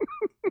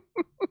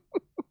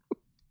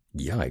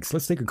 Yikes.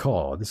 Let's take a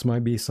call. This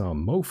might be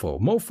some mofo.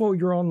 Mofo,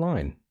 you're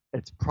online.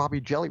 It's probably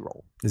Jelly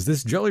Roll. Is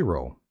this Jelly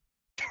Roll?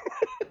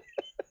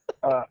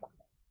 I'm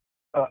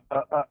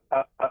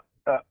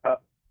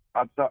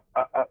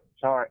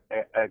sorry,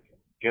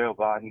 Joe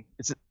Biden.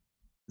 Is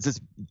this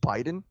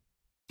Biden?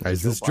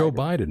 Is this Joe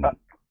Biden?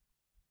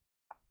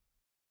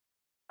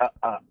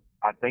 I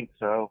think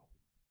so.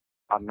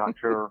 I'm not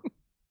sure.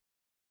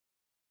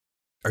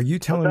 Are you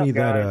telling me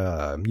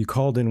that you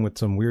called in with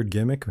some weird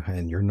gimmick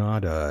and you're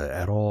not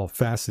at all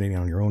fascinating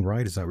on your own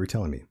right? Is that what you're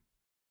telling me?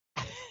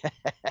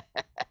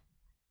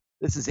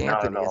 This is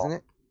Anthony, isn't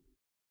it?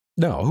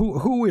 No.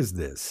 Who is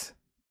this?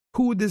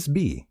 Who would this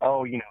be?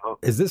 Oh,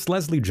 Is this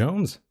Leslie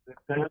Jones? This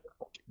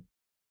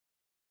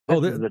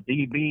is the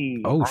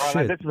DB. Oh,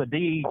 shit. This is the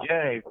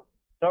DJ.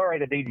 Sorry,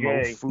 the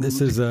DJ.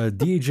 This is a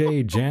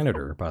DJ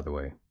janitor, by the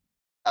way.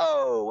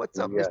 Oh, what's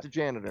up, Mr.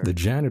 Janitor? The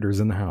janitor's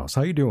in the house.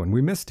 How you doing?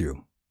 We missed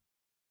you.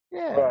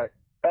 Yeah. Right.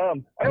 I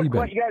don't know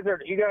what you guys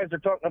are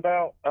talking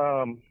about.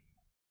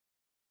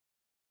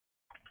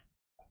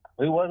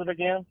 Who was it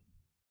again?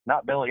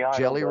 Not Billy Idol.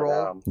 Jelly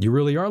Roll. You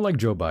really are like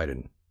Joe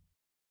Biden.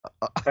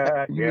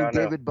 You mean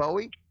David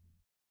Bowie?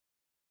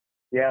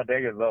 Yeah,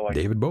 David Bowie.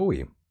 David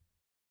Bowie.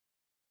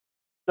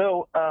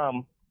 So, I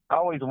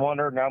always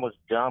wondered, and I was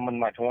dumb in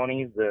my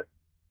 20s,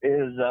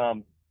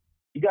 you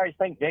guys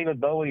think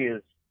David Bowie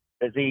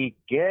is he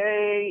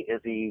gay?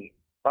 Is he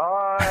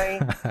bi?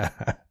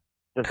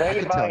 Does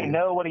anybody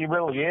know what he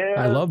really is?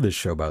 I love this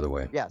show, by the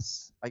way.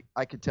 Yes,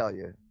 I could tell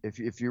you.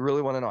 If you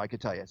really want to know, I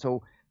could tell you.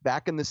 So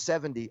back in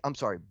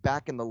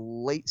the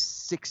late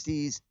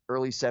 60s,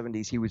 early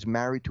 70s, he was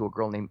married to a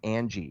girl named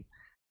Angie.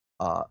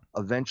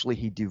 Eventually,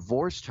 he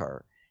divorced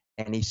her,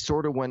 and he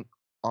sort of went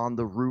on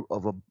the route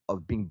of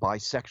being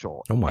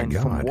bisexual. Oh, my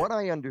God. From what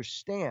I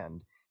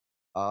understand,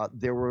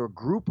 there were a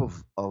group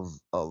of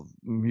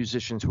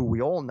musicians who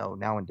we all know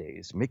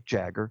nowadays, Mick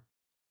Jagger,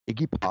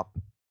 Iggy Pop,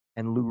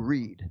 and Lou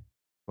Reed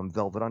from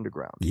Velvet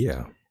Underground.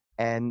 Yeah.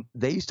 And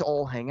they used to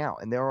all hang out.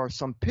 And there are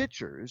some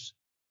pictures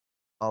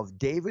of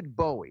David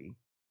Bowie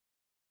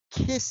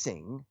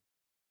kissing,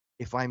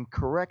 if I'm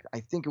correct,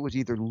 I think it was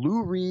either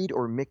Lou Reed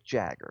or Mick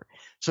Jagger.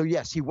 So,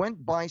 yes, he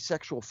went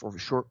bisexual for a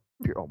short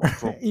period,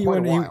 for quite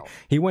a while.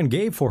 He went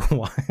gay for a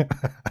while.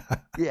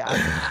 Yeah.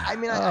 I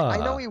mean, I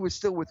know he was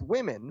still with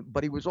women,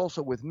 but he was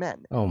also with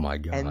men. Oh, my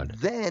God. And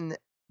then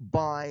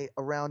by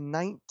around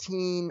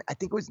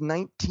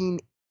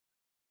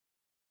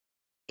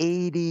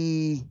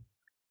 1980,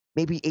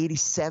 maybe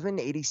 87,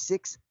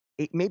 86,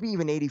 maybe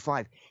even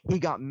 85, he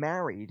got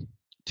married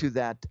to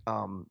that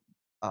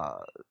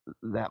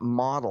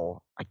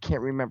model. I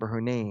can't remember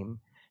her name,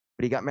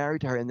 but he got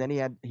married to her, and then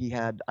he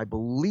had I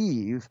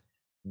believe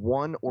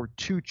 1 or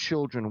 2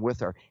 children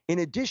with her. In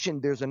addition,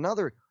 there's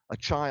a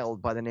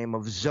child by the name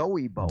of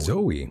Zoe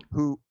Bowie,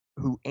 who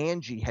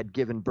Angie had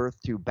given birth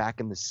to back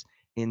in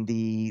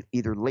the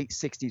either late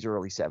 60s or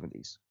early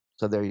 70s.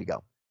 So there you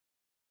go.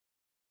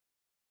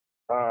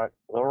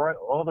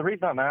 Well, the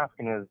reason I'm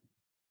asking is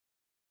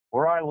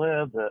where I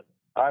live, that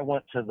I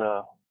went to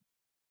the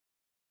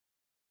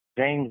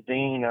James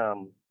Dean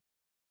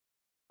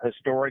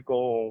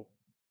historical,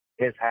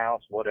 his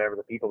house, whatever,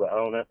 the people that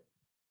own it.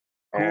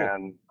 Cool.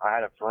 And I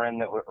had a friend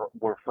that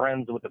were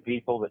friends with the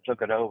people that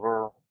took it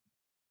over,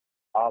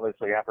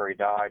 obviously after he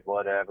died,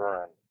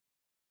 whatever. And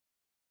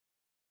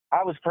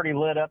I was pretty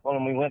lit up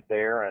when we went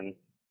there, and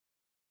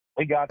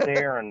we got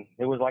there, and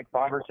it was like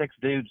 5 or 6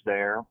 dudes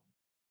there.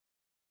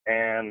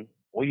 And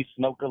we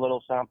smoked a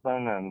little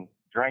something and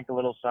drank a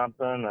little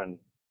something, and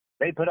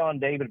they put on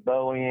David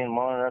Bowie and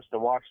wanted us to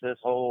watch this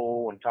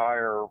whole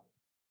entire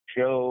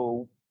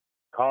show,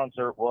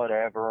 concert,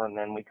 whatever, and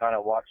then we kind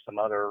of watched some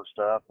other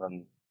stuff,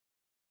 and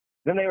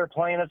then they were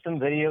playing us some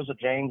videos of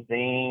James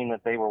Dean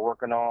that they were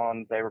working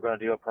on. They were going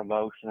to do a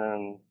promotion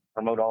and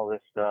promote all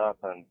this stuff,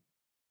 and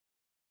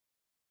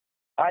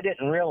I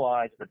didn't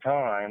realize at the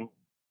time,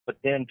 but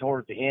then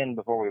towards the end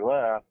before we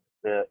left,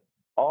 that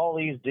all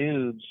these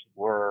dudes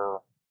were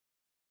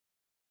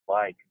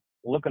like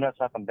looking us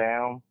up and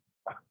down,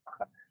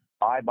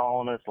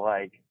 eyeballing us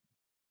like,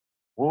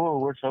 whoa,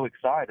 we're so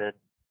excited,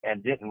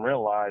 and didn't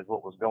realize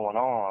what was going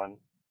on.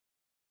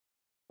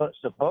 But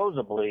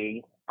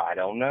supposedly, I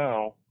don't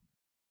know,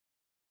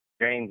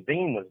 James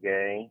Dean was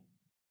gay,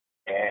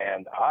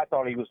 and I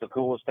thought he was the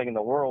coolest thing in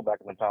the world back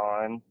in the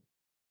time.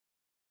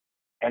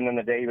 And then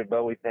the David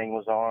Bowie thing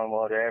was on,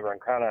 whatever,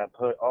 and kind of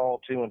put all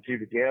 2 and 2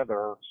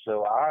 together.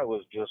 So I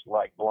was just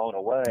like blown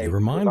away. You were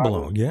mind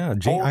blown. Yeah.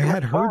 I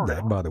had heard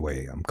that, by the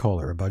way,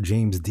 caller, about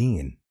James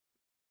Dean.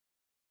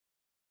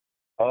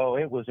 Oh,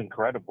 it was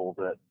incredible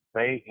that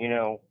they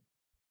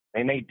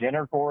made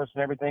dinner for us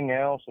and everything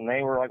else, and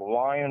they were like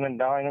wining and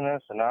dining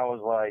us. And I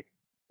was like,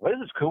 well,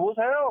 this is cool as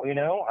hell.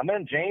 I'm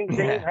in James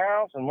Dean's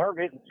house, and we're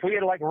getting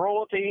treated like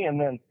royalty. And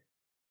then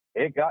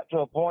it got to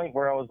a point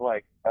where I was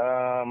like,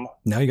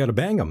 now you got to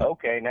bang them.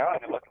 Okay, now I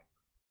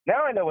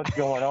know what's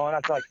going on. I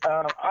was like,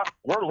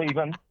 we're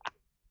leaving.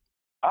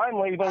 I'm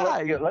leaving.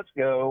 Let's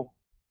go.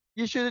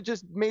 You should have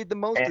just made the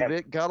most of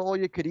it, got all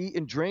you could eat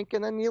and drink,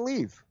 and then you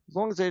leave. As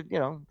long as they,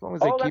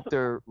 keep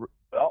their.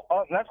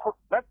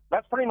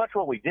 That's pretty much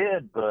what we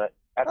did. But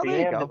at the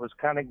end, it was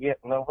kind of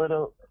getting a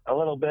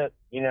little bit,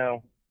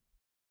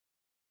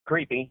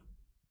 creepy.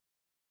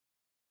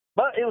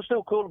 But it was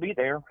still cool to be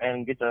there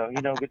and get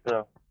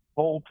the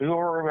full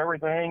tour of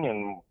everything,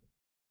 and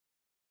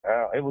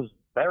it was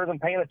better than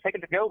paying a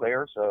ticket to go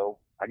there. So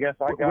I guess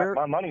I got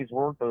my money's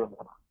worth of.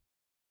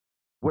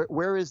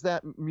 Where is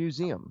that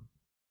museum?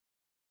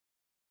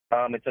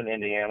 It's in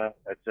Indiana.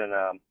 It's in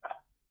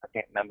I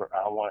can't remember.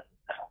 I'm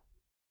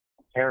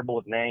terrible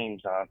with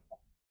names.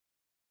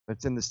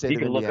 It's in the state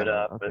of Indiana. You can look it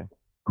up. Okay.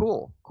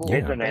 Cool.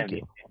 It's in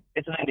Indiana.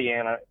 It's in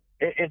Indiana.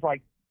 It's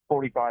like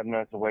 45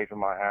 minutes away from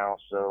my house.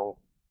 So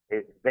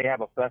they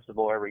have a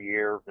festival every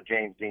year, the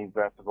James Dean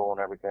Festival and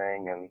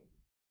everything. And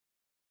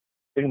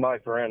me and my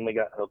friend, we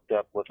got hooked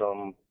up with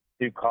them,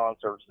 do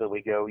concerts that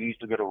we go. We used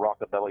to go to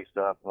rockabilly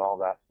stuff and all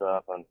that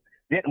stuff, and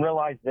didn't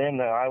realize then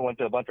that I went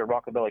to a bunch of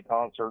rockabilly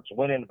concerts,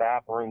 went in the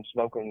bathroom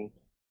smoking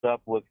stuff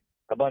with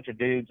a bunch of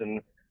dudes,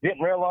 and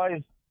didn't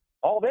realize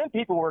all them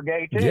people were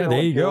gay too. Yeah,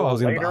 there you go.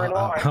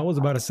 I was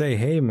about to say,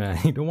 hey man,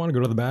 you don't want to go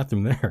to the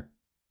bathroom there.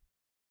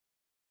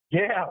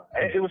 Yeah,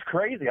 it was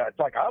crazy. It's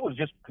like I was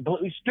just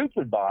completely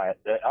stupid by it.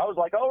 I was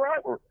like, all right,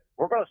 we're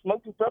going to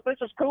smoke some stuff. This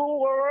is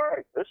cool. All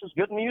right, this is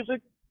good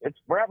music.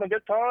 We're having a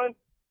good time.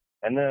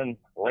 And then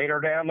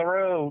later down the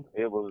road,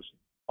 it was,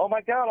 oh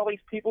my God, all these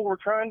people were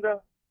trying to,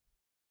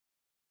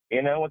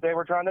 what they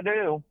were trying to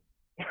do.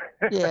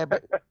 Yeah,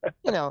 but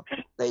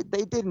they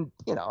didn't.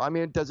 I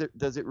mean, does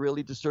it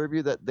really disturb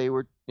you that they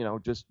were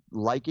just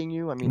liking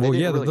you? I mean, well,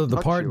 yeah, really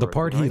the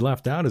part he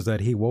left out is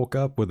that he woke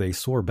up with a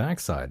sore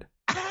backside.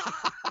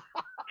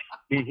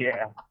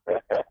 Yeah.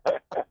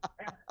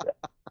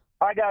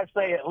 I gotta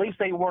say, at least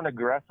they weren't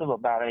aggressive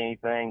about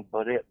anything,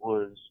 but it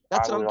was.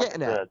 That's what I'm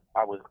getting at.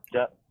 I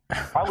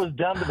was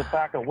dumb to the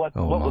fact of what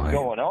was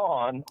going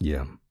on.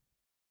 Yeah.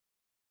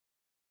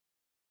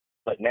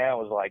 But now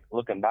it was like,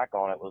 looking back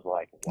on it, was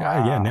like,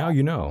 wow. Yeah, now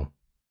you know.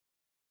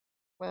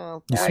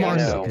 Well, you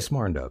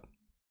smartened up.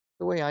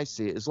 The way I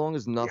see it, as long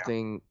as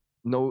nothing,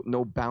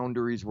 no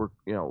boundaries were,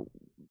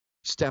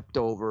 stepped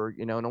over,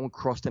 no one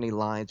crossed any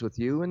lines with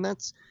you, and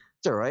that's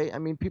all right. I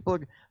mean,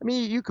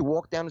 you could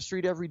walk down the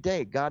street every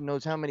day. God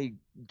knows how many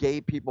gay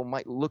people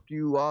might look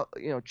you up,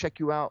 check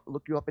you out,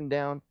 look you up and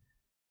down.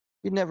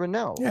 You never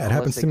know. Yeah, it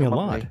happens to me a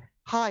lot.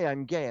 Hi,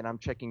 I'm gay, and I'm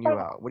checking you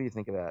out. What do you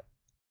think of that?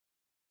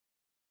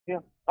 Yeah.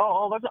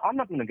 I'm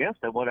nothing against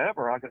it,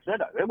 whatever. Like I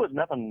said, it was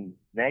nothing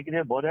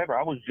negative, whatever.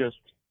 I was just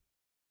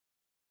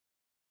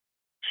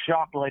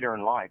shocked later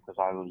in life because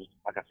I was,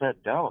 like I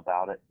said, dumb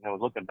about it. And I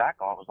was looking back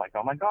on it, was like,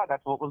 oh my God,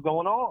 that's what was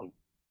going on.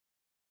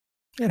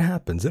 It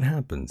happens.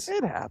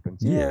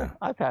 Yeah.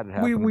 I've had it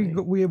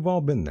happen. We have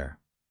all been there.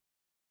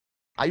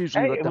 I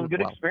usually it was a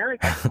good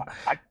experience.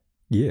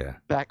 Yeah.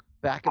 Back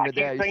in the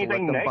day, I used to let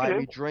them buy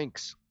me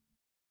drinks.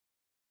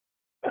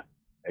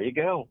 There you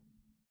go.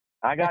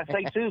 I gotta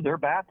say too, their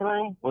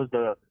bathroom was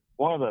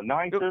one of the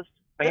nicest,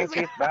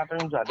 fanciest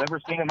bathrooms I've ever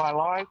seen in my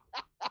life.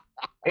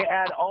 It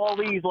had all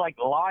these like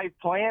live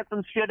plants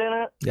and shit in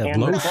it. Yeah,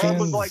 and lotions, the tub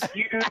was like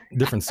huge.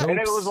 Different soaps. And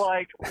it was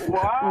like,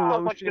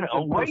 wow, it's like an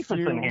oasis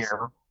in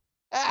here.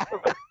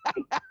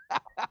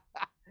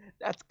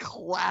 That's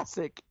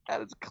classic.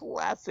 That is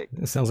classic.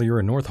 It sounds like you're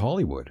in North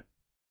Hollywood.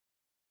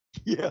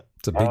 Yeah.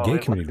 It's a big gay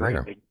community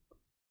there.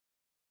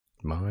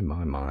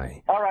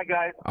 My. All right,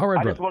 guys. All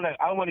right,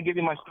 I want to give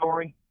you my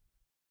story.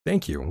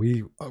 Thank you.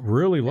 We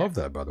really love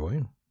that, by the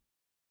way.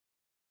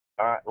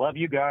 All right. Love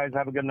you guys.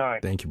 Have a good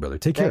night. Thank you, brother.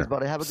 Take care.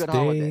 Buddy. Have a good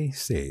holiday.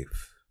 Stay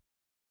safe.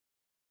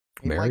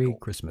 Hey, Merry Michael.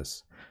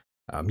 Christmas.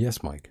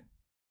 Yes, Mike.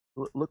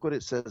 Look what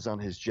it says on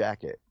his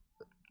jacket.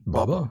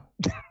 Bubba?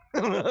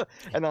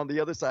 And on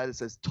the other side, it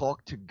says,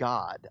 talk to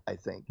God, I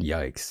think.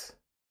 Yikes.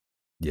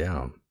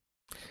 Yeah.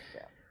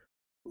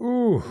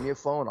 Ooh. Give me a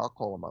phone. I'll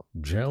call him up.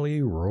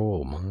 Jelly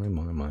roll.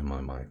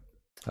 My.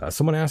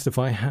 Someone asked if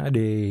I had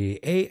a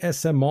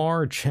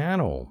ASMR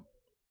channel.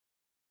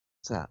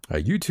 What's that?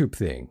 A YouTube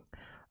thing.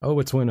 Oh,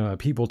 it's when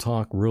people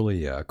talk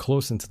really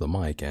close into the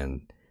mic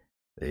and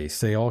they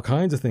say all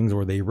kinds of things,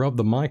 or they rub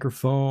the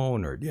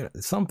microphone, or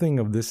something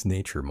of this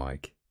nature,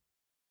 Mike.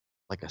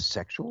 Like a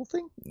sexual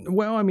thing?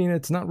 Well, I mean,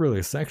 it's not really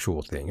a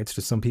sexual thing. It's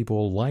just some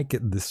people like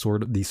it, these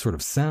sort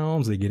of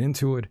sounds. They get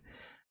into it.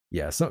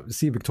 Yeah. So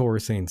see,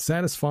 Victoria's saying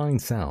satisfying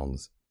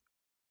sounds.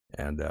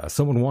 And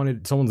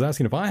someone's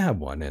asking if I have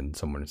one, and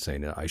someone is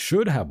saying that I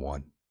should have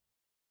one.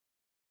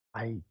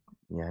 I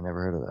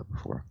never heard of that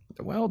before.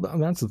 Well,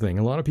 that's the thing.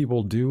 A lot of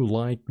people do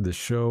like the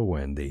show,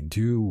 and they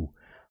do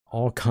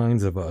all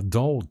kinds of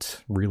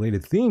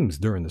adult-related themes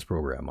during this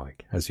program,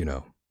 Mike, as you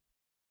know.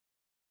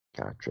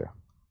 Gotcha.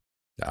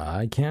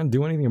 I can't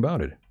do anything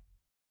about it.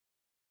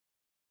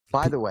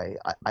 By the way,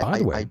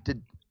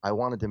 I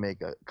wanted to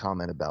make a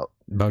comment about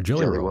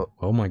Jelly Roll.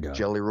 Oh my God.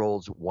 Jelly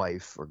Roll's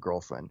wife or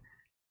girlfriend.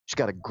 She's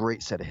got a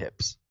great set of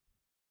hips.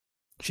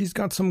 She's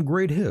got some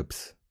great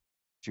hips.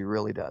 She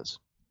really does.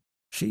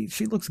 She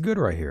looks good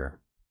right here.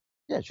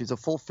 Yeah, she's a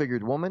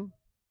full-figured woman.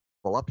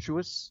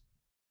 voluptuous.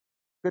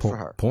 Good for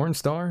her. Porn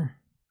star?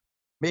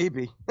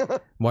 Maybe. Well,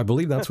 I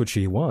believe that's what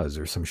she was,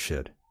 or some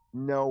shit.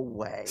 No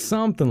way.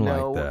 Something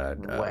no like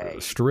that. Way.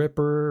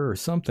 Stripper or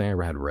something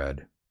I had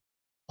read.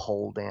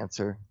 Pole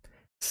dancer.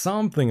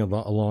 Something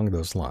along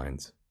those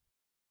lines.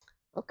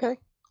 Okay.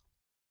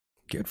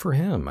 Good for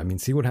him. I mean,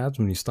 see what happens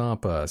when you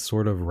stop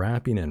sort of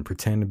rapping and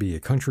pretend to be a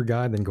country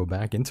guy, then go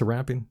back into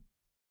rapping?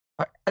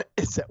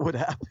 Is that what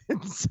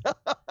happens?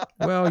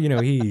 Well,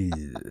 he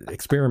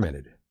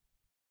experimented.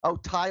 Oh,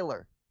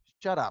 Tyler.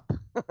 Shut up.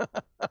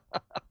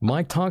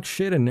 Mike talks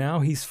shit and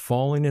now he's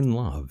falling in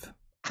love.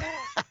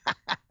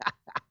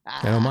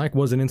 Mike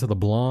wasn't into the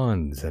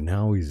blondes and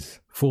now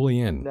he's fully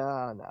in.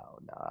 No.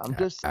 I'm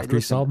just after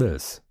he saw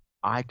this.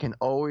 I can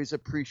always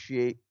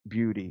appreciate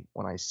beauty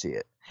when I see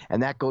it.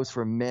 And that goes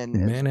for men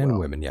and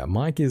women. Yeah,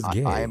 Mike is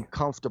gay. I am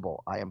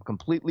comfortable. I am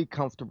completely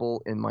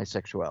comfortable in my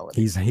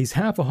sexuality. He's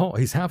half a hoe.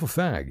 He's half a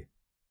fag.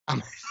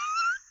 I'm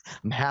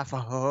half a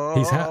hoe.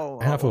 He's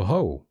half a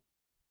hoe.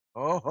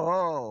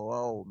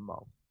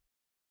 Homo.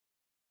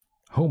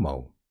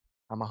 Homo.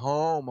 I'm a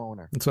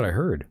homeowner. That's what I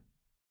heard.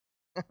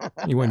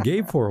 You went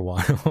gay for a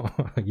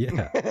while.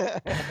 Yeah.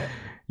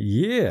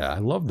 Yeah, I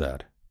love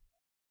that.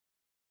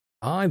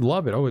 I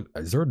love it. Oh,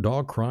 is there a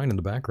dog crying in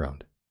the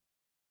background?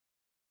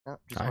 No,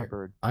 just my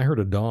bird. I heard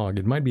a dog.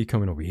 It might be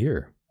coming over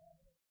here.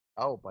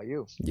 Oh, by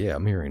you. Yeah,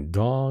 I'm hearing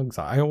dogs.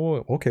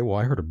 Okay, well,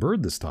 I heard a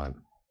bird this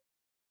time.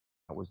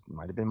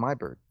 Might have been my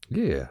bird.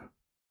 Yeah.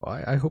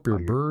 Well, I hope your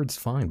bird's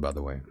fine, by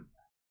the way.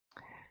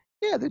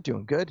 Yeah, they're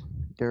doing good.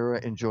 They're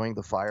enjoying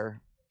the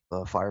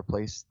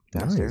fireplace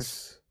downstairs.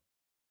 Nice.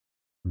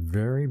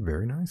 Very,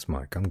 very nice,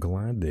 Mike. I'm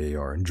glad they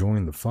are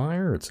enjoying the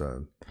fire. It's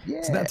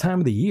that time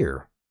of the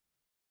year.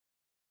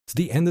 It's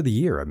the end of the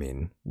year. I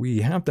mean,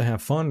 we have to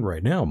have fun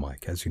right now,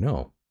 Mike, as you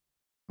know.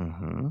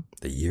 Mm-hmm.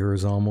 The year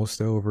is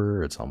almost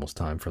over. It's almost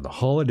time for the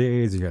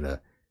holidays. You got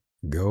to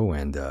go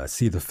and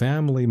see the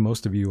family.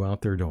 Most of you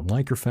out there don't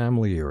like your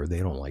family or they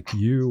don't like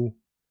you.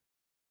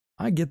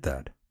 I get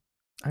that.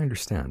 I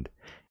understand.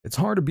 It's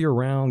hard to be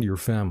around your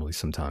family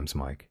sometimes,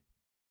 Mike.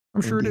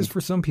 I'm sure it is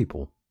for some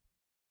people.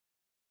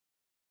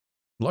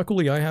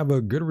 Luckily, I have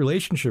a good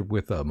relationship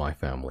with my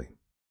family.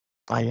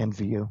 I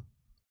envy you.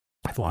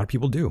 A lot of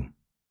people do.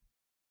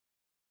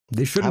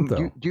 They shouldn't,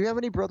 though. Do you have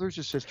any brothers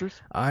or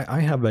sisters? I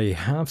have a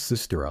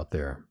half-sister out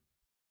there.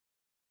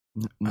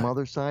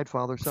 Mother's side,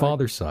 father's side?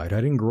 Father's side.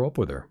 I didn't grow up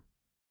with her.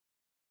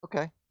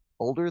 Okay.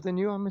 Older than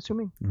you, I'm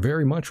assuming?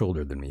 Very much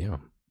older than me, yeah.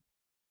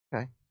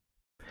 Okay.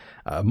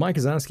 Mike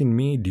is asking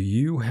me, do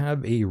you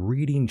have a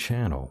reading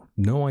channel?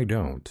 No, I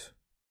don't.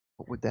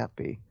 What would that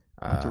be?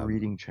 What's a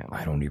reading channel?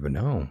 I don't even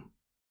know.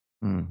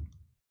 Hmm.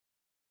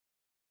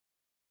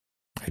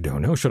 I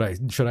don't know. Should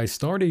I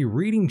start a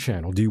reading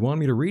channel? Do you want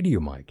me to read to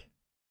you, Mike?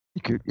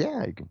 You could,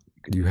 yeah. You could.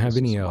 Do you have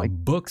any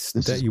books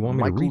that you want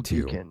me to read to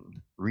you? Michael Decon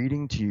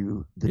reading to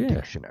you the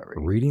dictionary.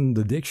 Reading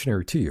the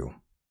dictionary to you.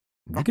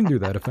 You can do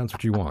that if that's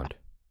what you want.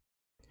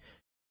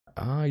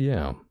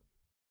 Yeah.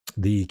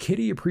 The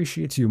kitty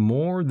appreciates you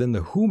more than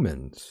the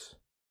humans.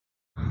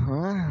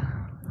 Huh?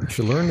 You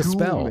should learn to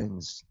spell.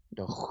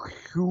 The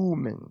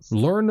humans.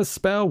 Learn to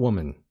spell,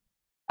 woman.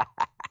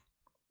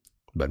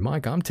 But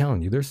Mike, I'm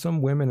telling you, there's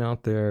some women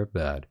out there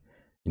that,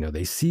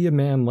 they see a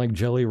man like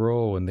Jelly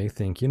Roll and they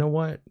think, you know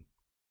what?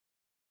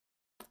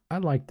 I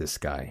like this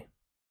guy.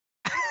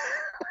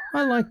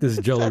 I like this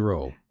Jelly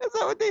Roll. Is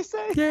that what they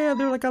say? Yeah,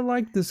 they're like, I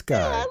like this guy.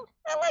 Yeah,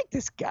 I like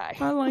this guy.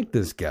 I like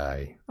this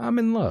guy. I'm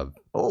in love.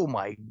 Oh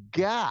my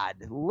God.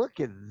 Look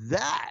at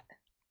that.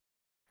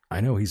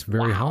 I know, he's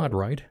very hot,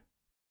 right?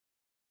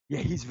 Yeah,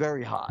 he's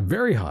very hot.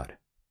 Very hot.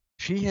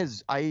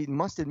 I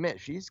must admit,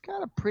 she's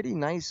got a pretty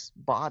nice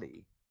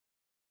body.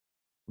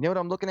 You know what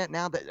I'm looking at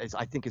now that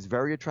I think is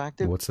very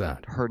attractive? What's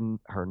that? Her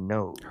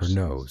nose. Her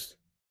nose.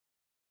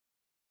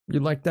 You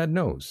like that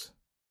nose?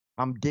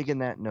 I'm digging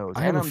that nose.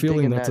 I have a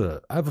feeling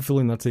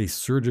that's a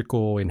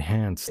surgical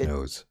enhanced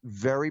nose.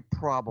 Very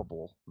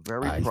probable.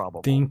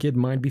 Probable. I think it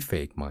might be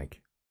fake,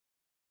 Mike.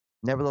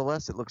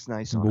 Nevertheless, it looks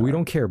nice on her. But we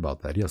don't care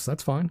about that. Yes,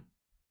 that's fine.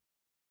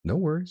 No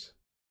worries.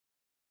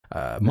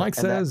 Mike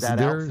says that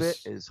outfit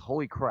is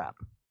holy crap.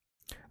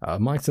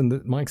 Mike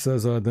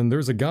says, then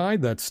there's a guy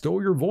that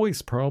stole your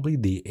voice, probably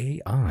the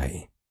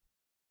AI.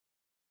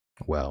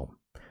 Well,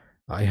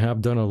 I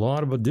have done a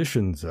lot of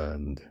auditions,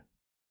 and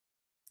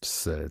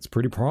it's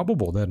pretty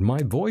probable that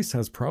my voice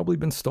has probably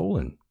been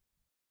stolen.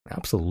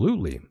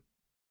 Absolutely.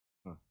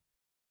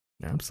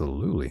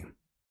 Absolutely.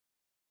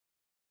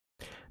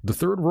 The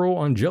third row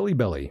on Jelly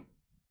Belly.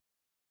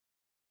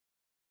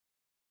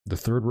 The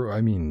third row,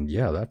 I mean,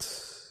 yeah,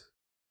 that's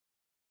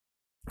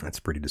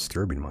pretty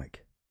disturbing,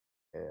 Mike.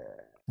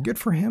 Good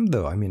for him,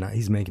 though. I mean,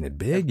 he's making it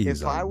big.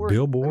 He's a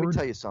billboard. Let me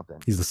tell you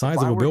something. He's the size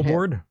of a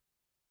billboard.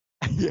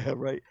 Yeah,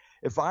 right.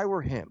 If I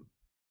were him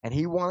and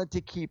he wanted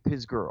to keep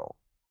his girl,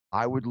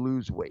 I would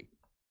lose weight.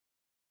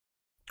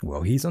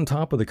 Well, he's on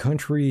top of the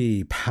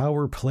country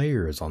power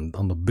players on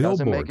the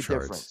billboard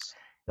charts.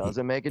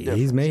 Doesn't make a difference.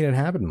 He's made it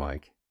happen,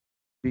 Mike.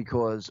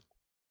 Because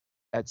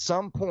at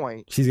some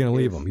point... She's going to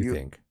leave him, you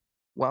think?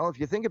 Well, if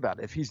you think about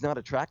it, if he's not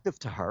attractive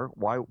to her,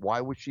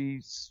 why would she,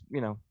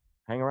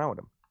 hang around with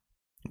him?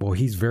 Well,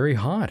 he's very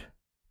hot.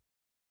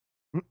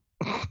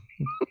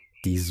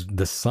 He's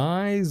the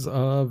size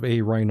of a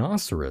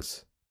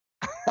rhinoceros.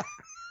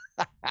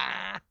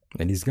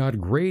 And he's got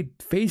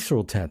great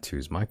facial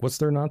tattoos, Mike. What's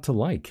there not to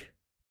like?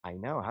 I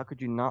know. How could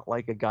you not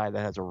like a guy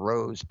that has a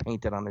rose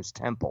painted on his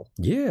temple?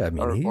 Yeah, I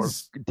mean,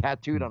 he's or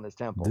tattooed on his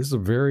temple. This is a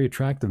very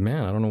attractive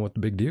man. I don't know what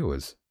the big deal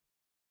is.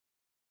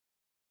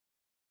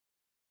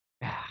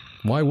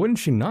 Why wouldn't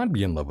she not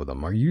be in love with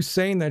him? Are you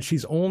saying that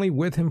she's only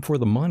with him for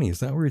the money? Is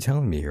that what you're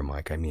telling me here,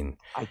 Mike? I mean,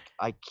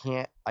 I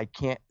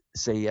can't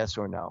say yes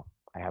or no.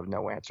 I have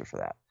no answer for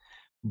that.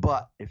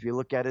 But if you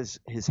look at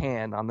his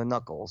hand on the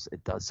knuckles,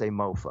 it does say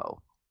mofo.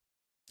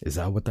 Is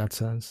that what that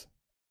says?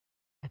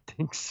 I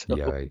think so.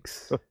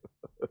 Yikes.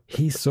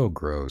 He's so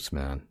gross,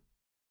 man.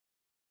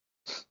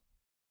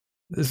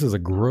 This is a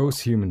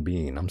gross human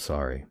being. I'm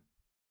sorry.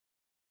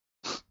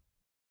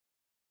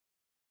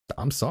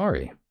 I'm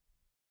sorry.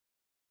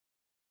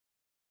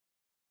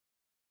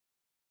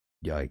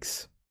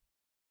 Yikes.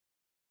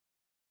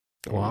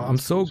 Well, I'm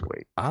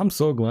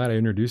so glad I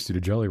introduced you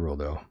to Jelly Roll,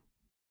 though.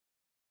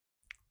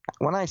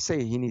 When I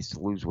say he needs to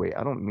lose weight,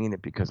 I don't mean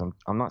it because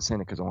I'm not saying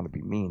it because I want to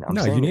be mean.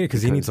 No, you need it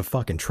because he needs a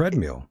fucking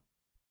treadmill.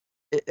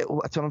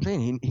 That's what I'm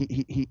saying.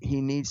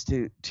 He needs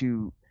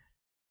to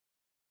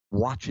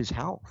watch his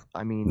health.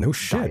 I mean, no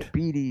shit.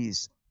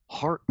 Diabetes,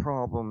 heart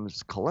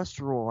problems,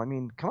 cholesterol. I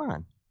mean, come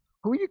on.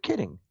 Who are you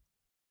kidding?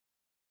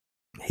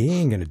 He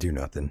ain't gonna do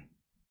nothing.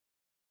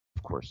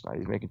 Of course not.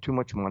 He's making too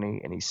much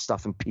money and he's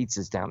stuffing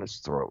pizzas down his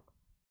throat.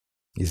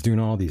 He's doing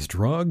all these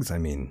drugs. I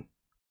mean,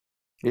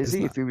 is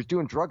he? If he was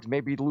doing drugs,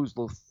 maybe he'd lose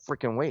the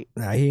freaking weight.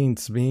 Nah, he ain't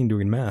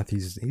doing meth.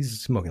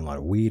 He's smoking a lot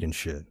of weed and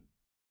shit.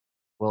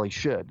 Well, he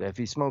should. If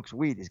he smokes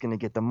weed, he's gonna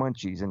get the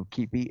munchies and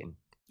keep eating.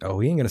 Oh,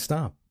 he ain't gonna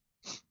stop.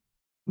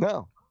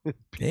 No.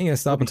 He ain't gonna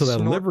stop until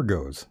that liver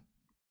goes.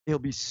 He'll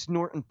be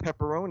snorting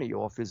pepperoni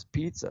off his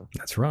pizza.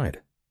 That's right.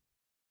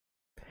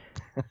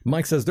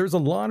 Mike says there's a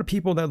lot of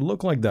people that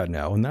look like that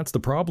now, and that's the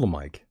problem,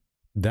 Mike.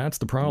 That's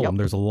the problem. Yep.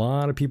 There's a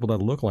lot of people that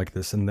look like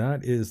this, and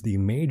that is the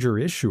major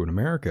issue in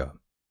America.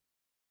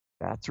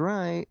 That's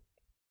right.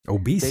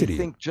 Obesity. They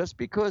think just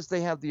because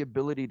they have the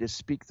ability to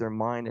speak their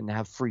mind and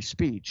have free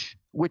speech,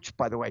 which,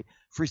 by the way,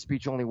 free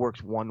speech only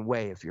works one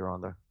way if you're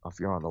on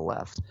the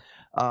left.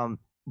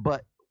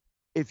 But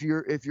if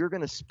you're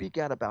going to speak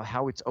out about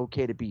how it's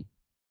okay to be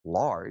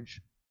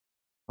large,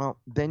 well,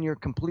 then you're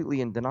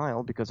completely in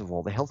denial because of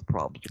all the health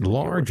problems.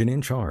 Large and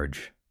in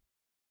charge.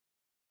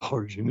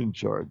 Large and in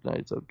charge.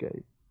 Nice.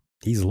 Okay.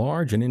 He's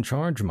large and in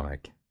charge,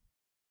 Mike.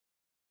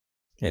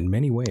 In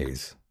many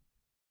ways.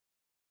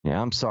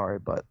 Yeah, I'm sorry,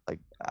 but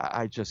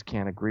I just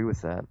can't agree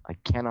with that. I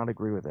cannot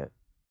agree with it.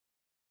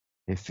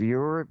 If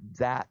you're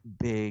that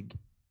big,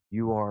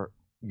 your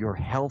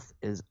health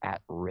is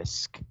at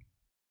risk.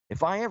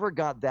 If I ever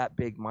got that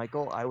big,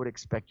 Michael, I would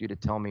expect you to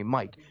tell me,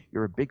 Mike,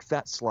 you're a big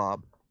fat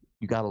slob.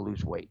 You got to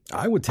lose weight.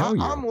 I would tell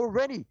you.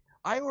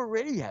 I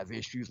already have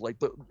issues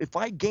if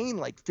I gain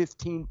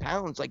 15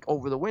 pounds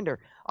over the winter,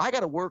 I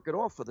got to work it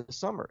off for the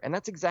summer. And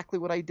that's exactly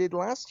what I did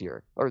last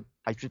year, or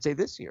I should say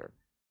this year.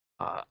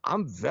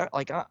 I'm very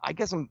I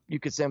guess you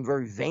could say I'm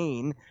very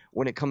vain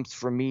when it comes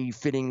to me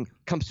fitting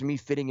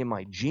in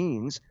my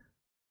jeans.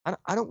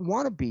 I don't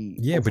want to be.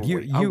 Yeah, but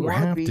you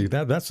have to.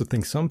 That's the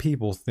thing. Some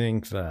people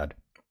think that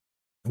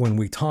when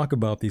we talk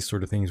about these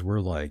sort of things,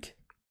 we're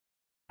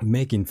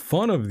making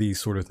fun of these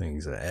sort of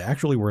things.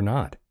 Actually, we're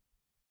not.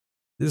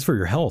 This is for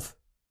your health.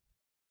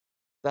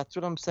 That's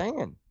what I'm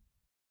saying.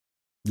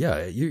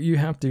 Yeah, you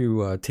have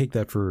to take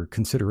that for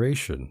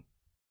consideration.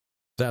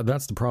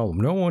 That's the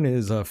problem. No one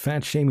is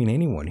fat shaming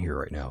anyone here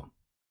right now.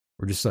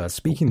 We're just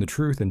speaking the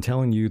truth and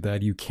telling you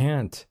that you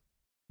can't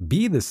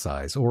be this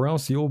size or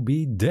else you'll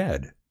be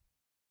dead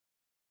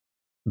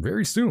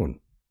very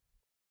soon.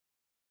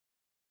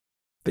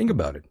 Think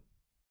about it.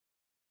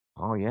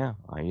 Oh yeah,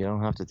 you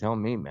don't have to tell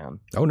me, man.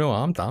 Oh no,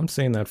 I'm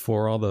saying that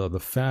for all the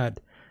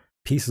fat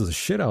pieces of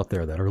shit out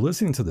there that are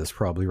listening to this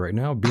probably right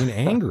now, being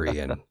angry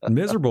and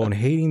miserable and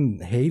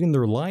hating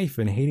their life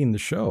and hating the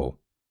show.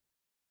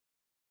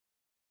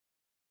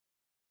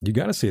 You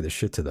got to say this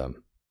shit to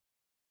them.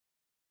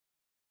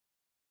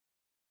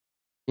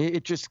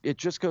 It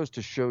just goes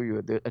to show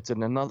you that it's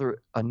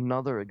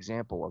another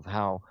example of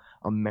how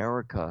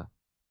America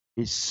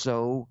is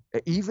so,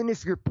 even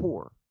if you're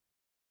poor,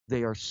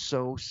 they are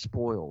so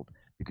spoiled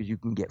because you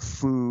can get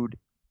food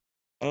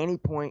any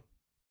point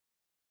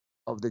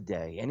of the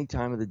day, any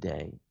time of the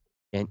day,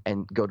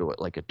 and go to it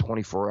a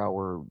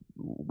 24-hour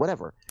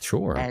whatever.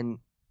 Sure. And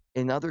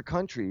in other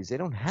countries, they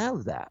don't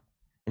have that.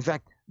 In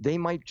fact, they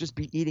might just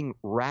be eating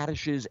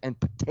radishes and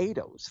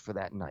potatoes for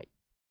that night.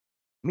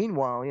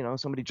 Meanwhile,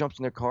 somebody jumps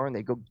in their car and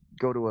they go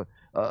to a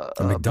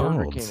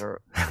McDonald's.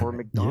 Burger King or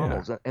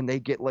McDonald's, yeah. And they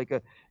get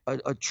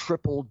a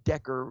triple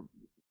decker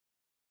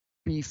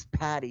beef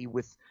patty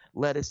with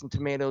lettuce and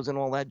tomatoes and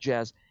all that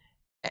jazz,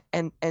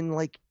 and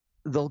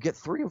they'll get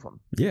 3 of them.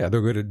 Yeah,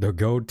 they'll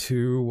go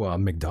to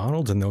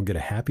McDonald's and they'll get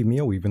a Happy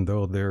Meal even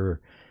though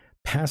they're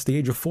past the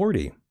age of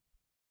 40.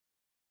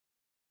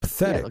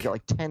 Pathetic. Yeah, they'll get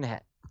like 10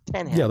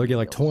 Yeah, they'll get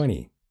like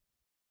 20.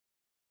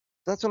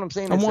 That's what I'm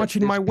saying. I'm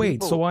watching my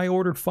weight, so I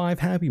ordered 5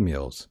 Happy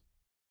Meals.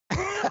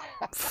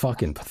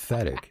 Fucking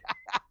pathetic.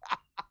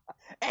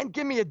 And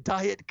give me a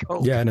Diet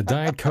Coke. Yeah, and a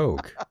Diet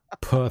Coke.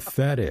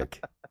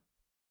 Pathetic.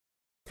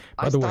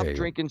 I stopped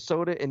drinking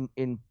soda in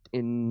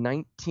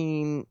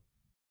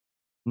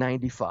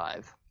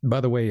 1995.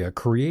 By the way,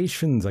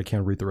 Creations, I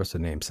can't read the rest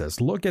of the name,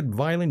 says, look at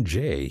Violent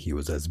J. He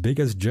was as big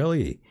as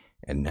jelly,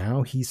 and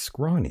now he's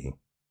scrawny.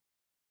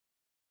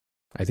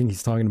 I think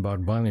he's talking about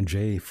Violent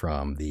J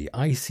from the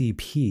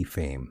ICP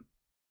fame.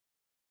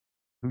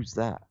 Who's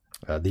that?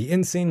 The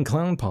Insane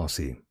Clown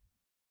Posse.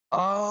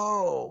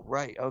 Oh,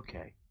 right.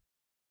 Okay.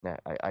 Nah,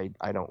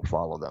 I don't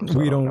follow them. So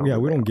we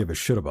don't give a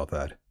shit about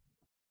that.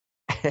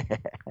 We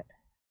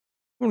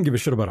don't give a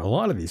shit about a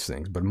lot of these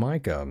things, but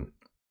Mike, I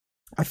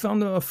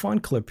found a fun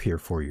clip here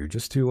for you,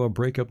 just to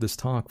break up this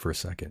talk for a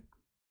second.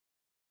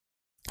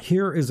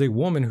 Here is a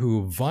woman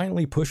who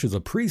violently pushes a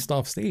priest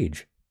off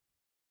stage.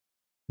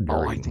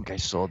 I think I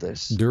saw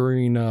this.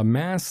 During a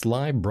mass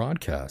live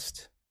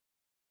broadcast.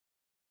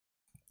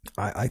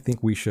 I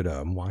think we should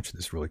watch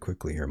this really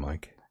quickly here,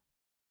 Mike.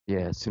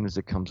 Yeah, as soon as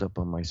it comes up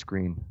on my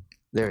screen.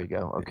 There you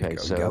go. Okay,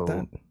 so... You got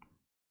that?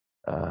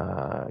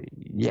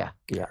 Yeah.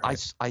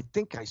 Right. I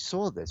think I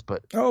saw this,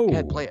 but go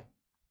ahead, play it.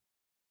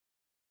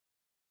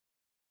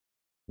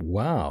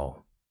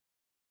 Wow.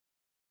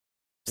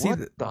 What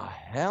the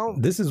hell?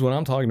 This is what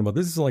I'm talking about.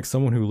 This is like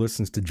someone who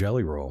listens to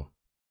Jelly Roll.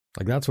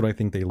 Like, that's what I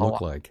think they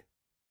look like.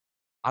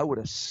 I would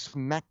have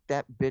smacked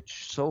that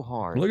bitch so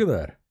hard. Look at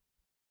that.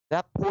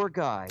 That poor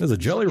guy. There's a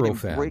Jelly Roll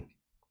fan.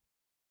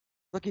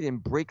 Look at him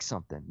break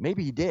something.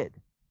 Maybe he did.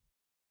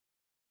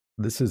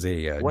 This is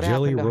a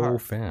Jelly Roll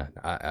fan.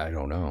 I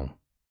don't know.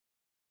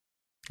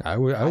 I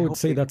would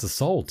say that's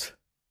assault.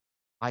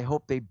 I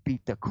hope they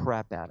beat the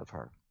crap out of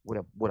her with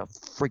a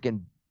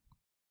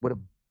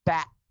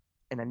bat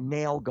and a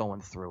nail going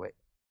through it.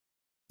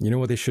 You know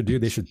what they should do?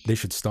 They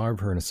should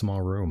starve her in a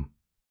small room.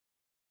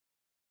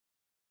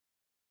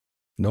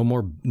 No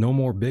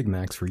more Big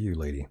Macs for you,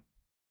 lady.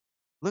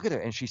 Look at her,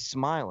 and she's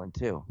smiling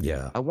too.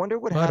 Yeah. I wonder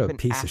what happened. What a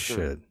piece after. of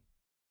shit.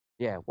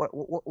 Yeah. I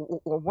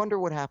wonder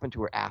what happened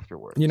to her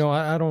afterwards. You know,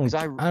 I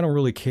don't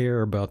really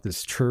care about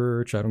this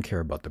church. I don't care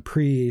about the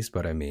priest.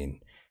 But I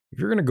mean, if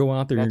you're gonna go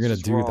out there, you're gonna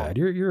do that.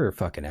 You're a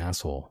fucking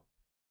asshole.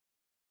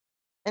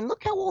 And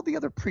look how all the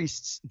other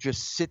priests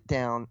just sit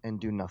down and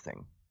do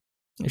nothing.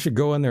 They should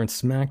go in there and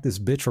smack this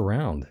bitch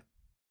around.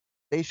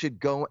 They should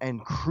go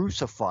and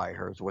crucify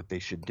her is what they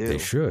should do. They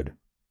should.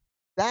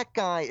 That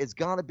guy is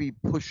gotta be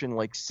pushing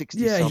like 60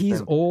 Yeah, something.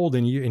 he's old,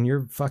 and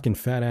your fucking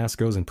fat ass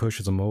goes and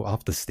pushes him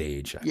off the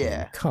stage. I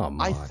mean, come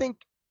on. I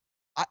think,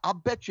 I'll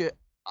bet you,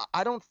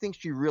 I don't think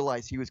she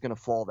realized he was gonna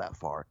fall that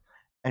far.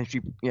 And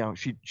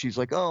she's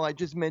like, oh, I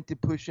just meant to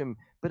push him,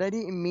 but I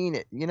didn't mean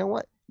it. You know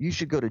what? You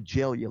should go to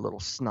jail, you little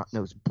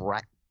snot-nosed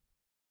brat.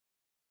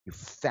 You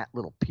fat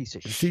little piece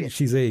of shit.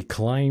 She's a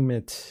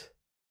climate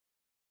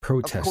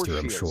protester,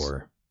 I'm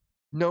sure.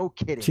 No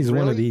kidding. She's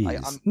one of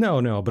these.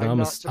 No, but I'm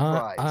not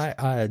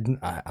surprised.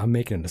 I'm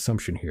making an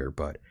assumption here,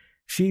 but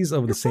she's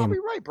of the same.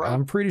 You're probably right, bro.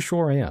 I'm pretty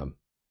sure I am.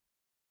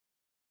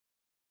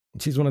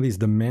 She's one of these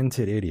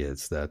demented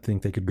idiots that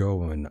think they could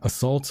go and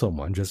assault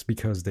someone just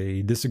because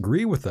they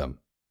disagree with them.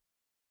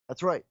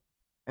 That's right.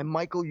 And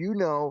Michael, you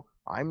know,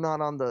 I'm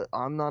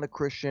not a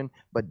Christian,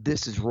 but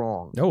this is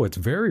wrong. No, it's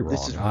very wrong.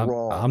 This is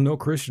wrong. I'm no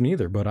Christian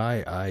either, but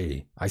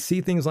I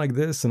see things like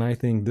this, and I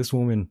think this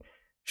woman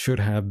should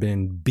have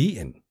been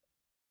beaten.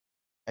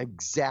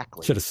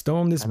 Exactly. Should have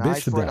stoned this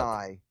bitch to death. An eye for an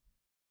eye.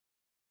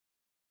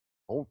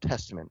 Old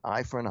Testament,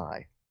 eye for an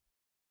eye.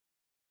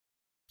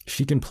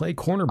 She can play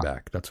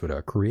cornerback. That's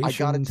what Creation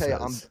says. I gotta tell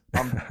you,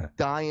 I'm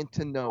dying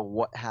to know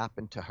what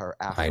happened to her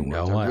afterwards. I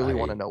know. I really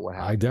want to know what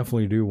happened. I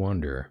definitely do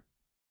wonder.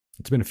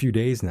 It's been a few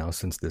days now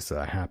since this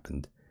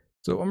happened,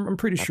 so I'm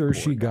pretty sure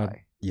she got.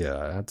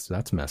 Yeah,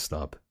 that's messed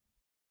up.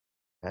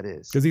 That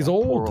is because he's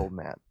old. Poor old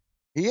man.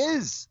 He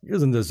is. He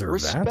doesn't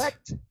deserve that.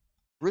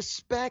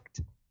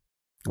 Respect.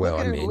 Well,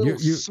 look at I mean, her little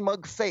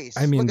smug face.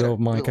 I mean, look though,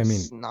 Mike.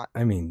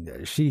 I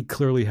mean, she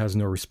clearly has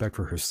no respect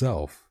for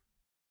herself.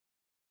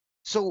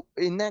 So,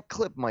 in that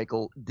clip,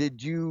 Michael,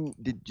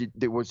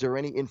 was there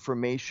any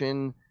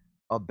information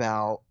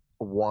about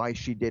why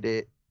she did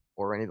it,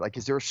 or any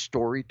is there a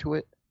story to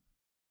it?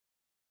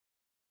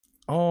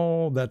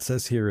 All that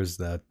says here is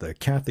that the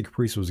Catholic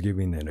priest was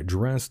giving an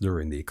address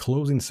during the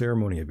closing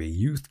ceremony of a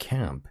youth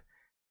camp,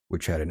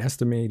 which had an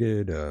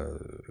estimated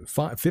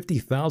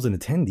 50,000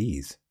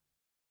 attendees.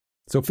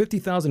 So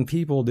 50,000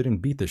 people didn't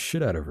beat the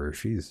shit out of her.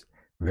 She's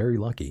very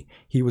lucky.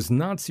 He was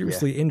not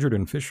seriously injured,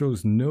 and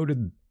officials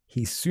noted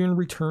he soon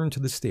returned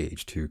to the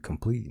stage to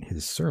complete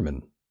his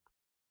sermon.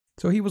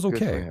 So he was okay.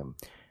 Good for him.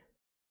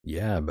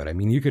 Yeah, but I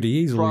mean, you could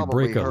easily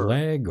break a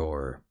leg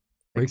or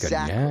break a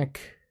neck.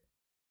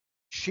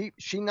 She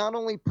not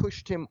only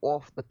pushed him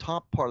off the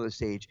top part of the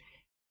stage,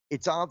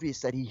 it's obvious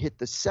that he hit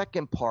the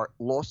second part,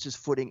 lost his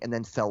footing, and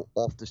then fell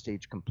off the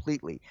stage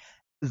completely,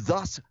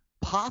 thus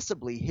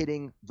possibly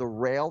hitting the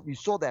rail. You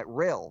saw that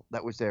rail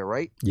that was there,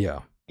 right? Yeah.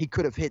 He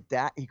could have hit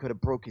that. He could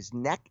have broke his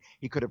neck.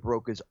 He could have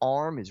broke his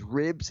arm, his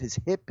ribs, his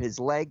hip, his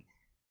leg.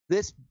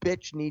 This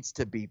bitch needs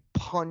to be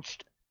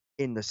punched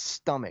in the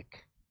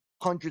stomach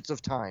hundreds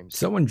of times.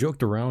 Someone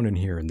joked around in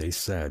here and they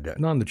said,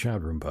 not in the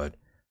chat room, but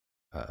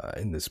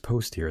in this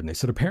post here, and they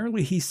said,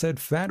 apparently he said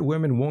fat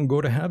women won't go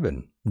to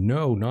heaven.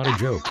 No, not a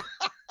joke.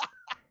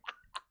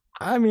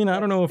 I mean, I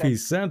don't know if he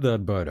said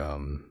that, but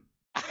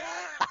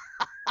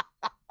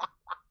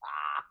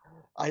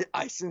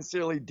I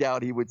sincerely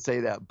doubt he would say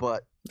that,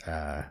 but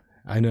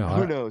I know.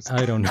 Who knows?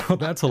 I don't know.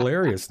 That's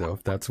hilarious, though,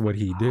 if that's what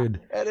he did.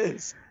 It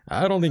is.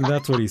 I don't think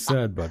that's what he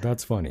said, but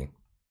that's funny.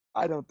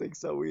 I don't think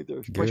so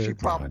either. But she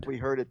probably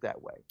heard it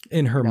that way.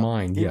 In her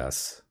mind,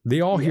 yes.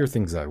 They all hear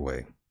things that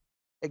way.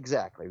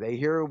 Exactly. They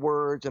hear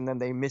words and then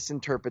they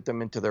misinterpret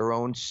them into their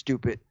own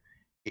stupid,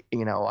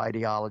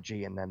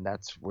 ideology, and then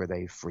that's where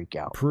they freak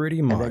out.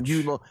 Pretty much. And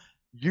then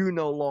you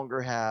no longer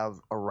have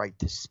a right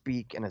to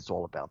speak, and it's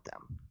all about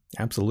them.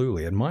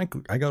 Absolutely. And Mike,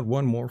 I got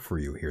one more for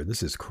you here.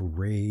 This is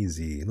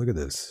crazy. Look at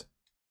this.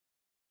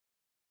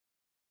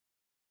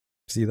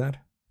 See that?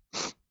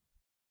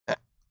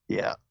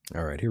 Yeah.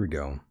 All right, here we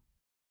go.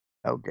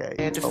 Okay.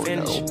 And to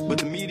finish, but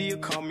the media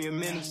call me a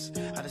menace.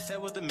 I just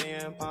said with the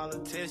man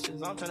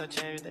politicians, I'm trying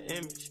to change the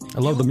image. I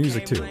love the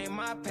music too.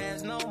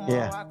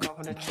 Yeah,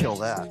 kill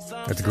that.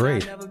 That's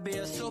great.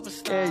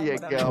 There you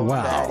go.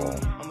 Wow.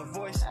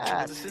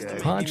 That's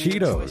good. Hot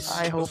Cheetos.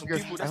 I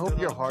hope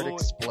your heart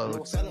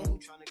explodes.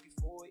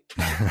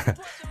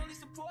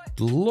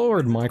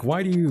 Lord, Mike,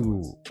 why do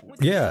you?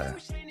 Yeah.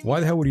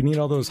 Why the hell would you need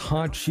all those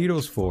hot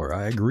Cheetos for?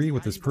 I agree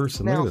with this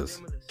person. Look at this.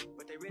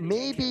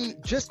 Maybe,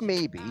 just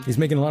maybe, he's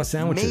making a lot of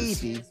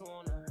sandwiches.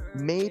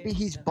 Maybe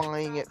he's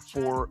buying it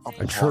for a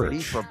party,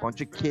 church. for a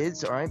bunch of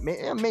kids. All right,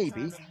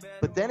 maybe.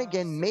 But then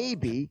again,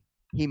 maybe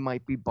he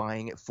might be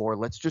buying it for,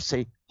 let's just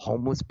say,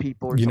 homeless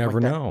people or you something never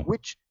like know.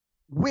 That.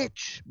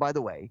 Which, by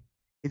the way,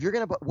 if you're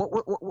gonna buy,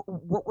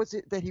 what was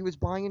it that he was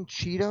buying?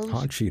 Cheetos.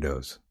 Hot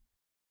Cheetos.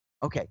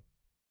 Okay,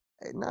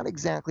 not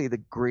exactly the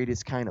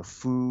greatest kind of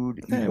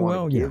food you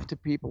want to give to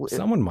people.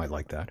 Someone might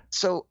like that.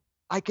 So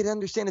I could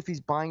understand if he's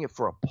buying it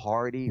for a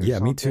party or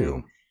something. Me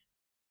too.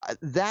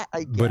 That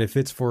I get. But if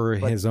it's for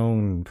his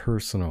own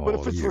personal But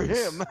if it's use, for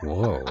him.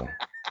 Whoa.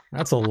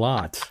 That's a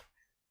lot.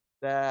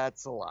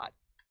 That's a lot.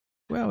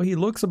 Well, he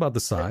looks about the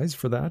size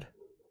for that.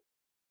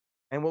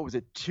 And what was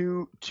it?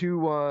 Two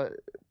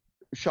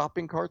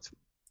shopping carts?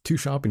 2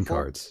 shopping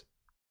carts.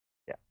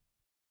 Yeah.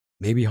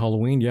 Maybe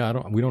Halloween.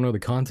 Yeah, we don't know the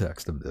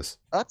context of this.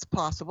 That's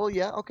possible.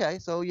 Yeah. Okay.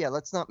 So yeah,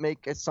 let's not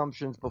make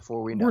assumptions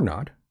before we know. We're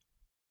not.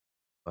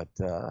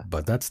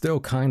 But that's still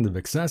kind of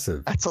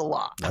excessive. That's a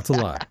lot. That's a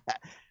lot.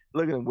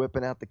 Look at him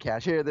whipping out the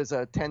cash. Here, there's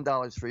a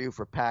 $10 for you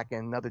for packing,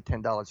 another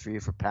 $10 for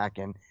you for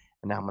packing,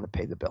 and now I'm going to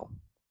pay the bill.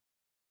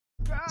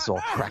 It's all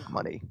crack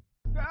money.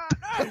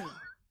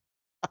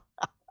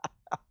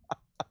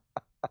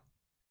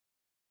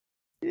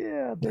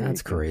 Yeah,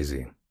 that's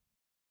crazy.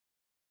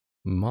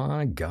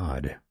 My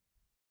God.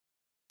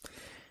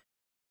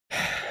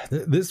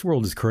 This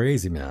world is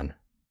crazy, man.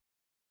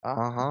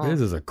 Uh-huh.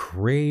 This is a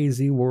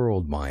crazy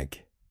world,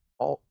 Mike.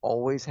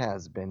 Always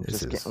has been.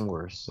 Just getting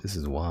worse. This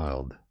is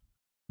wild.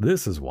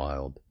 This is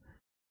wild.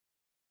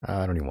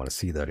 I don't even want to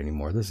see that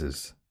anymore. That's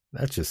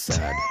just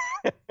sad.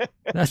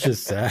 That's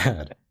just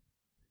sad.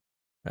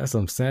 That's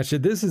some sad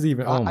shit. This is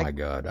even. Oh my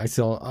God. I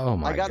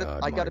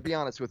got to be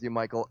honest with you,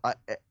 Michael.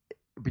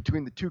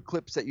 Between the 2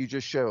 clips that you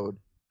just showed,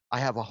 I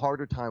have a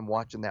harder time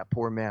watching that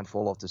poor man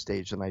fall off the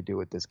stage than I do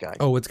with this guy.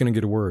 Oh, it's gonna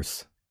get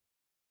worse.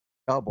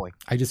 Oh boy.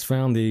 I just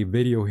found the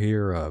video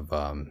here of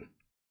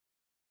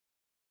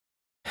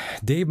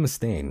Dave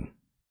Mustaine.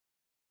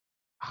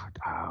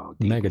 Oh,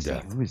 Dave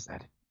Megadeth. Mustaine. Who is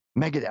that?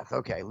 Megadeth.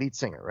 Okay, lead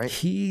singer, right?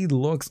 He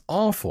looks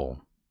awful.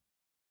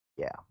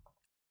 Yeah.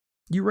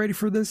 You ready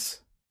for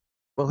this?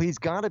 Well, he's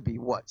got to be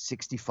what,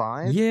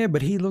 65? Yeah,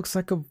 but he looks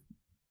like an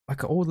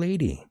old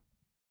lady.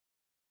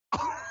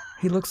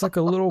 He looks like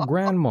a little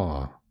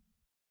grandma.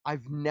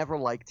 I've never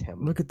liked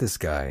him. Look at this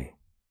guy.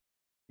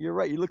 You're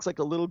right. He looks like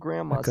a little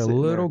grandma. Like a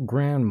little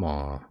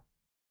grandma.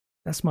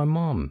 That's my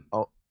mom.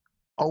 Oh,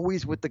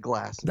 always with the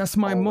glasses. That's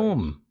my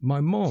mom. My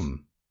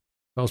mom.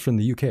 I was from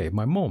the UK.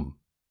 My mom.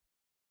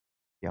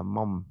 Yeah,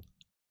 mom.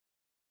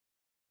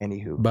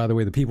 Anywho. By the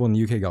way, the people in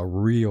the UK got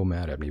real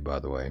mad at me, by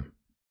the way.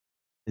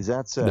 Is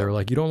that so? They were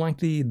like, you don't like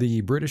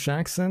the British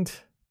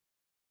accent?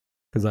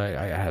 Because I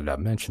had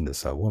mentioned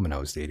this woman I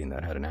was dating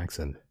that had an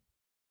accent.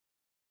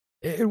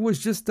 It was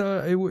just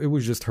it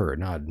was just her,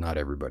 not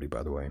everybody,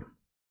 by the way.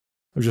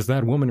 It was just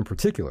that woman in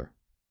particular.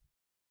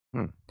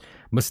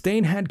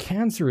 Mustaine had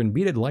cancer and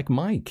beat it like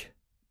Mike.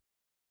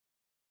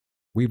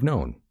 We've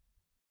known.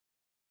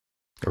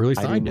 Or at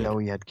least I did. Know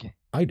he had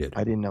I did.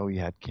 I didn't know he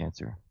had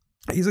cancer.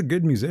 He's a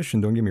good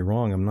musician, don't get me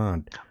wrong. I'm not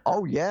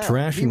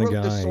trashing the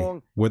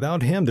guy.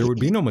 Without him, there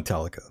would be no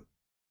Metallica.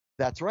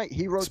 That's right.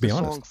 He wrote the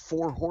song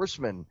 4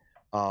 Horsemen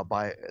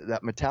by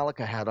that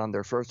Metallica had on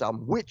their first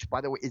album, which, by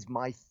the way, is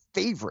my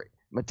favorite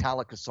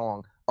Metallica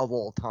song of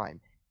all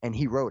time. And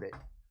he wrote it.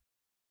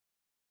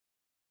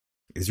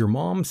 Is your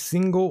mom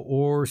single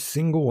or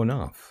single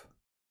enough?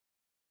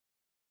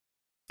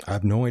 I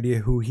have no idea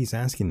who he's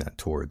asking that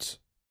towards.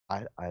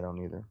 I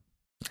don't either.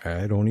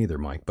 I don't either,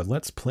 Mike, but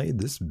let's play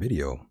this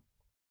video.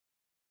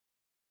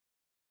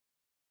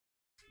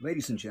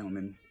 Ladies and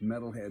gentlemen,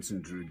 metalheads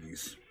and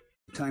droogies,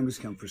 the time has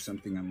come for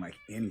something unlike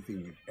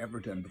anything we've ever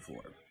done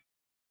before.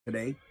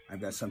 Today,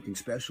 I've got something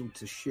special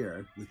to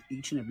share with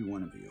each and every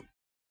one of you.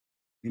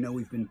 You know,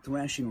 we've been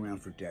thrashing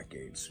around for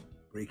decades,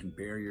 breaking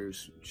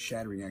barriers,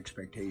 shattering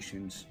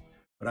expectations.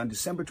 But on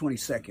December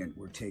 22nd,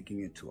 we're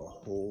taking it to a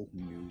whole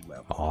new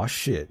level. Aw,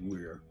 shit.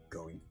 We're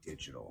going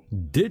digital.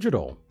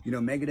 Digital? You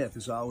know, Megadeth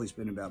has always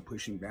been about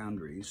pushing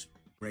boundaries,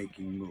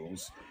 breaking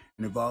rules,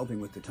 and evolving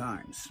with the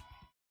times.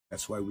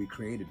 That's why we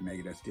created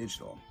Megadeth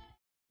Digital.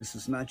 This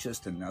is not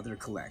just another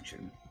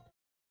collection.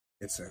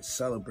 It's a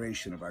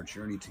celebration of our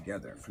journey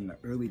together from the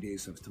early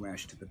days of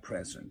thrash to the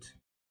present.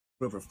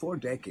 For over 4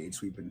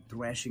 decades, we've been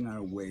thrashing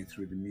our way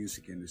through the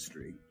music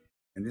industry,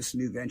 and this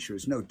new venture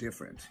is no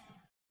different.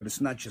 But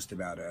it's not just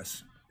about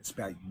us, it's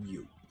about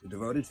you, the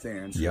devoted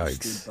fans who have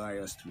stood by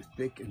us through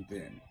thick and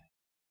thin.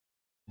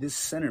 This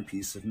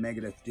centerpiece of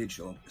Megadeth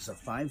Digital is a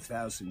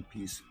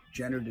 5,000-piece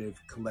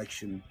generative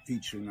collection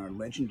featuring our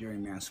legendary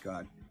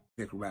mascot,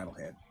 Vic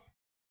Rattlehead.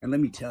 And let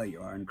me tell you,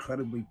 our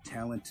incredibly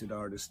talented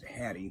artist,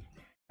 Hattie,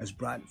 has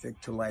brought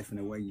Vic to life in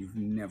a way you've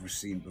never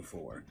seen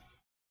before.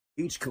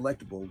 Each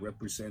collectible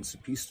represents a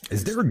piece of...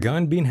 Is there a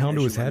gun being held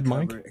to his head,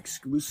 Mike?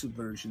 Exclusive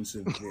versions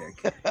of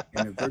Vic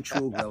and a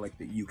virtual relic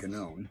that you can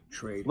own,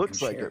 trade,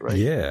 Looks and like share. it, right?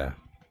 Yeah.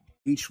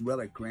 Each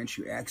relic grants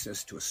you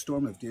access to a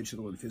storm of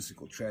digital and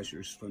physical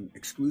treasures, from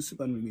exclusive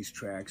unreleased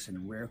tracks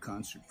and rare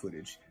concert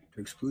footage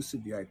to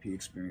exclusive VIP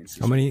experiences.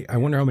 I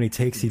wonder how many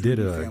takes he did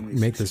to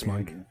make this,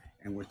 Mike.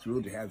 And we're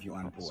thrilled to have you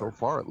on board. So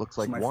far, it looks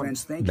like my one.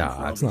 Friends, thank you for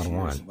all it's not these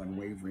years one. of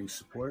unwavering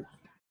support.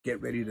 Get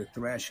ready to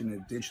thrash in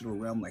the digital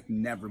realm like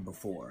never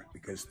before,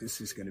 because this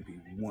is going to be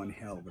one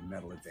hell of a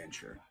metal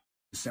adventure.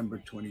 December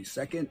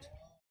 22nd,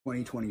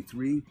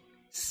 2023.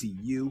 See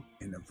you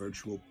in the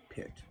virtual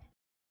pit.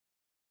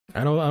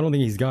 I don't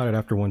think he's got it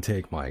after one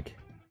take, Mike.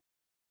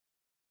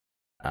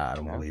 I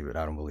don't believe it.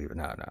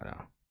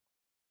 No.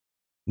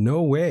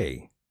 No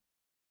way.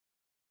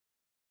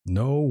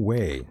 No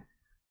way.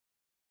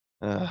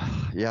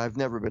 Yeah, I've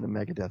never been a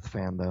Megadeth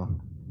fan, though.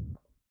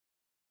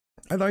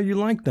 I thought you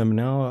liked them.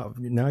 Now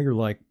you're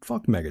like,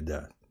 fuck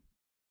Megadeth.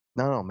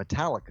 No,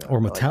 Metallica. Or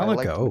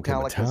Metallica. Okay,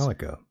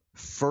 Metallica.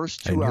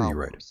 First 2 albums.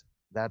 Right.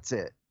 That's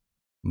it.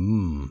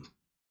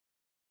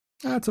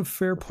 That's a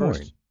fair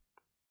point.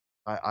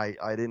 I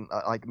didn't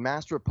like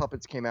Master of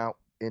Puppets came out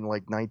in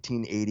like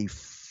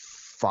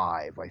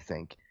 1985, I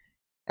think.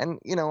 And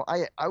you know,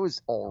 I was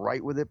all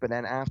right with it, but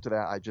then after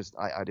that I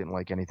didn't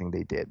like anything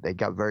they did. They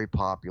got very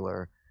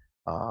popular.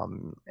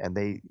 And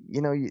they,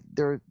 you know,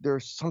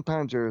 there's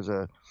sometimes there's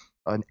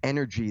an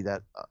energy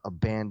that a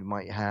band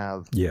might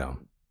have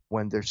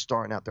when they're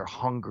starting out, they're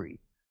hungry.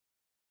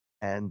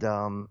 And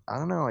I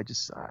don't know,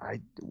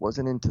 I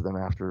wasn't into them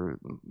after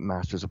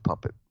Masters of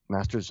Puppets.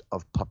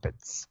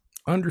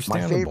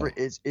 Understandable. My favorite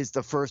is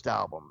the first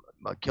album,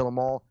 Kill 'Em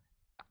All.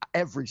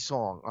 Every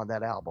song on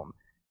that album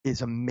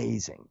is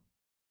amazing.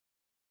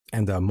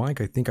 And Mike,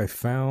 I think I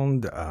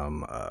found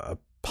a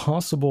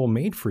possible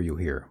mate for you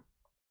here.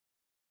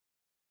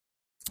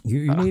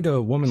 You need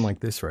a woman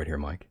like this right here,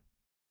 Mike.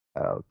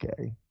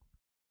 Okay.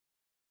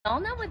 Y'all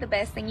know what the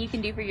best thing you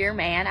can do for your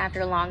man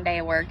after a long day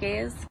of work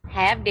is?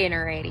 Have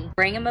dinner ready.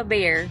 Bring him a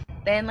beer.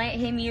 Then let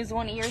him use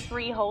one of your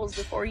 3 holes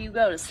before you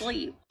go to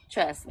sleep.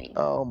 Trust me.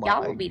 Oh my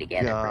Y'all will be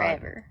together God.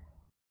 forever.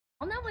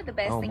 Y'all know what the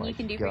best thing you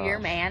can do for your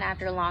man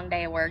after a long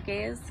day of work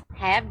is?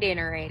 Have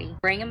dinner ready.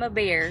 Bring him a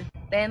beer.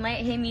 Then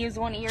let him use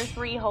one of your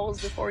 3 holes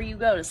before you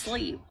go to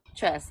sleep.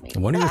 Trust me.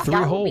 One of your 3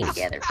 Y'all holes. will be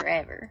together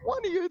forever.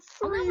 One of your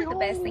 3 holes. What the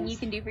best thing you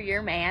can do for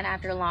your man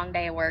after a long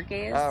day of work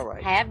is? All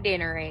right. Have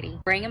dinner ready.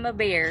 Bring him a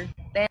beer.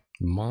 Then.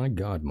 My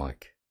God,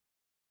 Mike.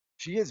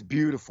 She is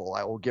beautiful.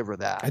 I will give her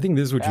that. I think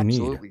this is what you need.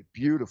 Absolutely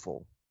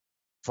beautiful.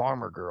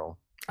 Farmer girl.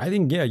 I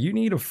think, yeah, you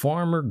need a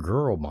farmer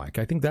girl, Mike.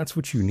 I think that's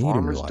what you need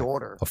in your life.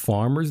 Daughter. A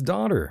farmer's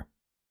daughter.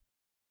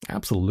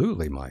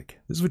 Absolutely, Mike.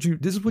 This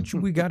is what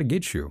we got to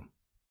get you.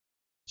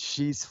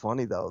 She's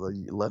funny though.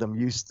 You let him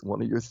use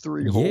one of your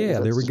 3 holes. Yeah,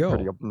 there we go.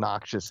 Pretty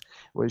obnoxious.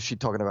 What is she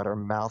talking about? Her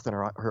mouth and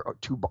her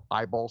 2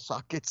 eyeball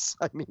sockets.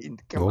 I mean,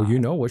 come on. You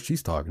know what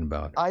she's talking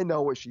about. I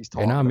know what she's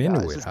talking about. And I'm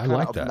into it. I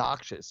like that.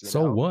 Obnoxious.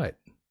 So what?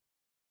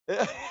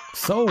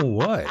 So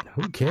what?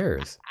 Who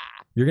cares?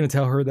 You're gonna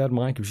tell her that,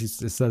 Mike, if she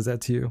says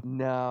that to you?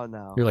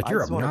 No. You're like,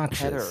 you're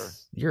obnoxious. obnoxious. Pet her.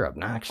 You're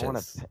obnoxious. I want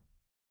to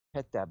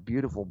pet that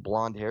beautiful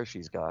blonde hair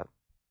she's got.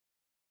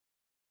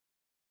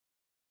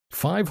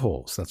 5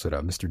 holes. That's what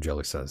Mr.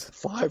 Jelly says.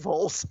 5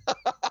 holes.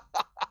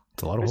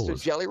 It's a lot of holes.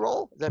 Mr. Jelly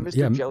Roll? Is that Mr.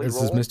 Jelly Roll?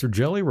 This is Mr.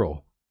 Jelly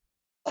Roll.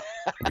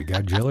 We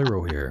got Jelly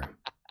Roll here.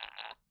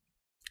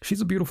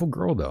 She's a beautiful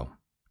girl, though.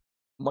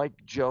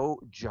 Joey?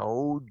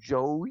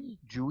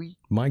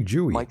 Mike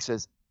Jewy. Mike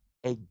says,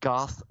 a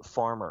goth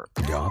farmer.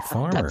 Goth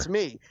farmer. That's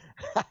me.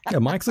 Yeah,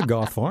 Mike's a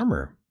goth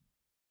farmer.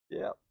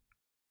 Yeah.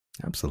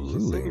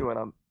 Absolutely. When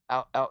I'm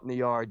out in the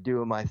yard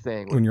doing my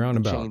thing. When you're on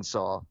the about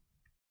chainsaw,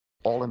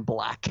 all in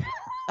black.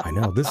 I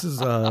know. This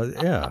is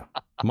yeah.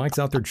 Mike's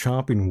out there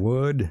chopping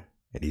wood,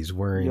 and he's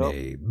wearing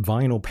a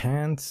vinyl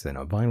pants and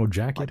a vinyl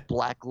jacket, a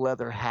black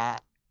leather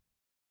hat.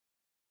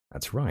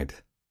 That's right.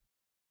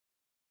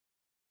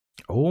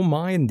 Oh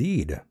my,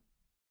 indeed.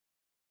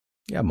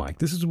 Yeah, Mike.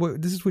 This is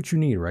what you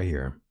need right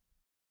here.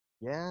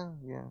 Yeah,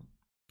 yeah.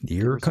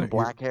 You're some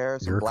black hair,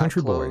 some you're a black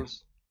country clothes.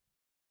 boy.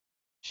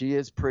 She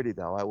is pretty,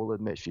 though. I will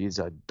admit, she's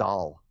a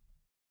doll.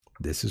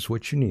 This is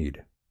what you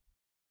need.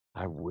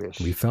 I wish.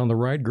 We found the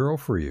right girl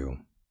for you.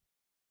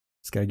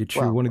 Just gotta get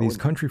you one of these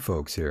country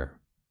folks here.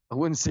 I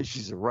wouldn't say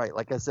she's right.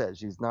 Like I said,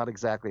 she's not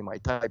exactly my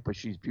type, but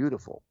she's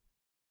beautiful.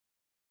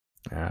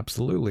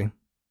 Absolutely.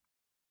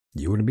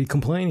 You wouldn't be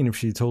complaining if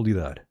she told you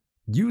that.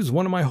 Use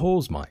one of my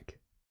holes, Mike.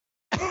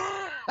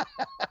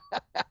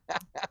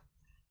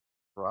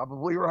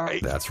 Probably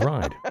right. That's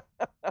right.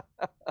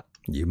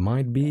 You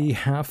might be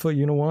half a,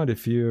 you know what,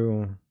 if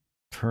you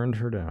turned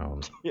her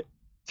down. Yeah,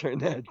 turn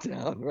that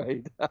down,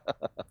 right?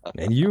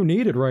 And you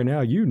need it right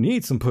now. You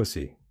need some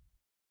pussy.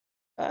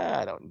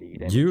 I don't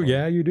need anything.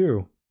 Yeah, you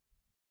do.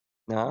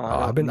 No,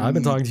 I've been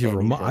talking to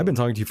you I've been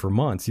talking to you for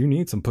months. You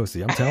need some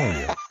pussy. I'm telling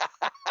you.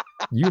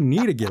 You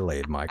need to get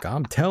laid, Mike.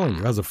 I'm telling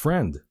you, as a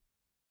friend.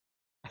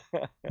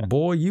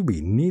 Boy, you be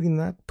needing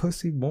that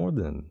pussy more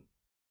than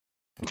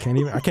I can't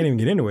even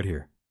get into it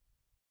here.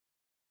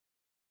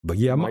 But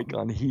yeah, Mike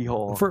on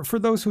hee-haw. For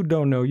those who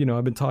don't know,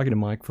 I've been talking to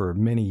Mike for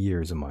many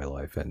years in my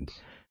life, and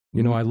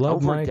I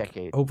love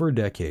Mike over a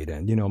decade,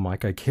 and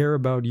Mike, I care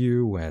about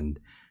you, and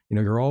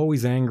you're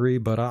always angry,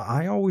 but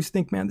I always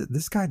think, man,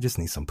 this guy just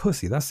needs some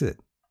pussy. That's it.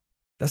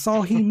 That's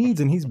all he needs,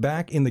 and he's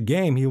back in the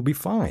game. He'll be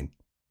fine.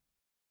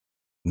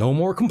 No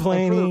more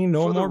complaining,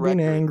 no more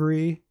being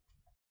angry.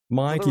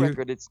 Mike, for the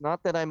record, it's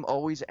not that I'm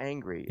always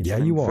angry. It's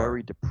that you I'm are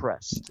very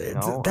depressed.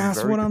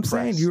 That's what I'm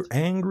saying. You're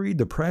angry,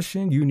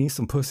 depression. You need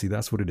some pussy.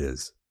 That's what it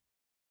is.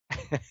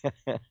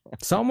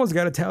 Someone's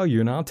got to tell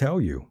you, and I'll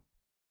tell you.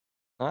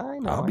 I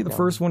know. I'll be the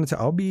first one to tell.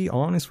 I'll be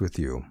honest with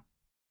you.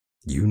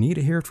 You need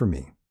to hear it from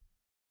me.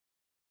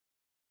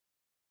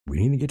 We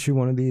need to get you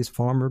one of these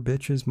farmer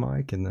bitches,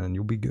 Mike, and then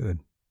you'll be good.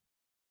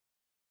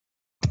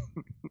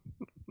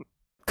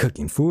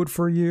 Cooking food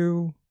for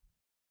you.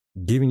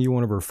 Giving you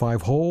one of her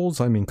 5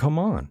 holes? I mean, come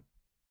on.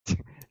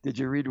 Did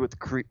you read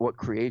what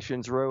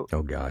Creations wrote?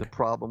 Oh, God. The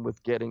problem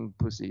with getting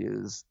pussy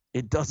is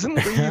it doesn't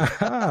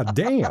leave.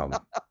 Damn.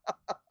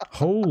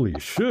 Holy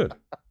shit.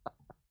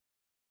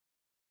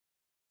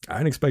 I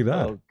didn't expect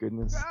that. Oh,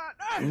 goodness.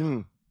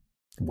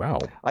 Wow.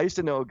 I used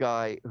to know a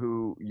guy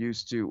who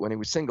used to, when he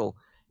was single,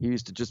 he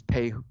used to just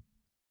pay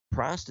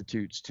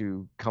prostitutes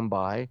to come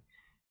by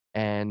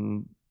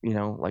and,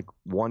 like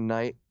one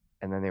night,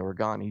 and then they were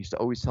gone. He used to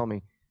always tell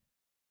me,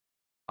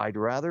 I'd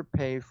rather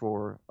pay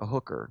for a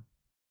hooker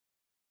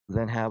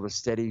than have a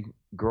steady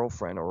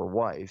girlfriend or a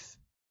wife,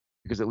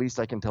 because at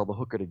least I can tell the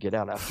hooker to get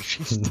out after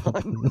she's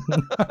done.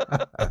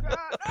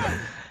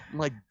 I'm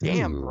like,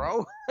 damn,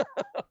 bro.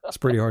 It's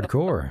pretty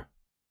hardcore.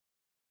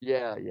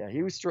 Yeah.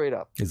 He was straight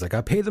up. He's like,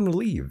 I pay them to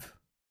leave.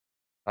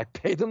 I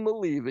pay them to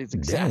leave. It's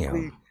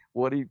exactly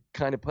what he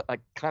kind of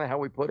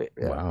how he put it.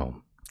 Yeah.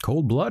 Wow.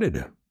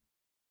 Cold-blooded.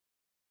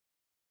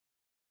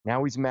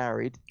 Now he's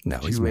married. Now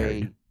he's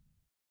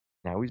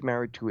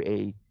married to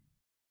a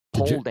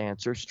pole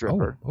dancer,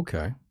 stripper. Oh,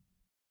 okay.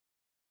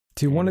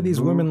 To one of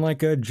these women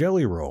like a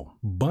Jelly Roll,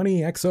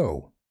 Bunny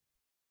XO.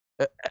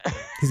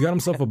 He's got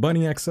himself a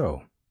Bunny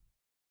XO.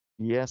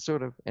 Yeah,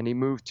 sort of. And he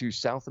moved to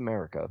South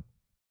America.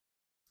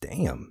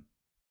 Damn.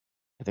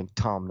 I think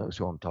Tom knows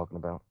who I'm talking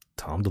about.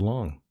 Tom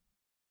DeLonge.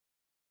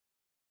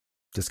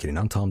 Just kidding.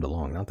 I'm Tom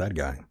DeLonge, not that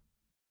guy.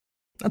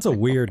 That's a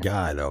weird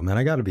guy, though, man.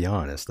 I got to be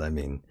honest. I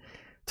mean,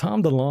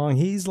 Tom DeLonge,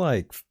 he's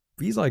like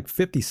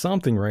 50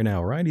 something right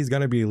now, right? He's got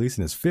to be at least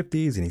in his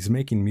 50s, and he's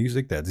making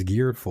music that's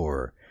geared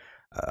for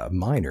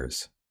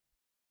minors.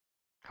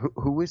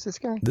 Who is this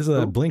guy? This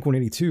is Blink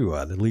 182,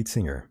 the lead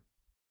singer.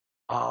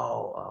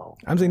 Oh.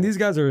 I'm saying these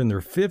guys are in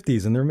their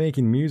 50s and they're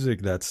making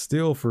music that's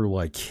still for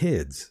like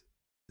kids.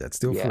 That's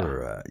still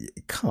for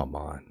come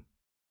on.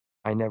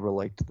 I never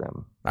liked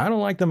them. I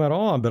don't like them at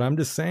all, but I'm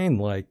just saying,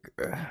 like,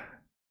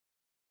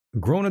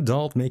 grown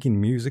adult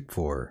making music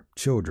for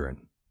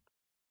children.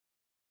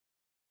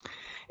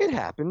 It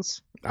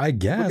happens. I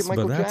guess,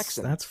 but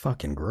Jackson. That's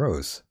fucking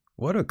gross.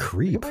 What a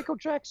creep. Look at Michael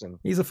Jackson.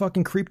 He's a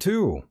fucking creep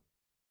too.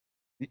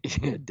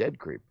 Dead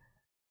creep.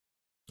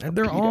 And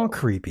they're all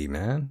creepy,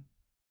 man.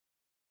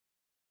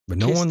 But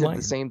no one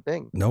likes the same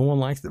thing. No one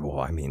likes it. Well,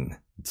 I mean,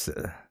 it's,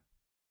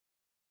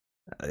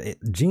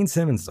 Gene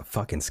Simmons is a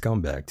fucking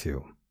scumbag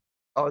too.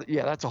 Oh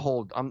yeah, that's a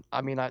whole.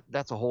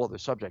 That's a whole other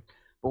subject.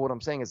 But what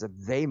I'm saying is that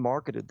they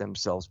marketed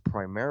themselves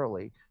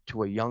primarily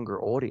to a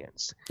younger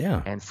audience.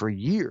 Yeah. And for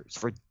years,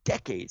 for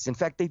decades. In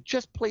fact, they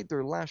just played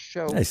their last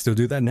show. They still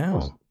do that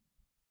now.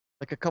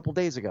 Like a couple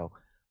days ago.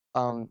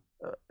 And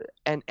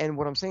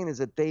what I'm saying is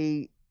that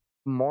they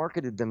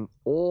marketed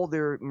all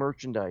their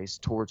merchandise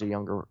towards a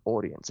younger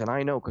audience. And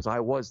I know because I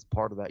was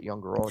part of that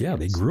younger audience. Yeah,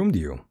 they groomed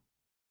you.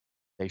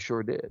 They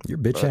sure did. Your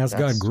bitch ass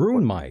got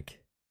groomed, Mike.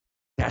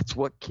 That's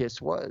what Kiss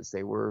was.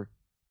 They were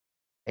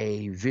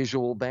a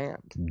visual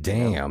band.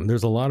 Damn,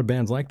 there's a lot of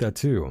bands like that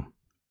too.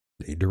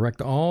 They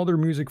direct all their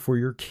music for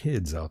your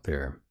kids out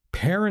there.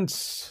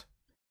 Parents,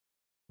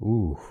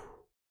 ooh,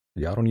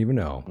 y'all don't even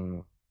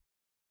know.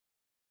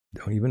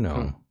 Don't even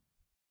know.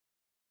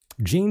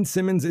 Gene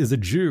Simmons is a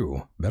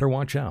Jew. Better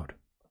watch out.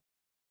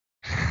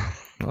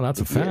 Well,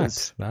 that's a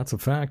fact. That's a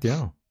fact,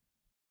 yeah.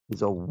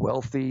 He's a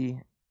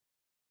wealthy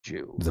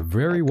Jew. He's a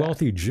very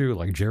wealthy Jew,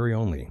 like Jerry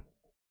only.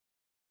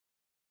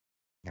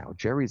 Now,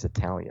 Jerry's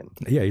Italian.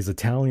 Yeah, he's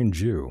Italian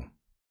Jew.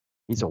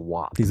 He's a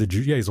wop. He's a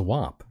Jew. Yeah, he's a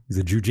wop. He's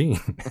a Jew-gene.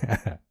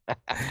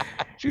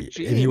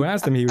 Jew-gene. If you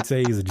asked him, he would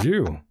say he's a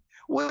Jew.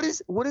 What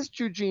does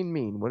Jew-gene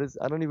mean?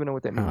 I don't even know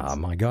what that means. Oh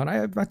my God,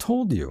 I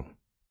told you.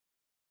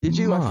 Did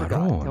you? I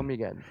forgot. Tell me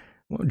again.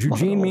 Well,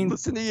 Jew-gene means.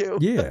 Listen to you.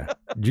 Yeah,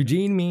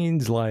 Jew-gene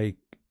means like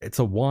it's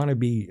a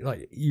wannabe.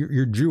 Like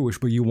you're Jewish,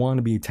 but you want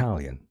to be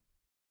Italian.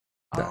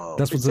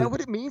 That's is that what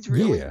it means?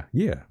 Really?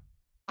 Yeah.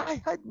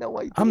 I had no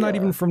idea. I'm not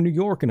even from New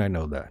York, and I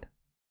know that.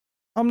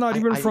 I'm not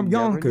even from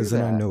Yonkers,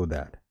 and I know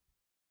that.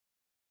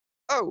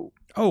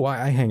 Oh,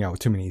 I hang out with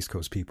too many East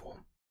Coast people.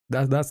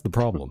 That's the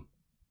problem.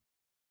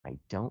 I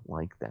don't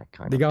like that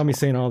kind of They got me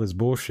saying all this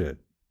bullshit.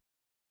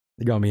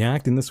 They got me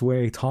acting this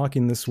way,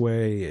 talking this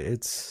way.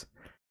 It's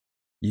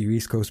you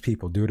East Coast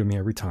people do it to me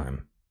every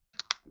time.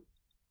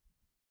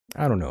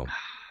 I don't know,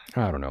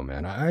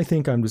 man. I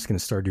think I'm just going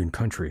to start doing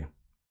country.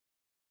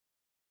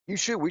 You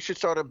should. We should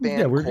start a band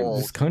Yeah, we're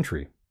called this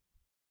country.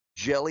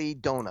 Jelly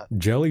Donut.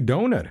 Jelly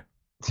Donut.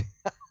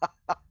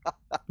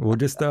 We'll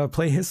just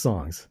play his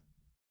songs.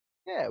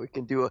 Yeah, we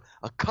can do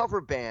a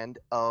cover band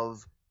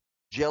of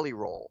Jelly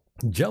Roll.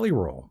 Jelly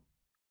Roll.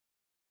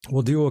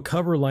 We'll do a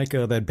cover like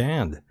that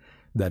band,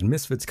 that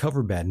Misfits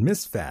cover band,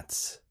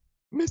 Misfats.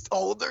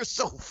 Oh, they're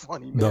so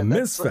funny, man. The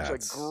That's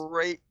Misfats. Such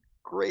a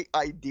great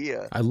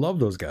idea. I love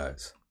those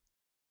guys.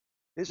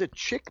 There's a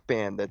chick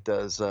band that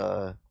does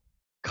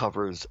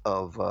covers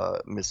of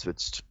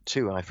Misfits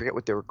too, and I forget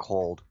what they were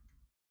called.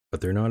 But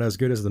they're not as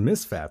good as the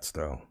Misfats,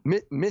 though.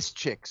 Miss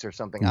Chicks or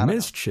something. I don't know.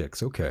 Miss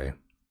Chicks, okay.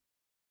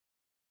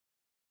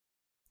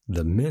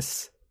 The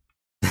Miss.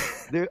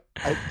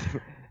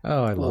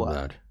 I love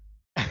that.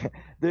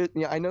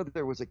 I know that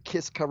there was a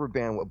Kiss cover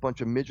band with a bunch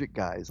of midget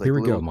guys. Like Here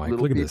we go, Mike.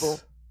 Look at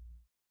this.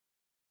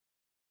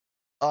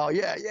 Oh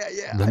yeah.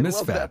 The I Misfats.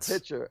 love that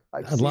picture.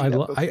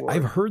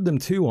 I've heard them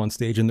too on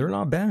stage, and they're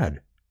not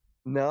bad.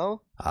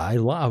 No, I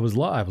was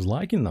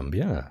liking them.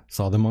 Yeah,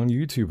 saw them on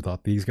YouTube.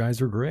 Thought these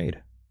guys are great.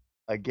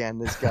 Again,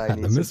 this guy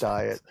needs a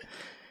diet.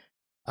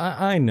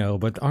 I know,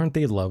 but aren't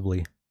they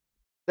lovely?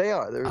 They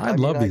are. I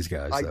love these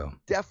guys, though. I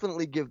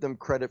definitely give them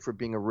credit for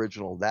being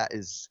original. That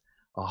is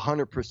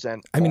 100%.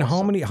 I mean,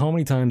 how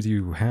many times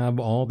you have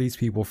all these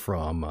people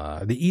from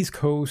the East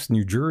Coast,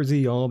 New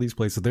Jersey, all these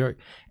places?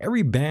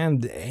 Every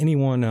band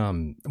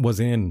anyone was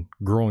in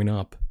growing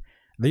up,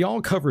 they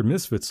all covered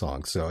Misfits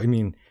songs. So I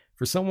mean,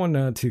 for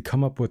someone to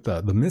come up with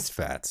the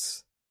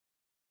Misfats,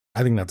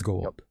 I think that's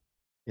gold. Yep.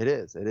 It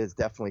is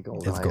definitely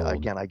gold. It's gold.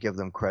 Again, I give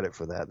them credit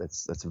for that.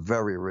 That's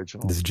very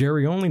original. Does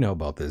Jerry only know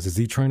about this? Is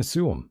he trying to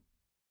sue him?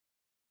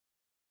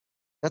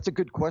 That's a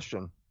good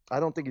question. I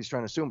don't think he's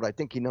trying to sue him, but I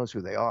think he knows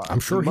who they are. I'm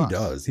sure he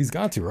does. He's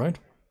got to, right?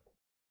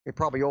 They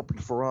probably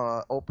opened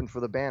for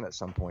the band at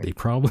some point. They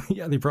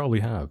probably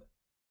have.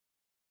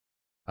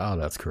 Oh,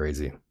 that's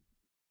crazy.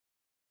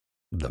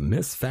 The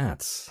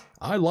Misfats.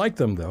 I like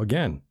them though.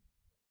 Again,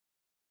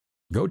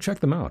 go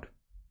check them out.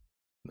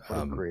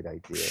 What a great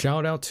idea.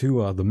 Shout out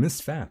to the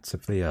Misfats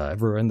if they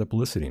ever end up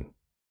listening.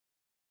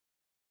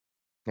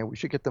 Yeah, we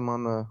should get them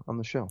on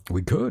the show.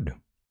 We could.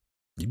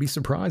 You'd be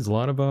surprised. A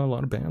lot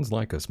of bands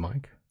like us,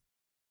 Mike.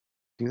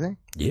 Do they?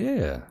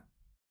 Yeah.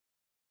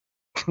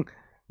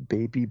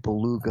 Baby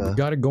Beluga. We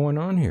got it going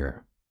on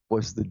here.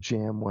 Was the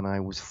jam when I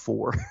was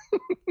 4.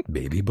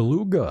 Baby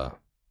Beluga.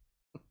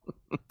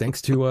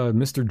 Thanks to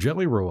Mr.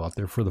 Jelly Roll out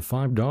there for the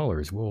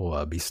 $5.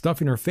 We'll be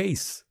stuffing our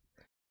face.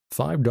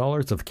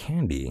 $5 of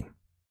candy.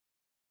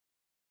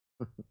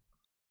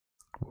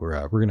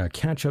 We're gonna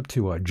catch up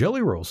to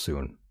Jelly Roll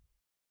soon.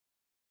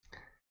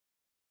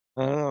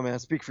 I don't know, man.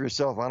 Speak for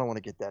yourself. I don't want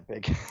to get that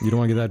big. You don't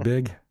want to get that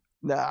big?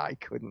 Nah, I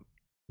couldn't.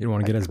 You don't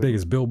want to get as big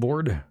as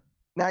Billboard?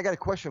 Now, I got a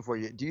question for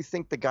you. Do you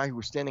think the guy who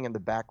was standing in the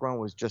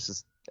background was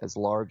just as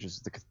large as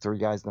the 3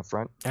 guys in the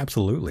front?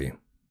 Absolutely.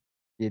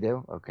 You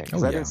do? Okay.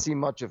 Because I didn't see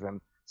much of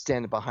him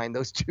standing behind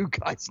those 2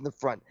 guys in the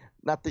front.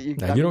 Not that you.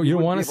 Now, you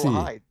don't want to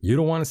see. You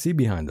don't want to see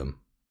behind them.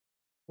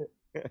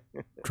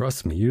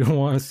 Trust me, you don't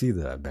want to see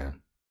that,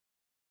 man.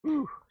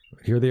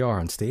 Here they are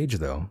on stage,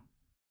 though.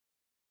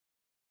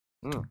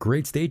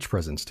 Great stage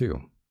presence,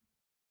 too.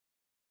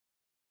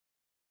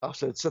 Oh,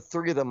 so it's the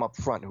 3 of them up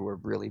front who are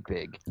really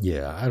big.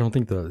 Yeah, I don't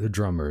think the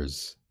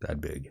drummer's that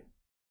big.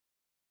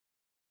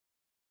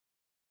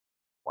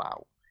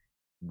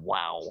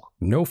 Wow.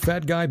 No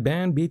fat guy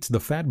band beats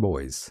the Fat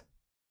Boys.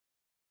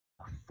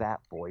 The Fat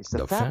Boys.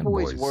 The Fat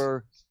Boys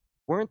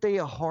weren't they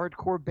a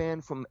hardcore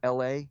band from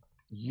L.A.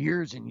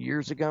 years and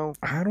years ago?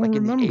 I don't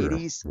remember. In the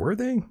 80s? Were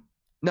they?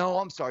 No,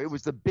 I'm sorry. It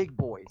was the Big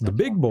Boys. The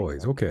Big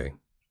Boys. Okay.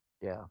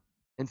 Yeah.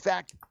 In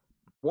fact,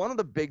 one of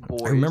the Big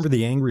Boys. I remember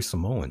the Angry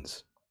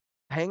Samoans.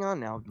 Hang on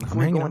now.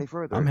 Before we go any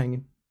further. I'm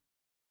hanging.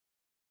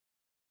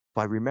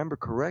 If I remember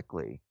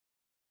correctly,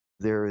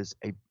 there is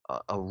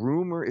a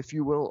rumor, if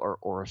you will,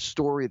 or a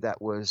story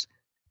that was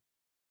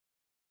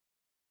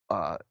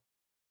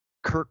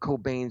Kurt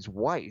Cobain's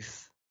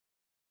wife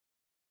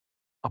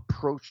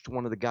approached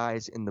one of the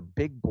guys in the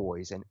Big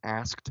Boys and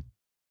asked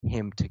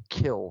him to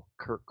kill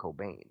Kurt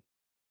Cobain.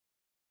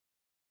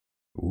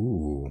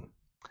 Ooh.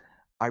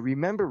 I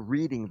remember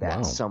reading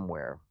that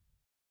somewhere.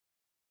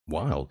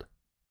 Wild.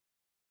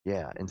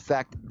 Yeah. In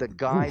fact, the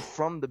guy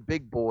from the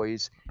Big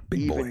Boys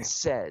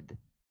said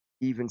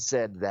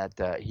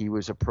that he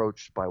was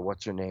approached by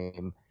what's her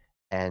name,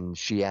 and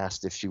she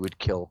asked if she would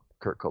kill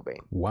Kurt Cobain.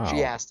 Wow.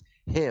 She asked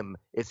him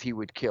if he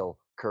would kill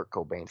Kurt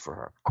Cobain for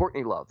her.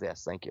 Courtney Love.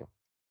 Yes, thank you.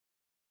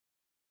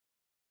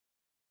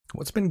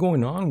 What's been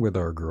going on with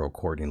our girl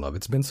Courtney Love?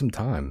 It's been some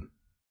time.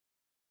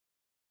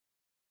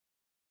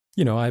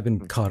 You know, I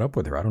haven't caught up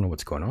with her. I don't know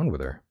what's going on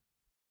with her.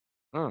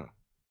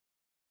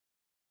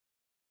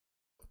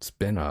 It's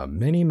been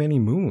many, many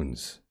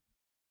moons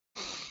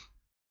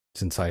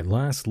since I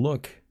last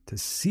looked to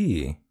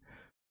see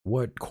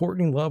what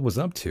Courtney Love was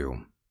up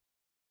to.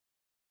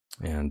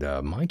 And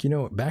Mike, you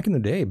know, back in the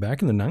day,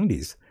 back in the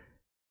 90s,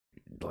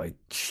 like,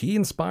 she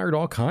inspired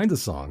all kinds of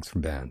songs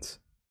from bands.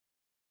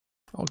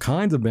 All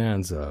kinds of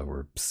bands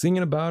were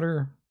singing about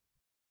her,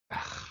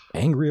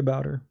 angry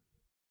about her.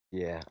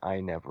 Yeah,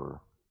 I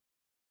never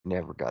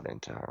got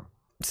into her.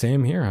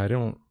 Same here. I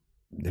didn't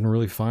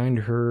really find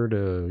her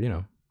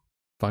to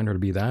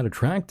be that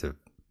attractive.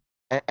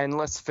 And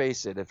let's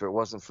face it, if it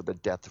wasn't for the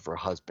death of her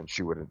husband,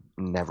 she would have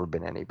never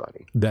been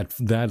anybody.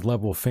 That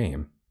level of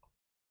fame.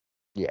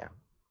 Yeah.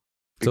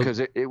 Because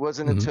it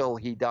wasn't until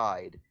he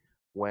died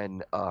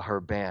when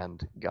her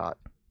band got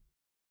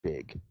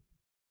big.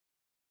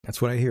 That's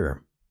what I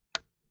hear.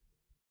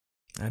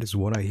 That is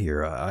what I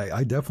hear.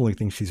 I definitely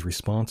think she's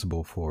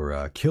responsible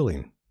for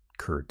killing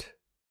Kurt.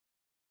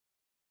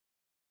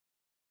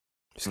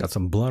 She's got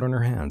some blood on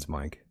her hands,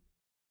 Mike.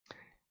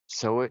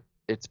 So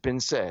it's been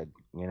said,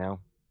 you know.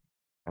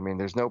 I mean,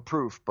 there's no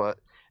proof, but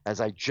as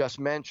I just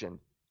mentioned,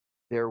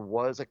 there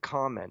was a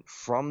comment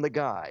from the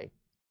guy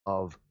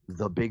of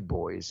the Big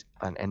Boys,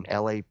 an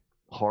LA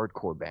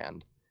hardcore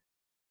band,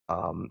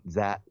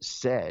 that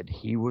said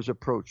he was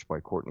approached by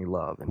Courtney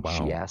Love, and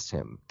she asked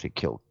him to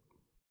kill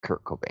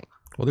Kurt Cobain.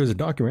 Well, there's a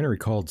documentary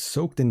called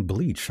Soaked in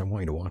Bleach. I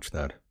want you to watch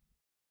that.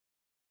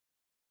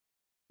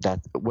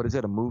 What is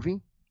that, a movie?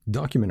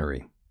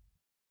 Documentary.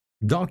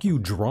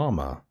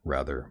 Docudrama,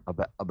 rather.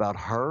 About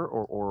her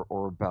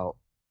or about...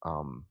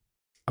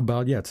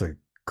 it's a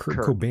Kurt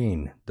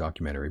Cobain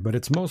documentary, but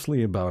it's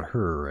mostly about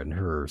her and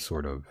her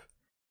sort of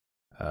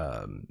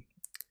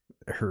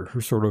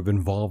her sort of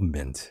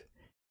involvement.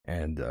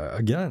 And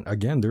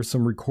again, there's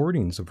some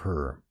recordings of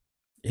her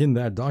in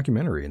that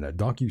documentary, in that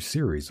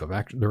docu-series of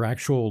their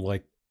actual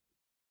like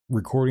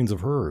recordings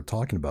of her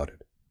talking about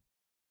it.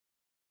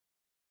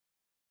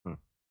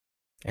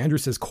 Andrew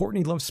says,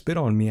 Courtney Love spit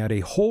on me at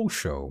a whole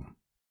show.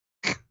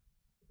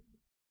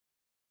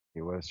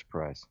 What a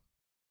surprise.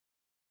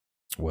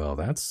 Well,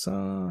 that's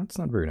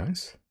not very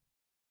nice.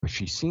 But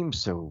she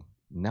seems so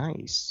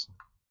nice.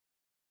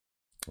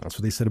 That's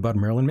what they said about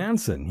Marilyn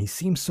Manson. He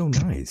seems so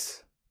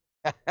nice.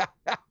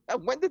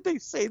 When did they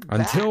say that?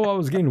 Until I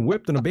was getting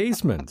whipped in a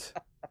basement.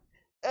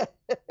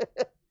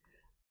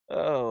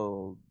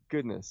 Oh,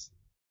 goodness.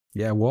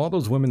 Yeah, well, all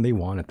those women, they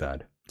wanted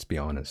that. Let's be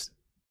honest.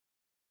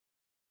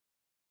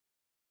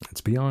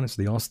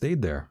 They all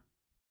stayed there.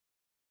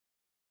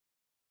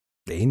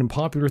 They ain't a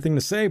popular thing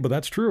to say, but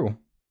that's true.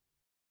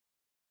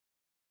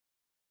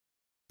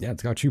 Yeah,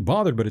 it's got you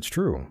bothered, but it's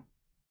true.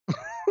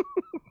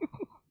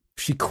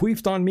 She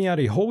queefed on me at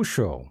a whole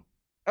show.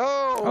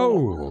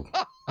 Oh!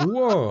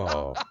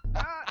 Whoa.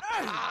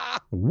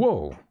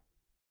 Whoa.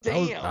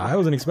 Damn. I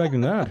wasn't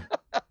expecting that.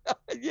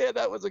 Yeah,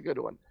 that was a good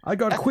one. I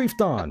got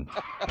queefed on.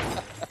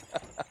 I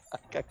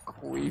got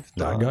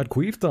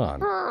queefed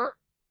on.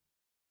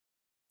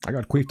 I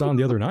got queefed on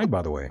the other night,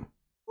 by the way.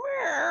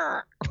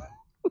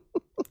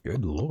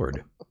 Good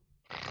Lord.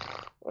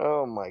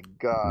 Oh my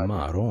God.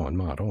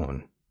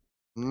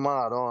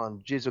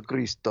 Maron. Jesus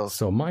Cristo.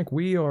 So, Mike,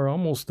 we're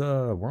almost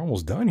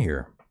done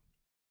here.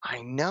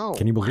 I know.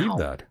 Can you believe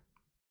that?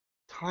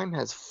 Time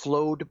has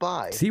flowed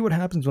by. See what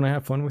happens when I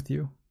have fun with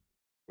you?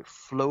 It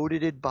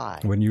floated it by.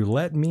 When you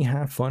let me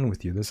have fun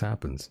with you, this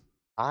happens.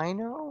 I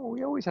know.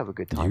 We always have a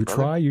good time. You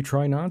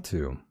try not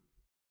to.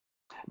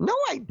 No,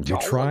 I don't. You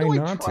try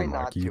not to,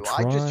 Mark. You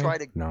I just try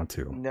to not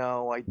to.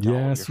 No, I don't.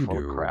 Yes, You're you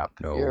full do. Of crap.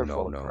 No, You're no,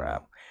 full no. Of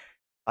crap.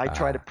 I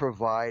try to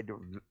provide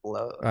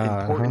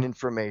important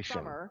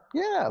information.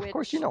 Yeah, of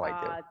course, you know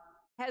I do.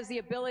 Has the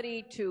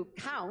ability to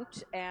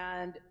count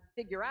and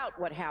figure out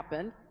what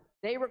happened.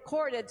 They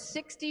recorded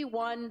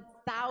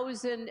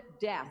 61,000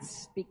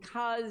 deaths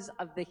because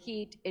of the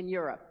heat in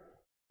Europe.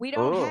 We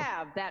don't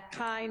have that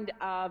kind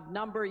of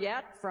number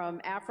yet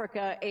from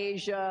Africa,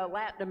 Asia,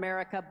 Latin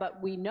America,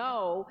 but we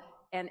know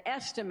and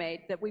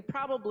estimate that we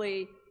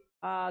probably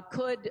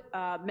could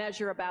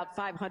measure about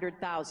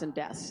 500,000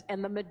 deaths.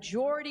 And the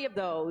majority of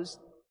those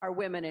are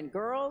women and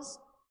girls,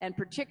 and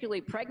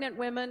particularly pregnant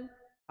women.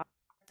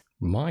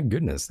 My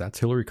goodness, that's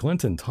Hillary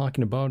Clinton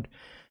talking about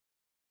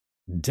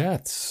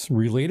deaths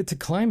related to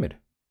climate.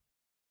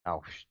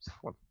 Oh,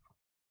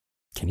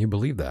 can you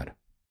believe that?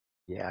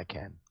 Yeah, I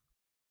can.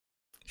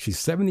 She's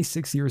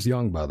 76 years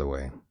young, by the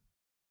way.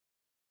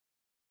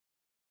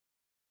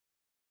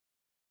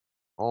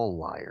 All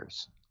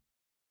liars.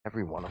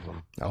 Every one of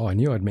them. Oh, I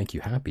knew I'd make you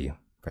happy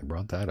if I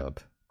brought that up.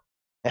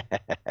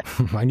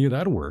 I knew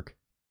that'd work.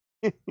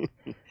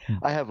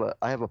 I have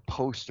a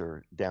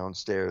poster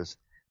downstairs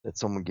that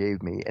someone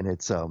gave me, and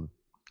it's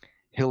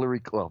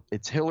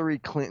it's Hillary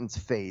Clinton's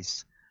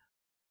face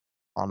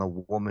on a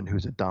woman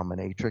who's a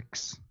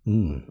dominatrix.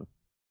 Mm.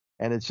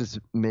 And it's just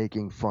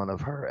making fun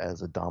of her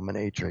as a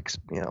dominatrix,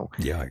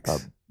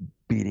 Yikes.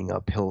 Beating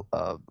up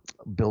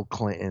Bill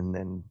Clinton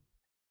and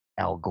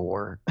Al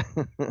Gore,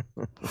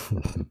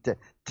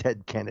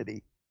 Ted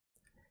Kennedy.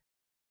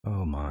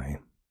 Oh my.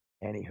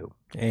 Anywho,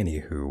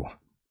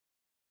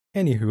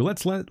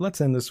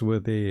 let's end this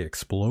with a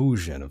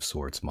explosion of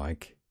sorts,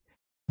 Mike.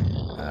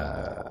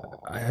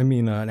 I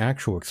mean, an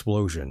actual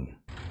explosion.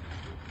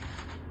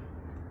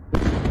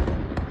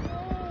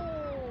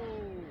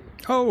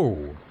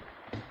 Oh.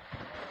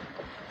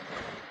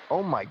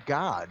 Oh my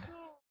God.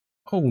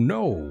 Oh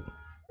no.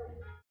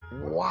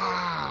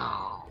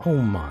 Wow. Oh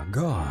my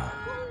God.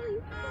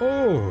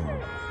 Oh.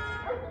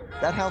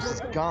 That house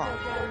is gone.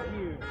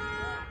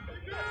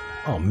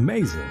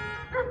 Amazing.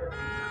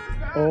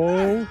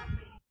 Oh.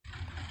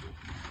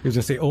 He was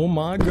gonna say, oh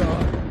my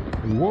God.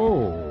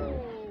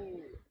 Whoa.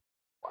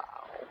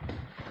 Wow.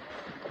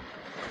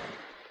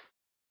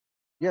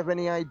 You have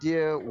any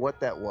idea what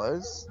that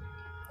was?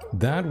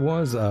 That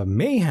was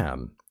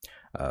mayhem.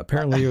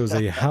 Apparently, it was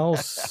a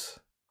house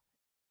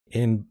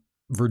in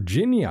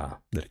Virginia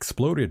that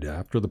exploded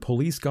after the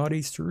police got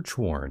a search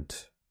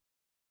warrant.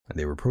 And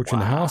they were approaching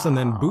the house, and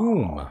then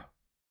boom,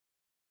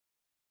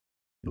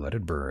 let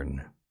it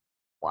burn.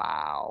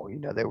 Wow.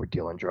 They were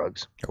dealing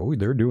drugs. Oh,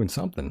 they're doing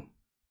something.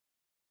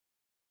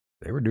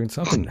 They were doing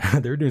something.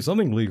 They were doing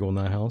something legal in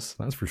that house,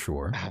 that's for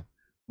sure.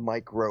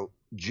 Mike wrote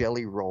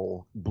Jelly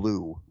Roll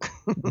Blue.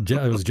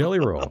 It was Jelly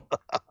Roll.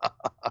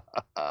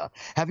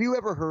 Have you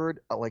ever heard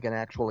like an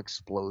actual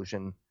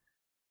explosion,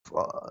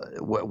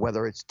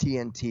 whether it's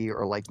TNT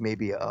or like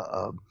maybe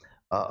a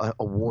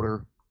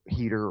water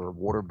heater or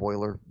water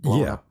boiler?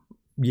 Yeah. Up?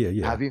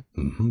 Yeah. Have you?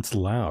 Mm-hmm. It's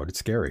loud. It's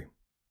scary.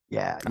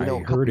 Yeah. I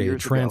heard a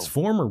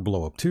transformer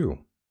blow up too.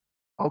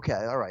 Okay.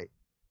 All right.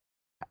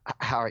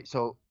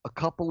 So a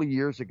couple of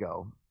years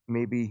ago,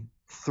 maybe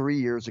 3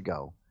 years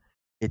ago,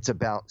 it's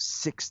about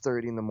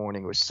 6:30 in the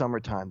morning. It was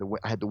summertime.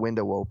 I had the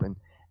window open,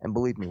 and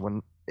believe me,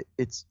 when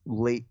it's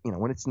late,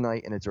 when it's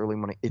night and it's early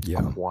morning, it's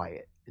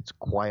quiet. It's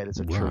quiet as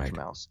a church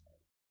mouse.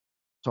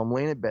 So I'm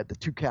laying in bed. The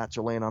two cats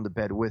are laying on the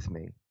bed with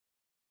me,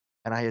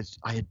 and I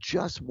had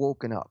just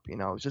woken up.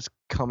 I was just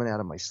coming out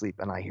of my sleep,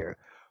 and I hear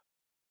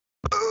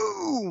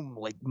boom,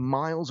 like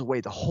miles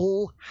away. The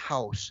whole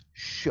house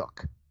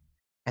shook,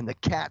 and the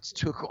cats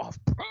took off.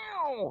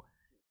 Pow!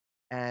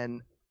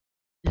 And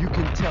you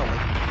can tell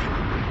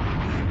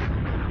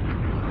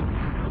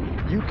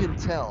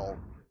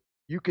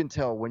You can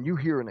tell when you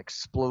hear an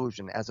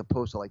explosion, as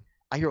opposed to like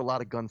I hear a lot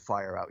of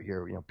gunfire out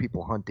here.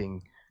 People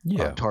hunting,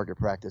 target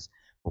practice.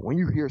 But when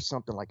you hear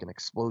something like an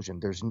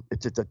explosion,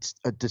 it's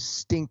a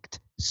distinct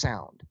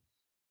sound.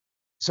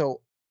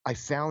 So I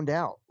found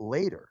out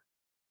later,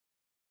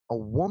 a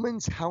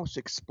woman's house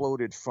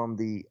exploded from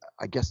the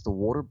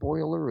water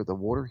boiler or the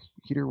water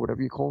heater,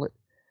 whatever you call it,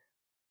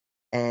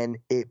 and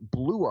it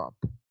blew up.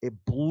 It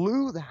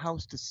blew the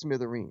house to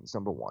smithereens.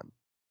 Number one.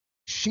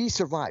 She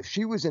survived.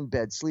 She was in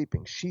bed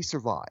sleeping. She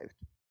survived.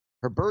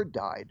 Her bird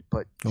died,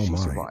 but she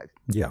survived.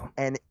 Yeah.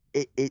 And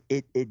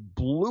it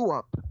blew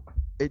up.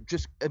 It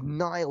just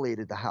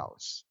annihilated the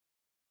house.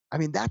 I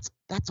mean, that's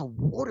a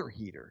water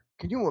heater.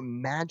 Can you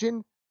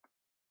imagine?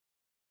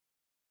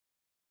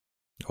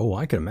 Oh,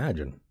 I can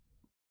imagine.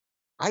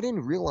 I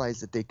didn't realize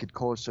that they could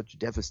cause such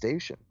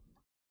devastation.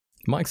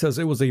 Mike says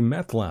it was a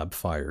meth lab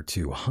fire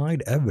to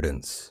hide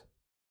evidence.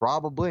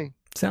 Probably.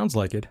 Sounds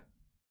like it.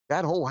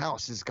 That whole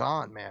house is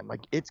gone, man.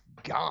 Like, it's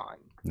gone.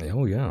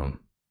 Oh, yeah.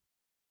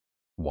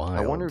 Wild.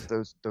 I wonder if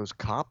those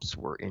cops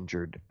were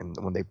injured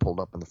when they pulled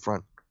up in the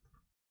front.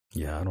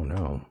 Yeah, I don't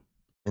know.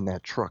 In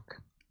that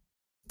truck.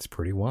 It's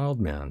pretty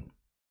wild, man.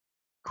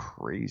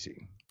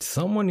 Crazy.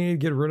 Someone needed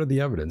to get rid of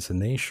the evidence,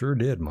 and they sure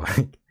did,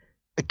 Mike.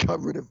 They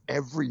got rid of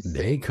everything.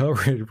 They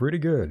covered it pretty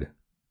good.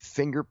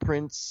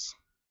 Fingerprints.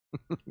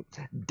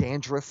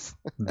 Dandruff.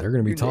 They're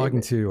going to be talking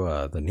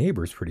to the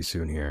neighbors pretty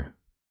soon here.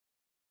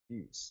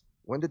 Jeez.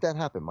 When did that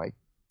happen, Mike?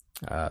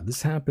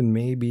 This happened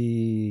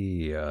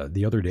maybe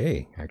the other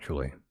day,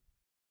 actually.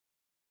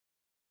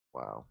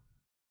 Wow.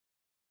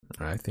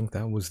 I think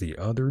that was the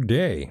other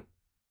day.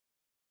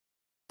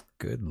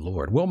 Good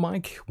Lord. Well,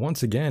 Mike,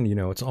 once again,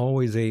 it's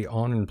always an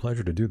honor and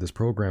pleasure to do this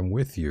program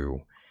with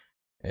you.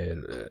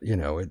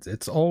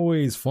 It's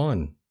always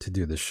fun to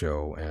do this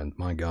show, and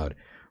my God,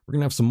 we're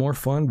gonna have some more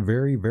fun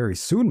very, very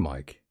soon,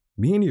 Mike.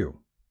 Me and you.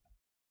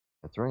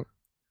 That's right.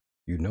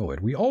 You know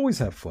it. We always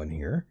have fun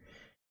here.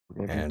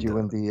 We're gonna be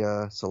doing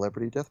the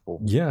celebrity death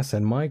pool. Yes,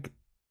 and Mike,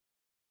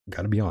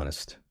 gotta be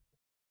honest,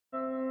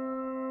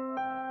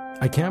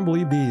 I can't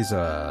believe these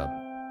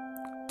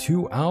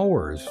 2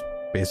 hours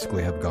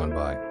basically have gone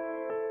by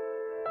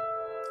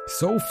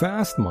so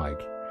fast,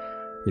 Mike.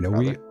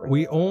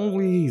 We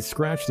only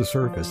scratched the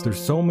surface. There's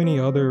so many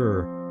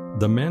other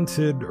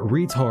demented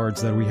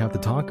retards that we have to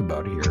talk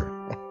about here.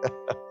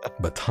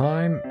 But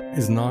time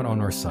is not on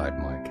our side,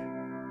 Mike.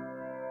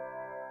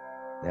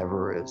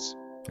 Never is.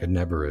 It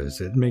never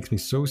is. It makes me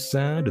so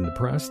sad and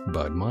depressed,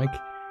 but Mike,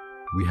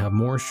 we have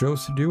more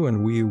shows to do,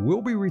 and we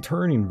will be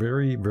returning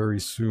very, very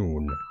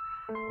soon.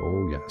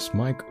 Oh yes,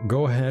 Mike,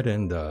 go ahead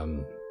and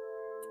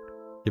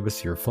give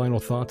us your final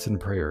thoughts and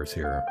prayers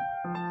here.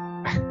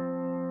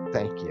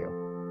 Thank you.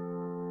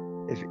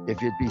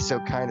 If you'd be so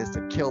kind as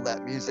to kill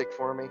that music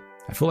for me.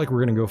 I feel like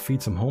we're going to go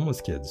feed some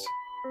homeless kids.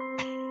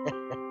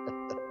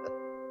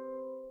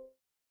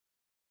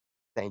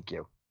 Thank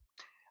you.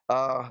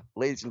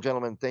 Ladies and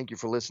gentlemen, thank you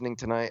for listening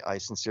tonight. I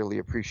sincerely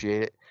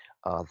appreciate it.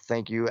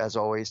 Thank you, as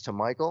always, to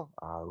Michael.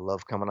 I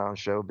love coming on the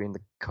show, being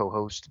the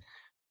co-host.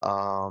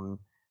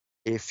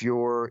 If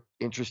you're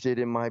interested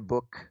in my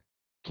book,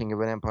 King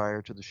of an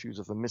Empire to the Shoes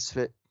of a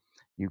Misfit,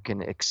 you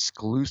can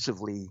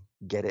exclusively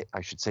get it.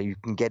 I should say you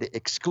can get it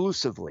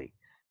exclusively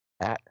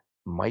at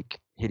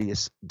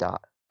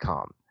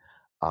MikeHideous.com,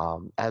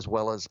 as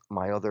well as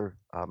my other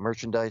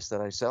merchandise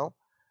that I sell,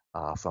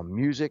 from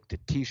music to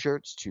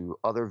T-shirts to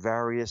other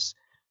various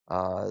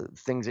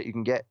things that you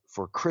can get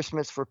for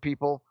Christmas for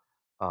people,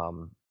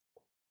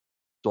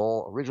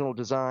 doll original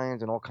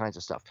designs and all kinds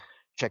of stuff.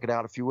 Check it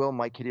out if you will,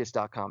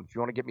 MikeHideous.com. If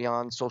you want to get me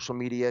on social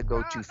media,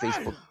 go to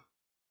Facebook,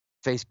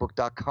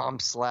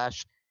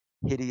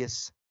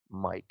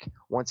 Facebook.com/HideousMike.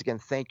 Once again,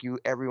 thank you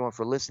everyone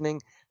for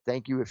listening.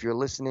 Thank you if you're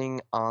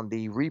listening on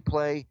the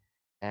replay.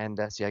 And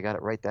see, I got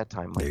it right that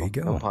time, Michael. There you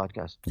go. No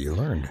podcast. You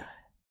learned.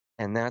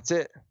 And that's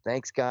it.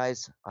 Thanks,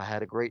 guys. I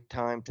had a great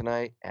time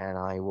tonight, and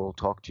I will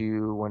talk to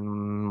you when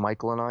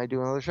Michael and I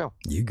do another show.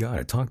 You got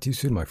it. Talk to you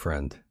soon, my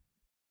friend.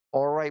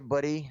 All right,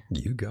 buddy.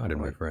 You got it,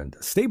 my friend.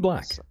 Stay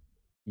black.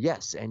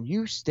 Yes, and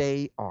you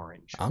stay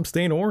orange. I'm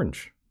staying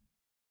orange.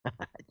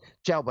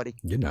 Ciao, buddy.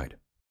 Good night.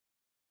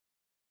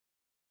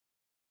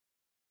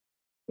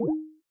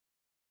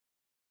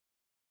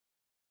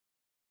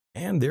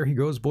 And there he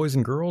goes, boys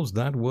and girls.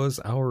 That was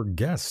our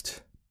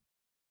guest.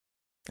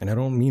 And I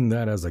don't mean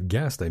that as a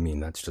guest. I mean,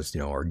 that's just,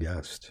 our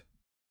guest.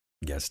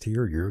 Guest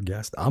here, you're a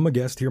guest. I'm a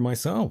guest here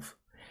myself.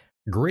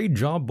 Great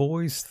job,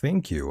 boys.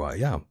 Thank you.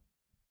 Yeah,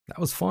 that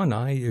was fun.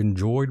 I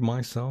enjoyed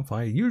myself.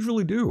 I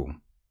usually do.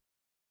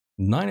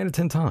 9 out of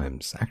 10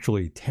 times.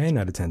 Actually, 10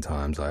 out of 10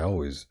 times. I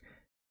always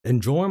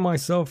enjoy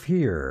myself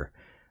here.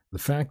 The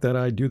fact that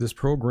I do this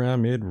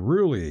program, it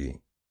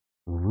really,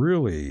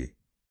 really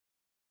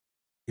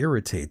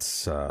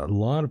irritates a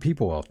lot of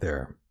people out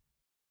there.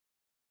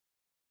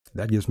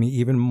 That gives me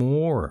even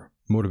more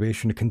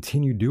motivation to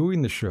continue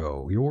doing the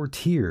show. Your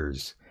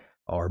tears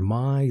are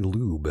my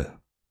lube.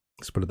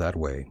 Let's put it that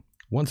way.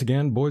 Once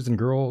again, boys and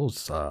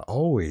girls,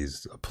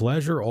 always a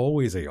pleasure,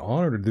 always an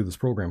honor to do this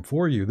program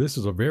for you. This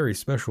is a very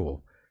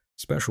special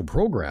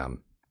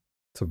program.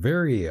 It's a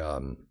very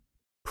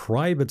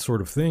private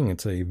sort of thing.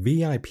 It's a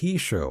VIP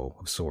show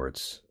of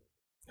sorts.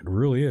 It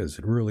really is.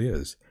 It really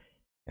is.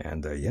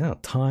 And yeah,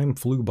 time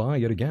flew by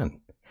yet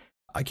again.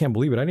 I can't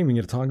believe it. I didn't even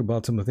get to talk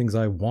about some of the things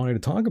I wanted to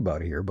talk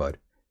about here, but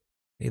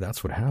hey,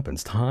 that's what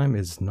happens. Time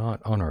is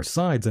not on our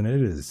sides, and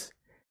it is,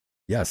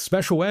 yes,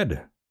 special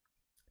ed.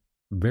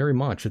 Very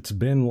much. It's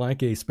been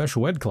like a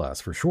special ed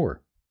class for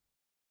sure.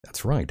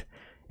 That's right.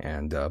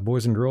 And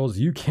boys and girls,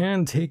 you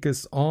can take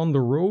us on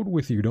the road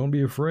with you. Don't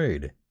be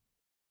afraid.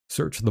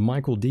 Search the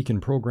Michael Decon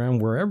Program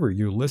wherever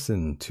you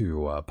listen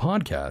to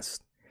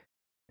podcasts.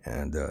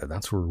 And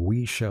that's where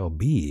we shall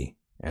be.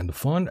 And the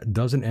fun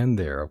doesn't end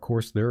there. Of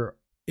course, there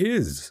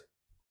is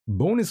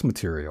bonus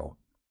material.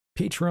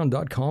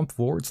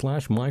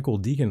 Patreon.com/Michael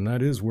Decon. And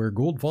that is where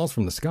gold falls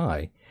from the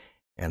sky.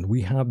 And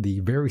we have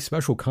the very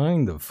special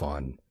kind of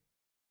fun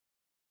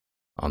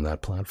on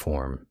that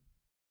platform.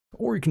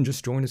 Or you can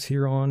just join us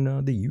here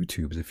on the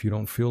YouTubes if you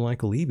don't feel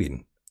like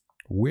leaving,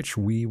 which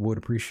we would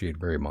appreciate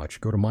very much.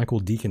 Go to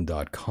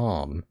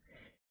michaeldecon.com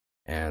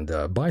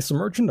and buy some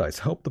merchandise.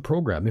 Help the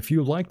program. If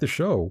you like the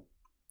show,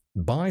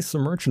 buy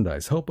some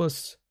merchandise. Help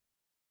us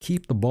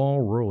keep the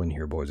ball rolling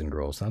here, boys and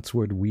girls. That's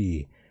what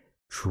we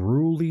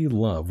truly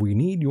love. We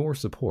need your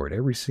support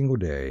every single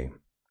day.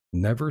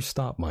 Never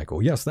stop,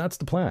 Michael. Yes, that's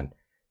the plan.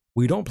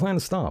 We don't plan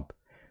to stop.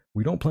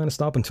 We don't plan to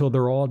stop until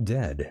they're all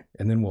dead,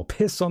 and then we'll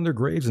piss on their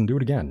graves and do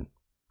it again.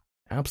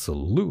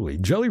 Absolutely.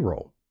 Jelly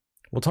Roll.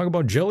 We'll talk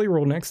about Jelly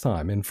Roll next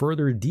time in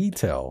further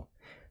detail.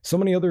 So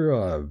many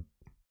other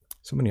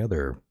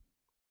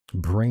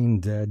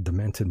brain-dead,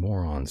 demented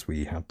morons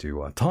we have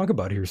to talk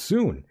about here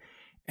soon.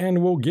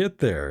 And we'll get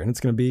there, and it's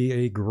going to be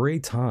a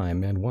great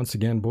time. And once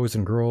again, boys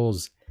and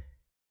girls,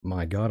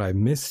 My God, I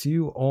miss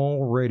you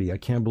already. I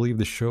can't believe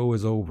the show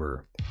is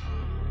over.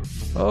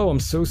 Oh, I'm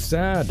so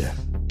sad.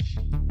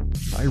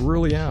 I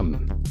really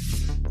am.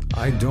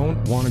 I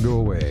don't want to go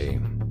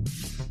away,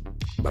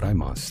 but I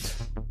must.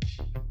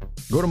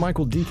 Go to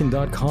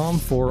michaeldecon.com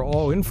for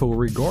all info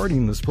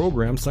regarding this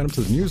program. Sign up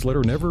to the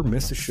newsletter, never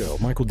miss a show.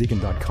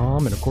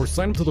 michaeldecon.com, and of course,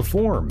 sign up to the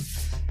forum.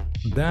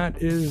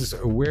 That is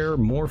where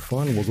more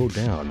fun will go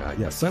down.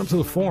 Sign up to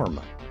the forum.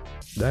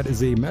 That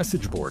is a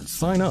message board.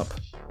 Sign up.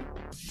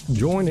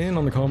 Join in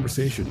on the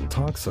conversation.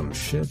 Talk some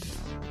shit.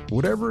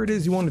 Whatever it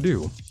is you want to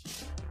do,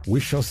 we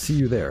shall see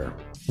you there.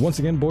 Once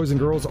again, boys and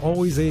girls,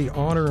 always a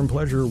honor and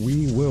pleasure.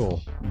 We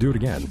will do it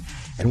again.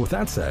 And with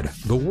that said,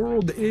 the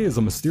world is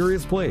a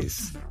mysterious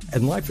place,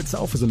 and life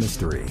itself is a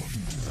mystery.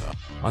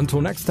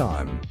 Until next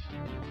time,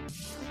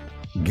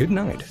 good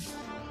night.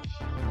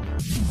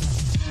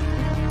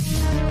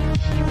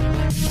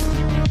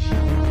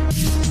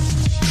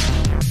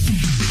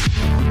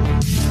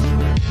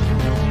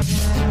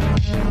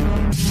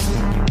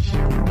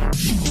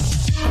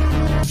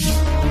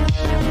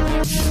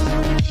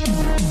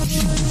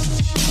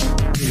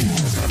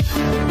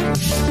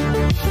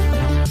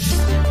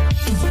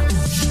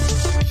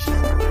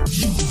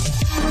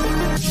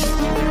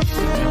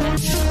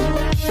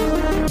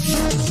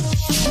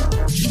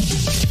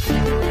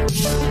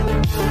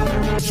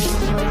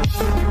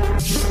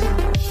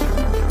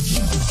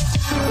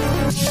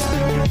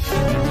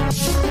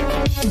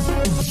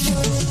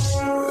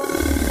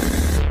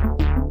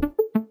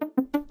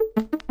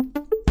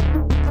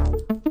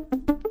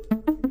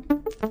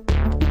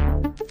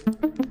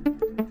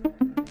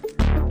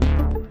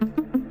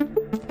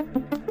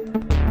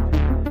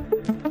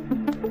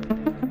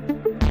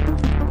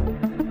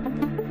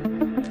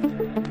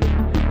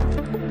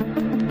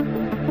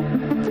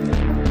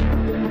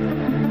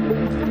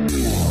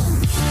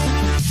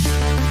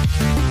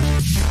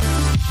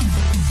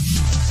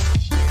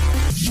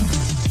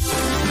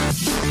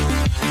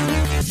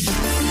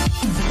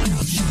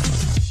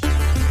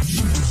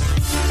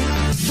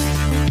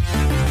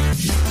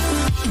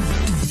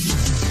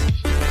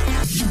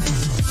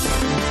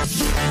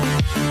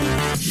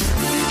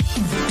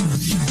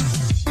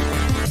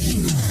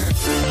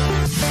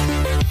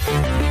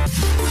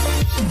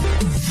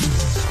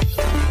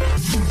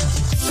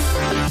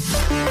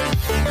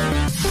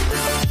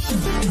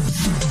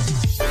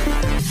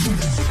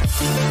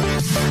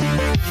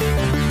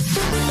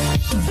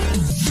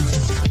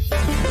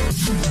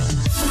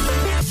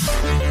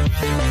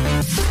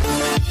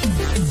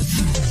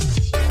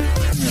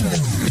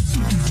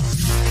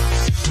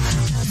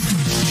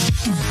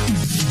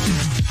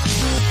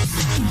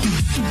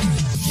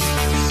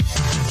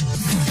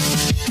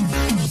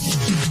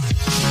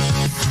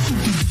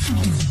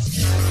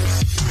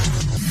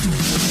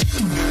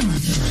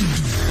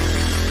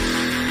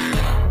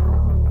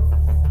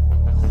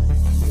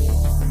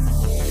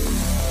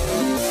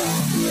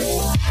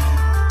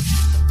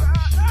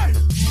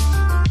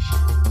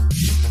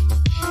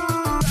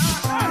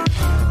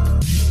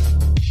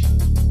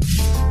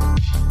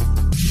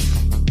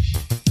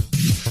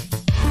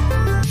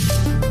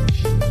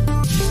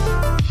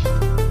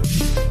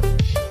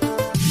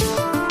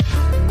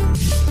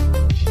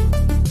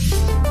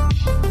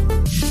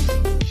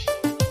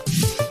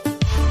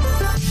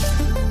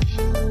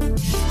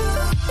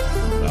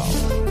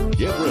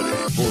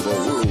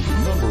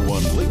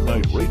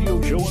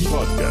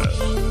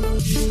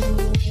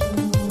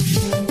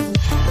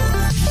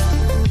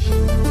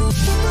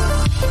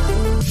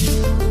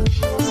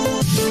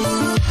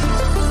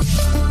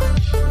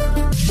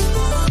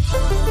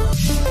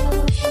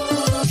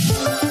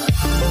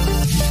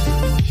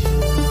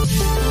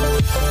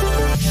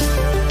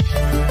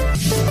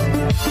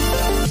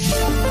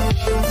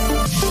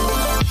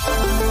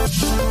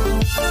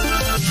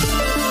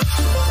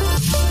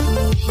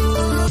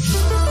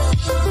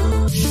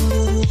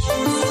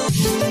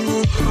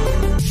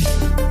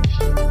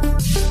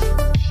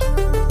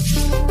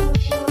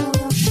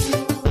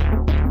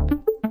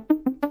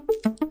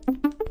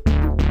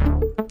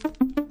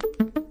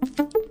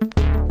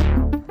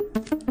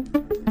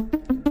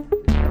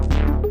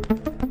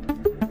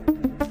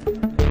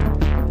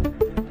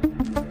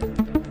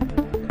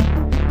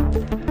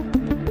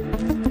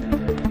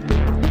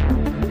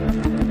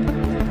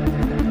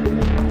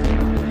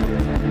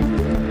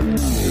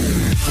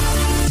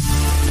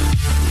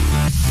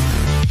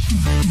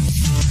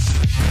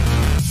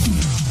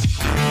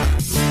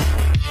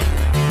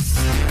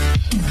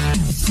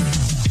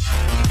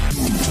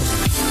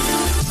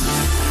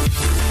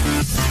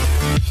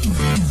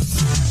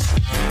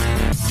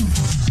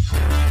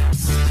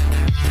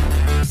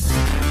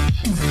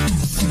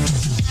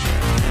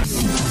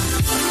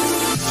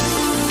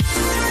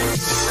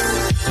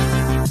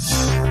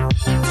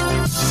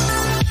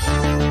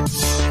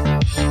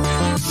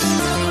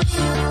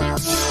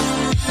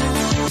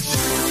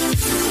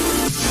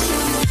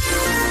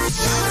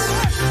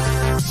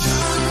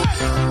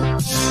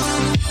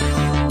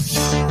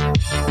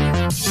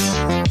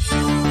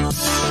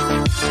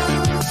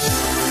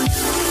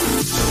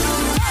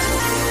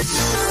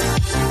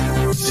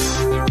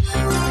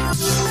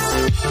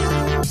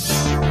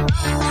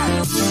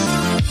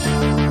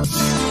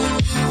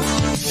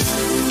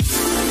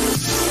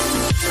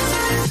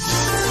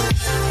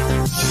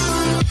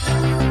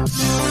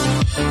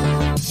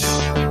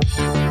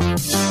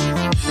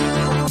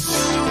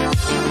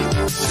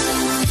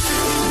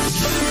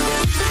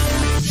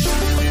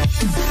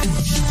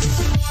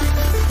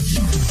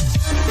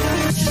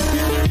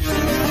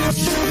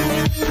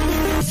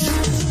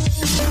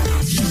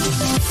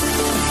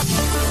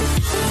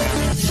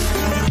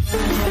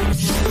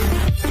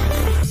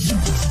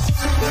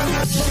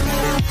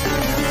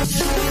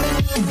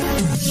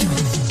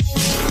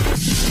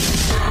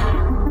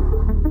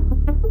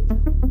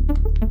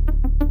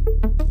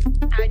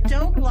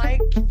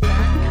 like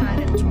that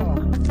kind of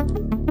talk.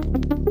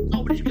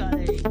 Nobody's got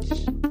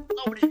AIDS.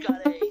 Nobody's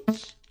got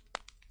AIDS.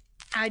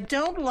 I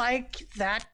don't like that